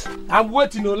this. I'm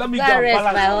waiting. Let me go and rest,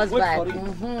 balance. my husband.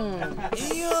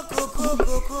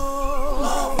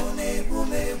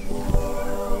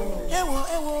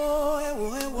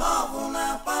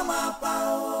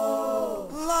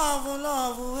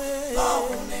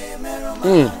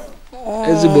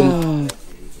 Ezibo,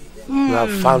 you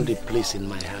have found a place in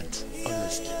my heart,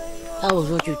 honestly. That was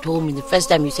what you told me the first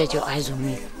time you set your eyes on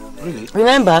me. Really?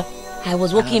 Remember, I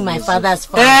was working in my father's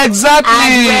farm. Exactly.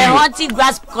 And we were hunting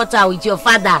grass cutter with your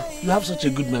father. You have such a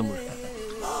good memory.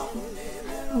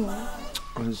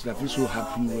 Honestly, I feel so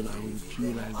happy when I'm with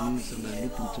you like this and I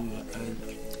look into your eyes.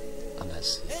 And I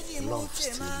say, love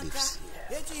still lives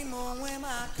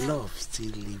here. Love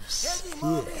still lives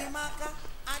here.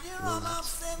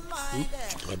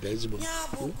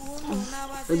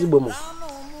 Ezibo,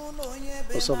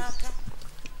 or something.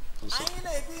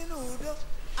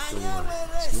 Don't worry,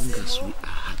 as long as we are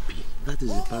happy, that is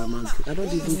the paramount thing. I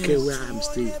don't even care where I'm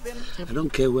staying. I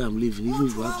don't care where I'm living, even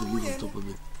if we have to live on top of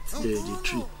it. The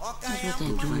tree.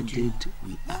 Provided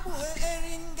we are happy.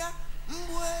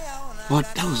 But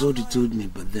that was what you told me,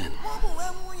 but then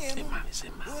a man is a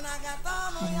man.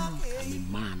 I'm a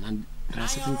man, and there are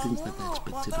certain things that are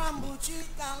expected of me.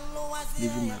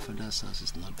 Leaving my father's house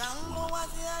is not one.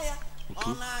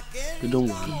 Okay? But don't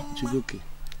worry, it will be okay.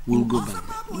 We'll go back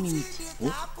there.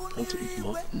 Want to eat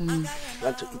more?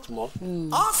 Want to eat more?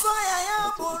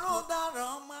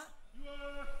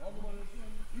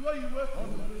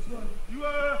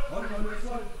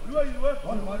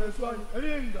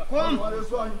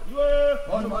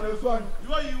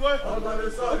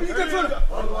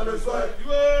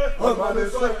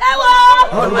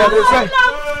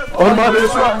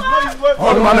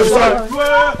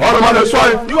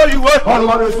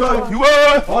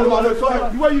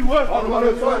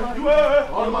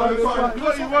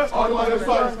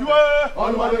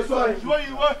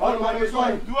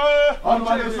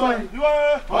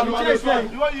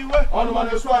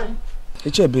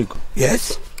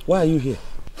 Yes? Why are you here?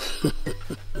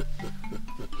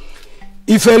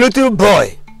 If a little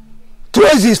boy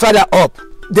throws his father up,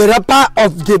 the wrapper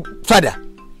of the father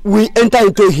will enter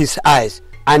into his eyes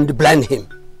and blind him.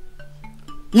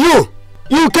 You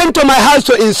came to my house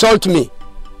to insult me.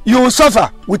 You will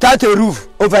suffer without a roof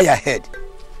over your head.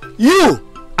 You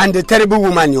and the terrible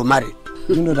woman you married.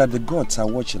 You know that the gods are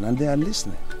watching and they are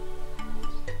listening.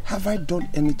 Have I done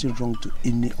anything wrong to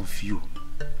any of you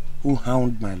who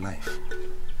hound my life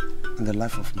and the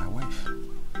life of my wife?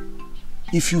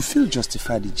 If you feel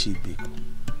justified, Ichebe,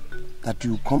 that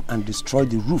you come and destroy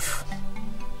the roof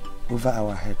over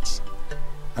our heads,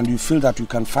 and you feel that you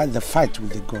can fight the fight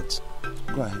with the gods,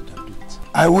 go ahead and do it.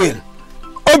 I will.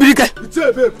 Obike,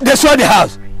 destroy the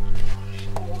house.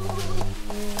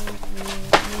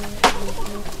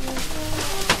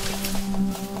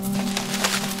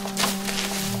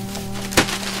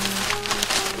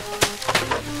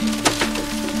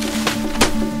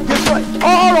 Destroy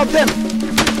all of them.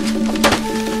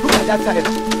 Look at that side.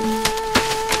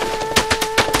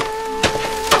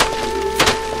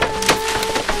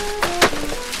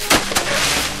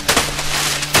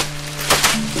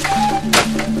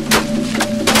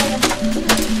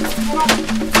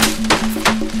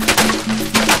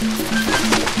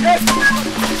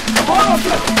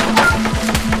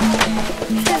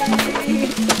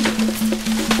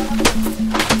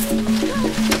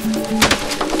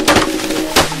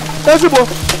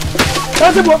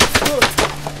 Sensible.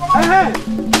 Hey,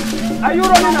 are you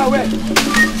running away?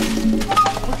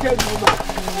 Okay,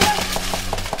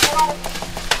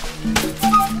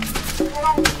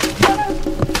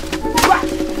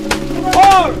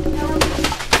 hold!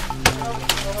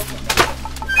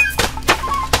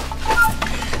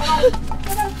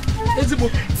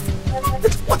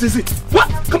 What is it? What?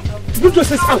 Come, bring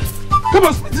yourself out. Come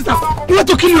on, spit it out. You want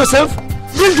to kill yourself?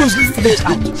 Bring yourself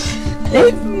out.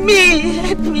 Leave me.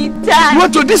 Let me die. You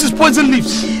want to? This is poison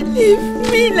leaves. Leave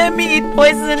me. Let me eat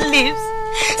poison leaves.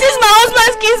 Since my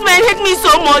husband's kinsmen hate me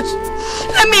so much,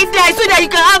 let me die so that you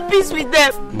can have peace with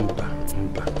them. Mba.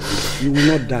 You will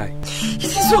not die. It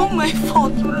is all my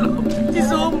fault, Lord. It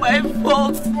is all my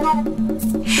fault.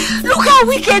 Look how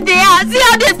wicked they are. See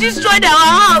how they destroyed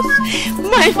our house.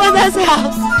 My father's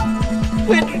house.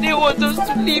 Where do they want us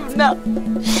to live now?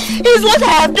 Is what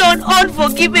I have done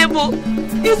unforgivable?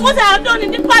 Is what I have done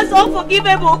in the past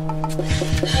unforgivable?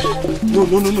 No.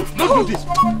 Don't do this.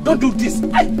 Don't do this.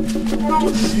 Don't do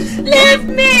this. Leave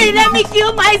me. Let me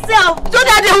kill myself so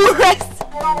that they will rest.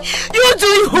 You too,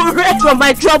 you will rest from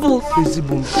my troubles.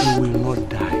 Ezibum, you will not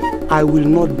die. I will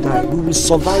not die. We will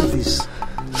survive this.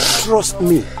 Trust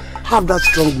me. Have that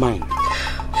strong mind.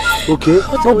 Okay?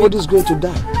 Nobody's going to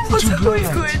die. What are we going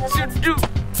to do?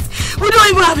 We don't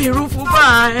even have a roof over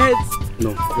our heads.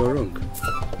 No, you're wrong.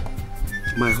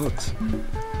 My hut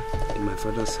in my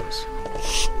father's house.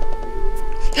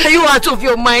 Are you out of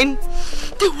your mind?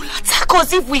 They will attack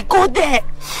us if we go there.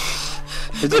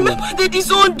 Remember, they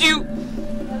disowned you.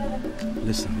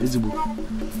 Listen, Izibu,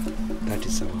 that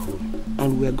is our home.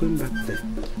 And we are going back there.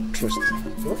 Trust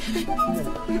me.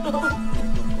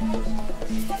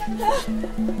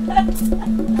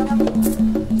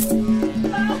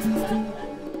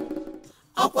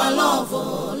 Aqua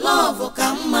love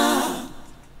kama.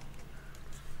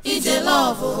 Ije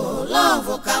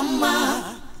love kama.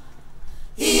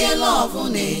 Iye love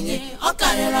nenye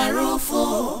okarira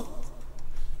rufu.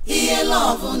 Iye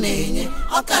love nenye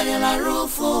okarira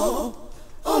rufu.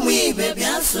 Umibe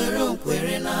bia soro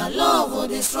nkwere na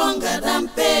love is stronger than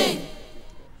pain.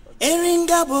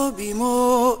 Eringa bobi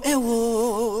mo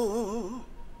ewo.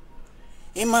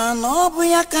 Ima no bu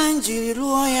ya kanjiri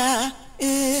ruo ya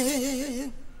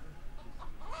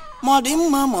Modi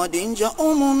mma modi njo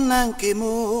umunna nke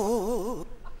mo.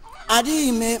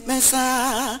 Adi me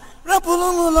mesa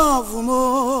rapulu mu love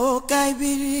mo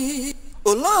kaibiri.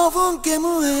 O love nke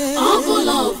mo Obu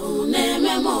love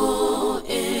neme mo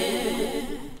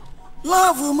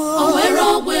Love mo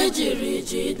Owero ogwe jiri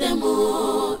jide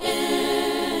mo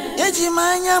Eji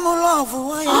manya mo love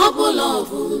wa ya Obu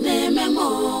love neme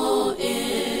mo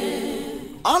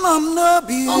Anam no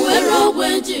bi Owero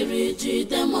ogwe jiri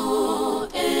jide mo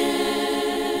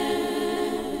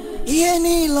Ihe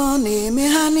niile na-eme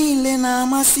ha niile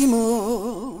na-amasị m.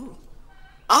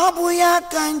 Ọ bụ ya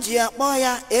ka m ji akpọ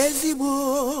ya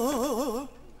ezigbo.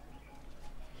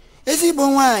 Ezigbo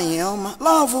nwaanyị ọma,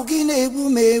 love gị na-egbu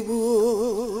m egbu.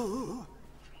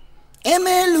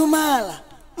 Emelu m ala,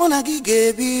 mụ na gị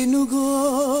ga-ebi n'ugo.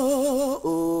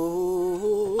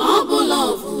 Ọ bụ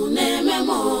love na-eme m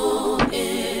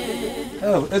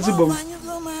ezigbo m.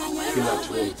 feel at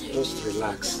home. Just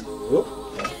relax.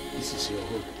 Oh, this is your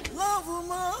home.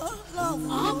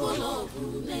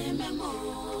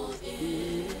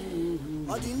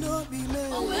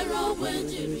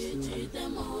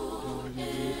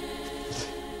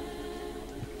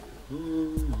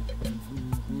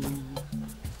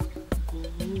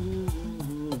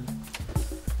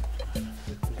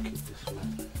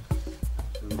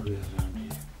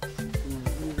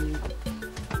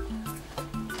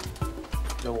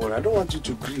 Don't worry, I don't want you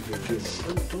to grieve again.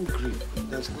 Don't grieve.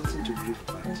 There's nothing to grieve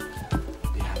about.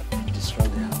 They have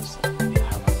destroyed the house. They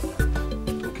have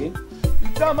it. Okay?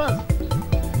 It's a man.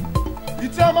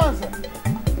 It's a man, sir.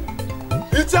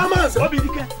 It's a man, sir.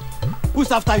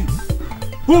 Who's after you?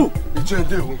 Who? It's a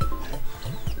devil.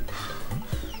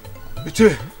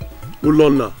 Iche,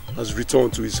 Ulonna has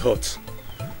returned to his hut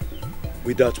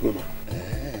with that woman.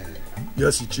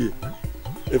 Yes, Iche.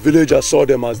 A villager saw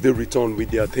them as they returned with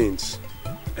their things,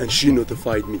 and she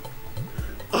notified me.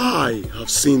 I have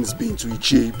since been to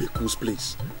Iche Beku's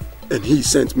place, and he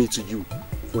sent me to you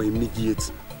for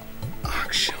immediate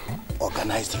action.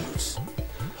 Organize the youths.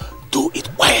 Do it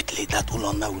quietly that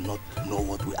Ulonna will not know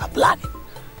what we are planning.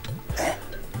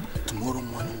 Tomorrow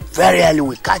morning, very early,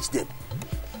 we catch them.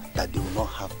 That they will not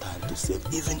have time to save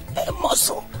even a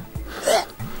muscle.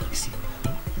 You see,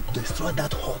 destroy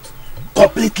that hut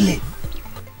completely.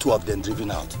 2 of them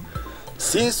driven out.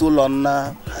 Since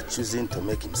Ulonna had chosen to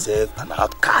make himself an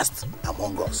outcast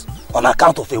among us on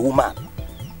account of a woman,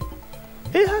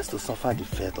 he has to suffer the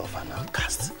fate of an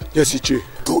outcast. Yes, Iche.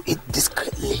 Do it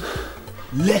discreetly,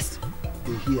 lest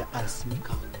they hear us sneak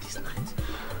out this night.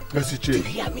 Yes, Iche. Do you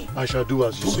hear me? I shall do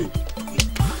as you say.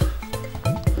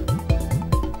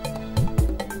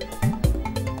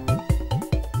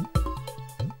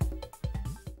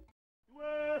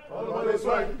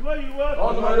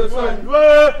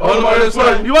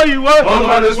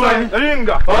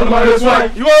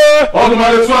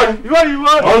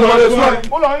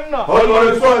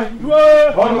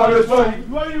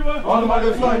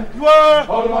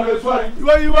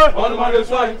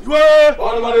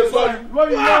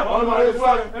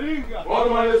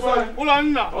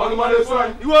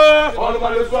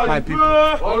 My people,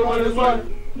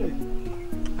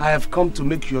 I have come to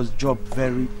make your job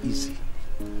very easy.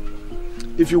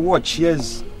 If you watch,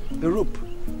 here's a rope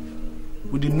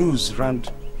with the noose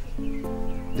round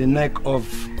the neck of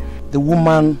the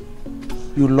woman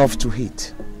you love to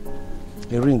hate,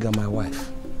 Eringa, my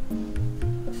wife.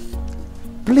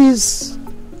 Please,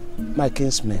 my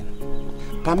kinsmen,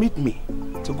 permit me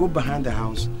to go behind the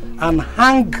house and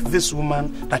hang this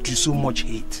woman that you so much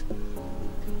hate.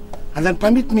 And then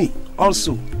permit me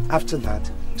also, after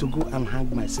that, to go and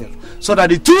hang myself, so that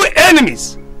the 2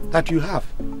 enemies that you have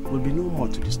will be no more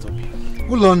to disturb you.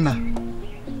 Ulonna,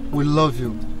 we love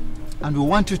you and we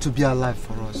want you to be alive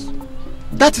for us.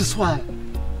 That is why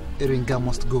Eringa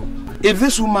must go. If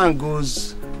this woman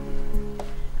goes,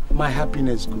 my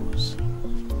happiness goes.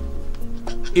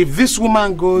 If this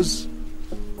woman goes,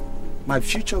 my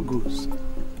future goes.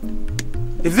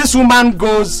 If this woman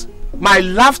goes, my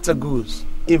laughter goes.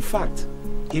 In fact,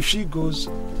 if she goes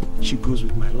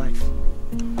with my life.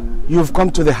 You have come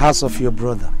to the house of your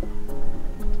brother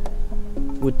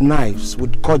with knives,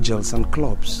 with cudgels and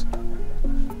clubs,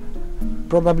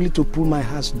 probably to pull my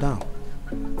house down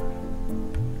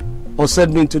or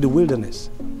send me into the wilderness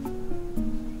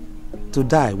to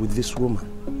die with this woman.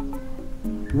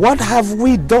 What have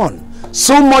we done?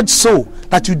 So much so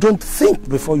that you don't think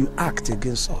before you act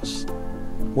against us.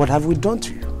 What have we done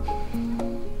to you?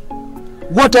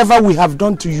 Whatever we have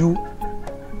done to you,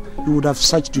 you would have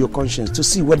searched your conscience to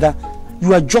see whether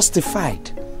you are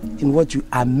justified in what you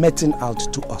are meting out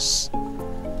to us.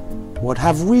 What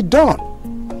have we done?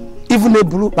 Even a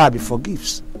blue baby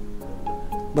forgives.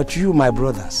 But you, my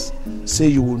brothers, say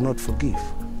you will not forgive.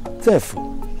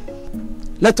 Therefore,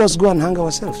 let us go and hang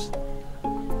ourselves,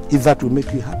 if that will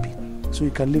make you happy, so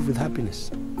you can live with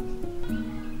happiness.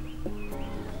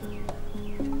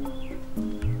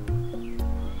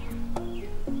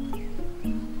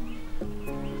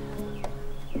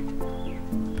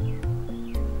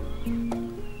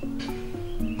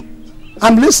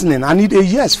 I'm listening. I need a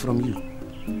yes from you.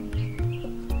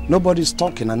 Nobody's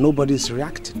talking and nobody's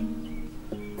reacting.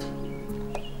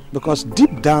 Because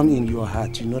deep down in your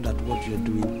heart, you know that what you're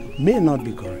doing may not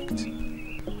be correct.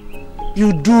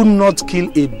 You do not kill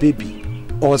a baby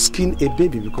or skin a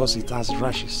baby because it has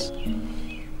rashes.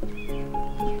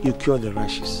 You cure the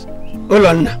rashes.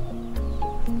 Ulonna,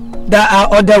 there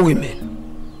are other women.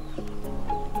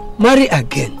 Marry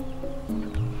again.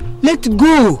 Let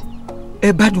go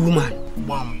a bad woman.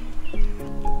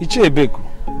 Iche Beku,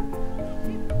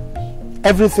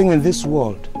 Everything in this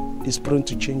world is prone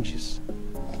to changes.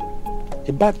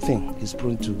 A bad thing is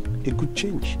prone to a good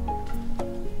change.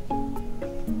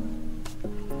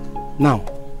 Now,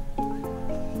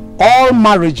 all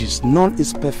marriages, none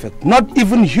is perfect. Not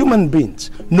even human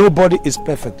beings. Nobody is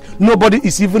perfect. Nobody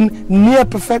is even near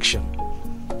perfection.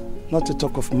 Not to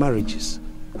talk of marriages,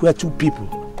 where two people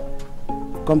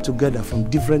come together from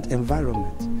different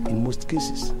environments in most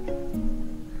cases.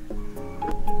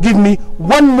 Give me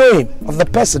one name of the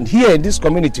person here in this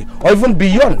community, or even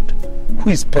beyond,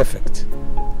 who is perfect.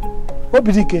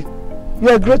 Obidike, you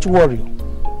are a great warrior.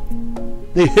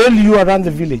 They hail you around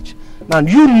the village. Now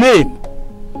you name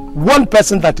one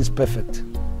person that is perfect,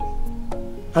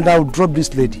 and I will drop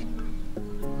this lady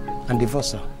and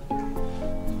divorce her.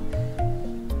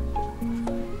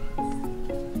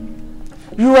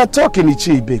 You are talking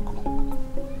Ichi Ibeku.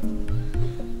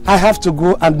 I have to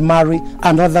go and marry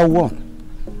another one.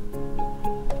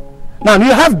 Now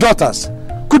you have daughters.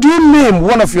 Could you name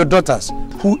one of your daughters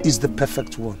who is the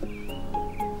perfect one?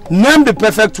 Name the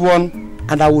perfect one,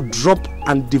 and I will drop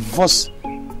and divorce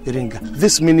Iringa.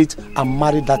 This minute, I'm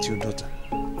married that your daughter.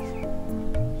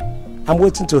 I'm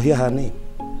waiting to hear her name.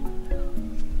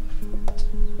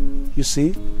 You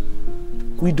see,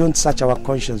 we don't search our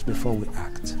conscience before we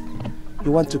act.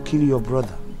 You want to kill your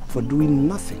brother for doing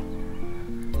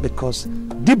nothing, because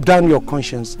deep down your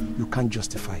conscience, you can't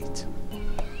justify it.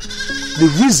 The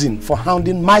reason for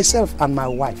hounding myself and my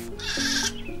wife,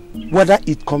 whether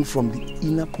it comes from the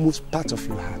innermost part of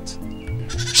your heart.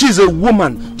 She's a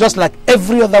woman just like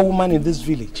every other woman in this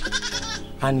village,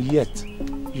 and yet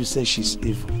you say she's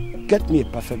evil. Get me a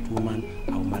perfect woman,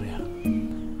 I'll marry her.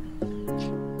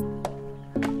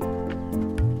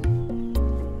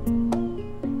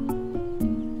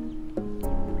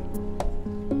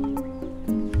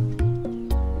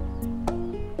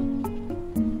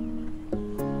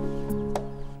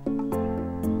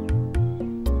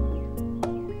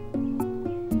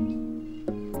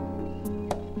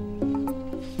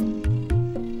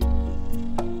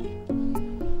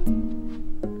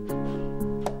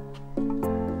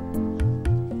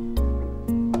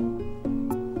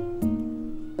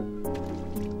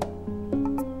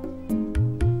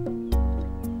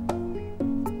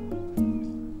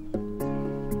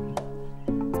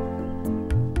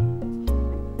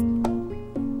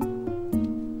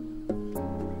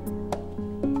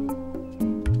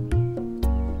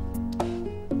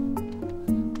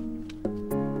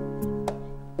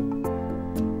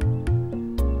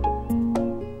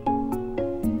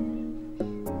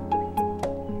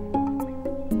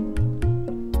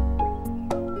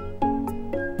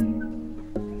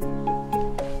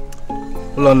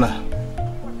 Lorna,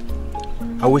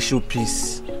 I wish you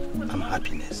peace and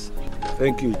happiness.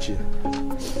 Thank you, Chi.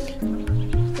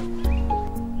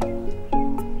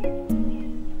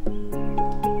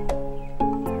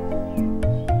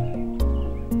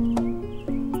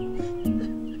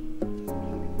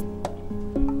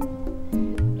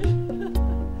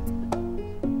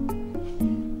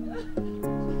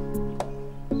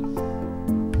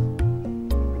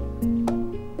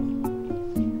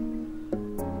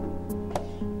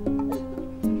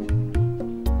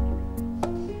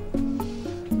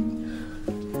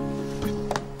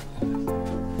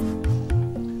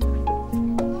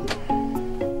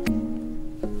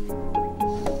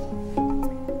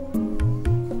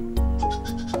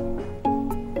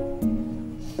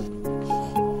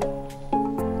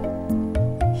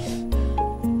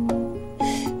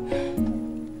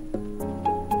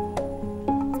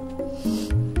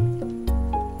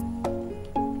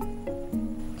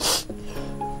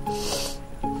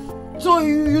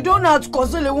 To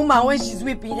console a woman when she's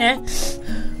weeping, eh?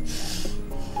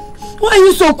 Why are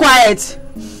you so quiet?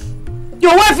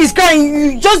 Your wife is crying,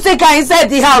 you just take her inside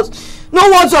the house. No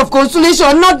words of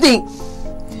consolation, nothing.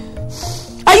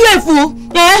 Are you a fool?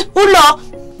 Eh? Ulo?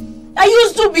 Are you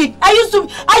stupid? Are you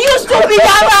stupid? Are you stupid?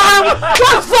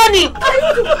 What's funny?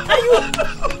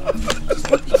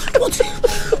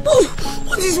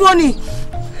 What is funny?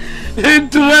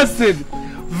 Interesting.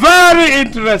 Very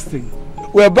interesting.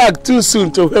 We're back too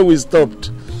soon to where we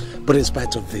stopped. But in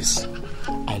spite of this,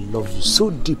 I love you so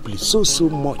deeply, so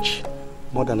much.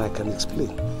 More than I can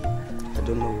explain. I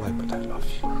don't know why, but I love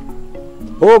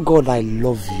you. Oh God, I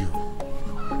love you.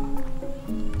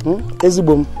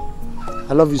 Ezibom,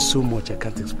 I love you so much, I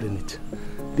can't explain it.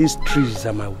 These trees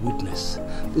are my witness.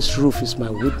 This roof is my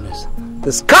witness.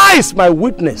 The sky is my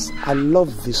witness. I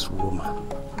love this woman.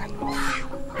 I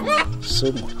love you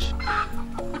so much.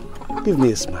 Give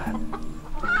me a smile.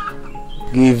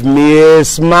 Give me a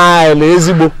smile,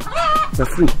 Ezibo. You're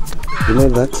free. You know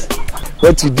that?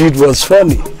 What you did was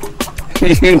funny.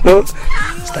 You know,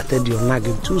 started your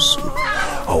nagging too soon.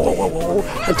 Oh.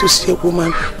 And to see a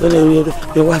woman when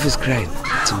your wife is crying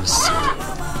too soon.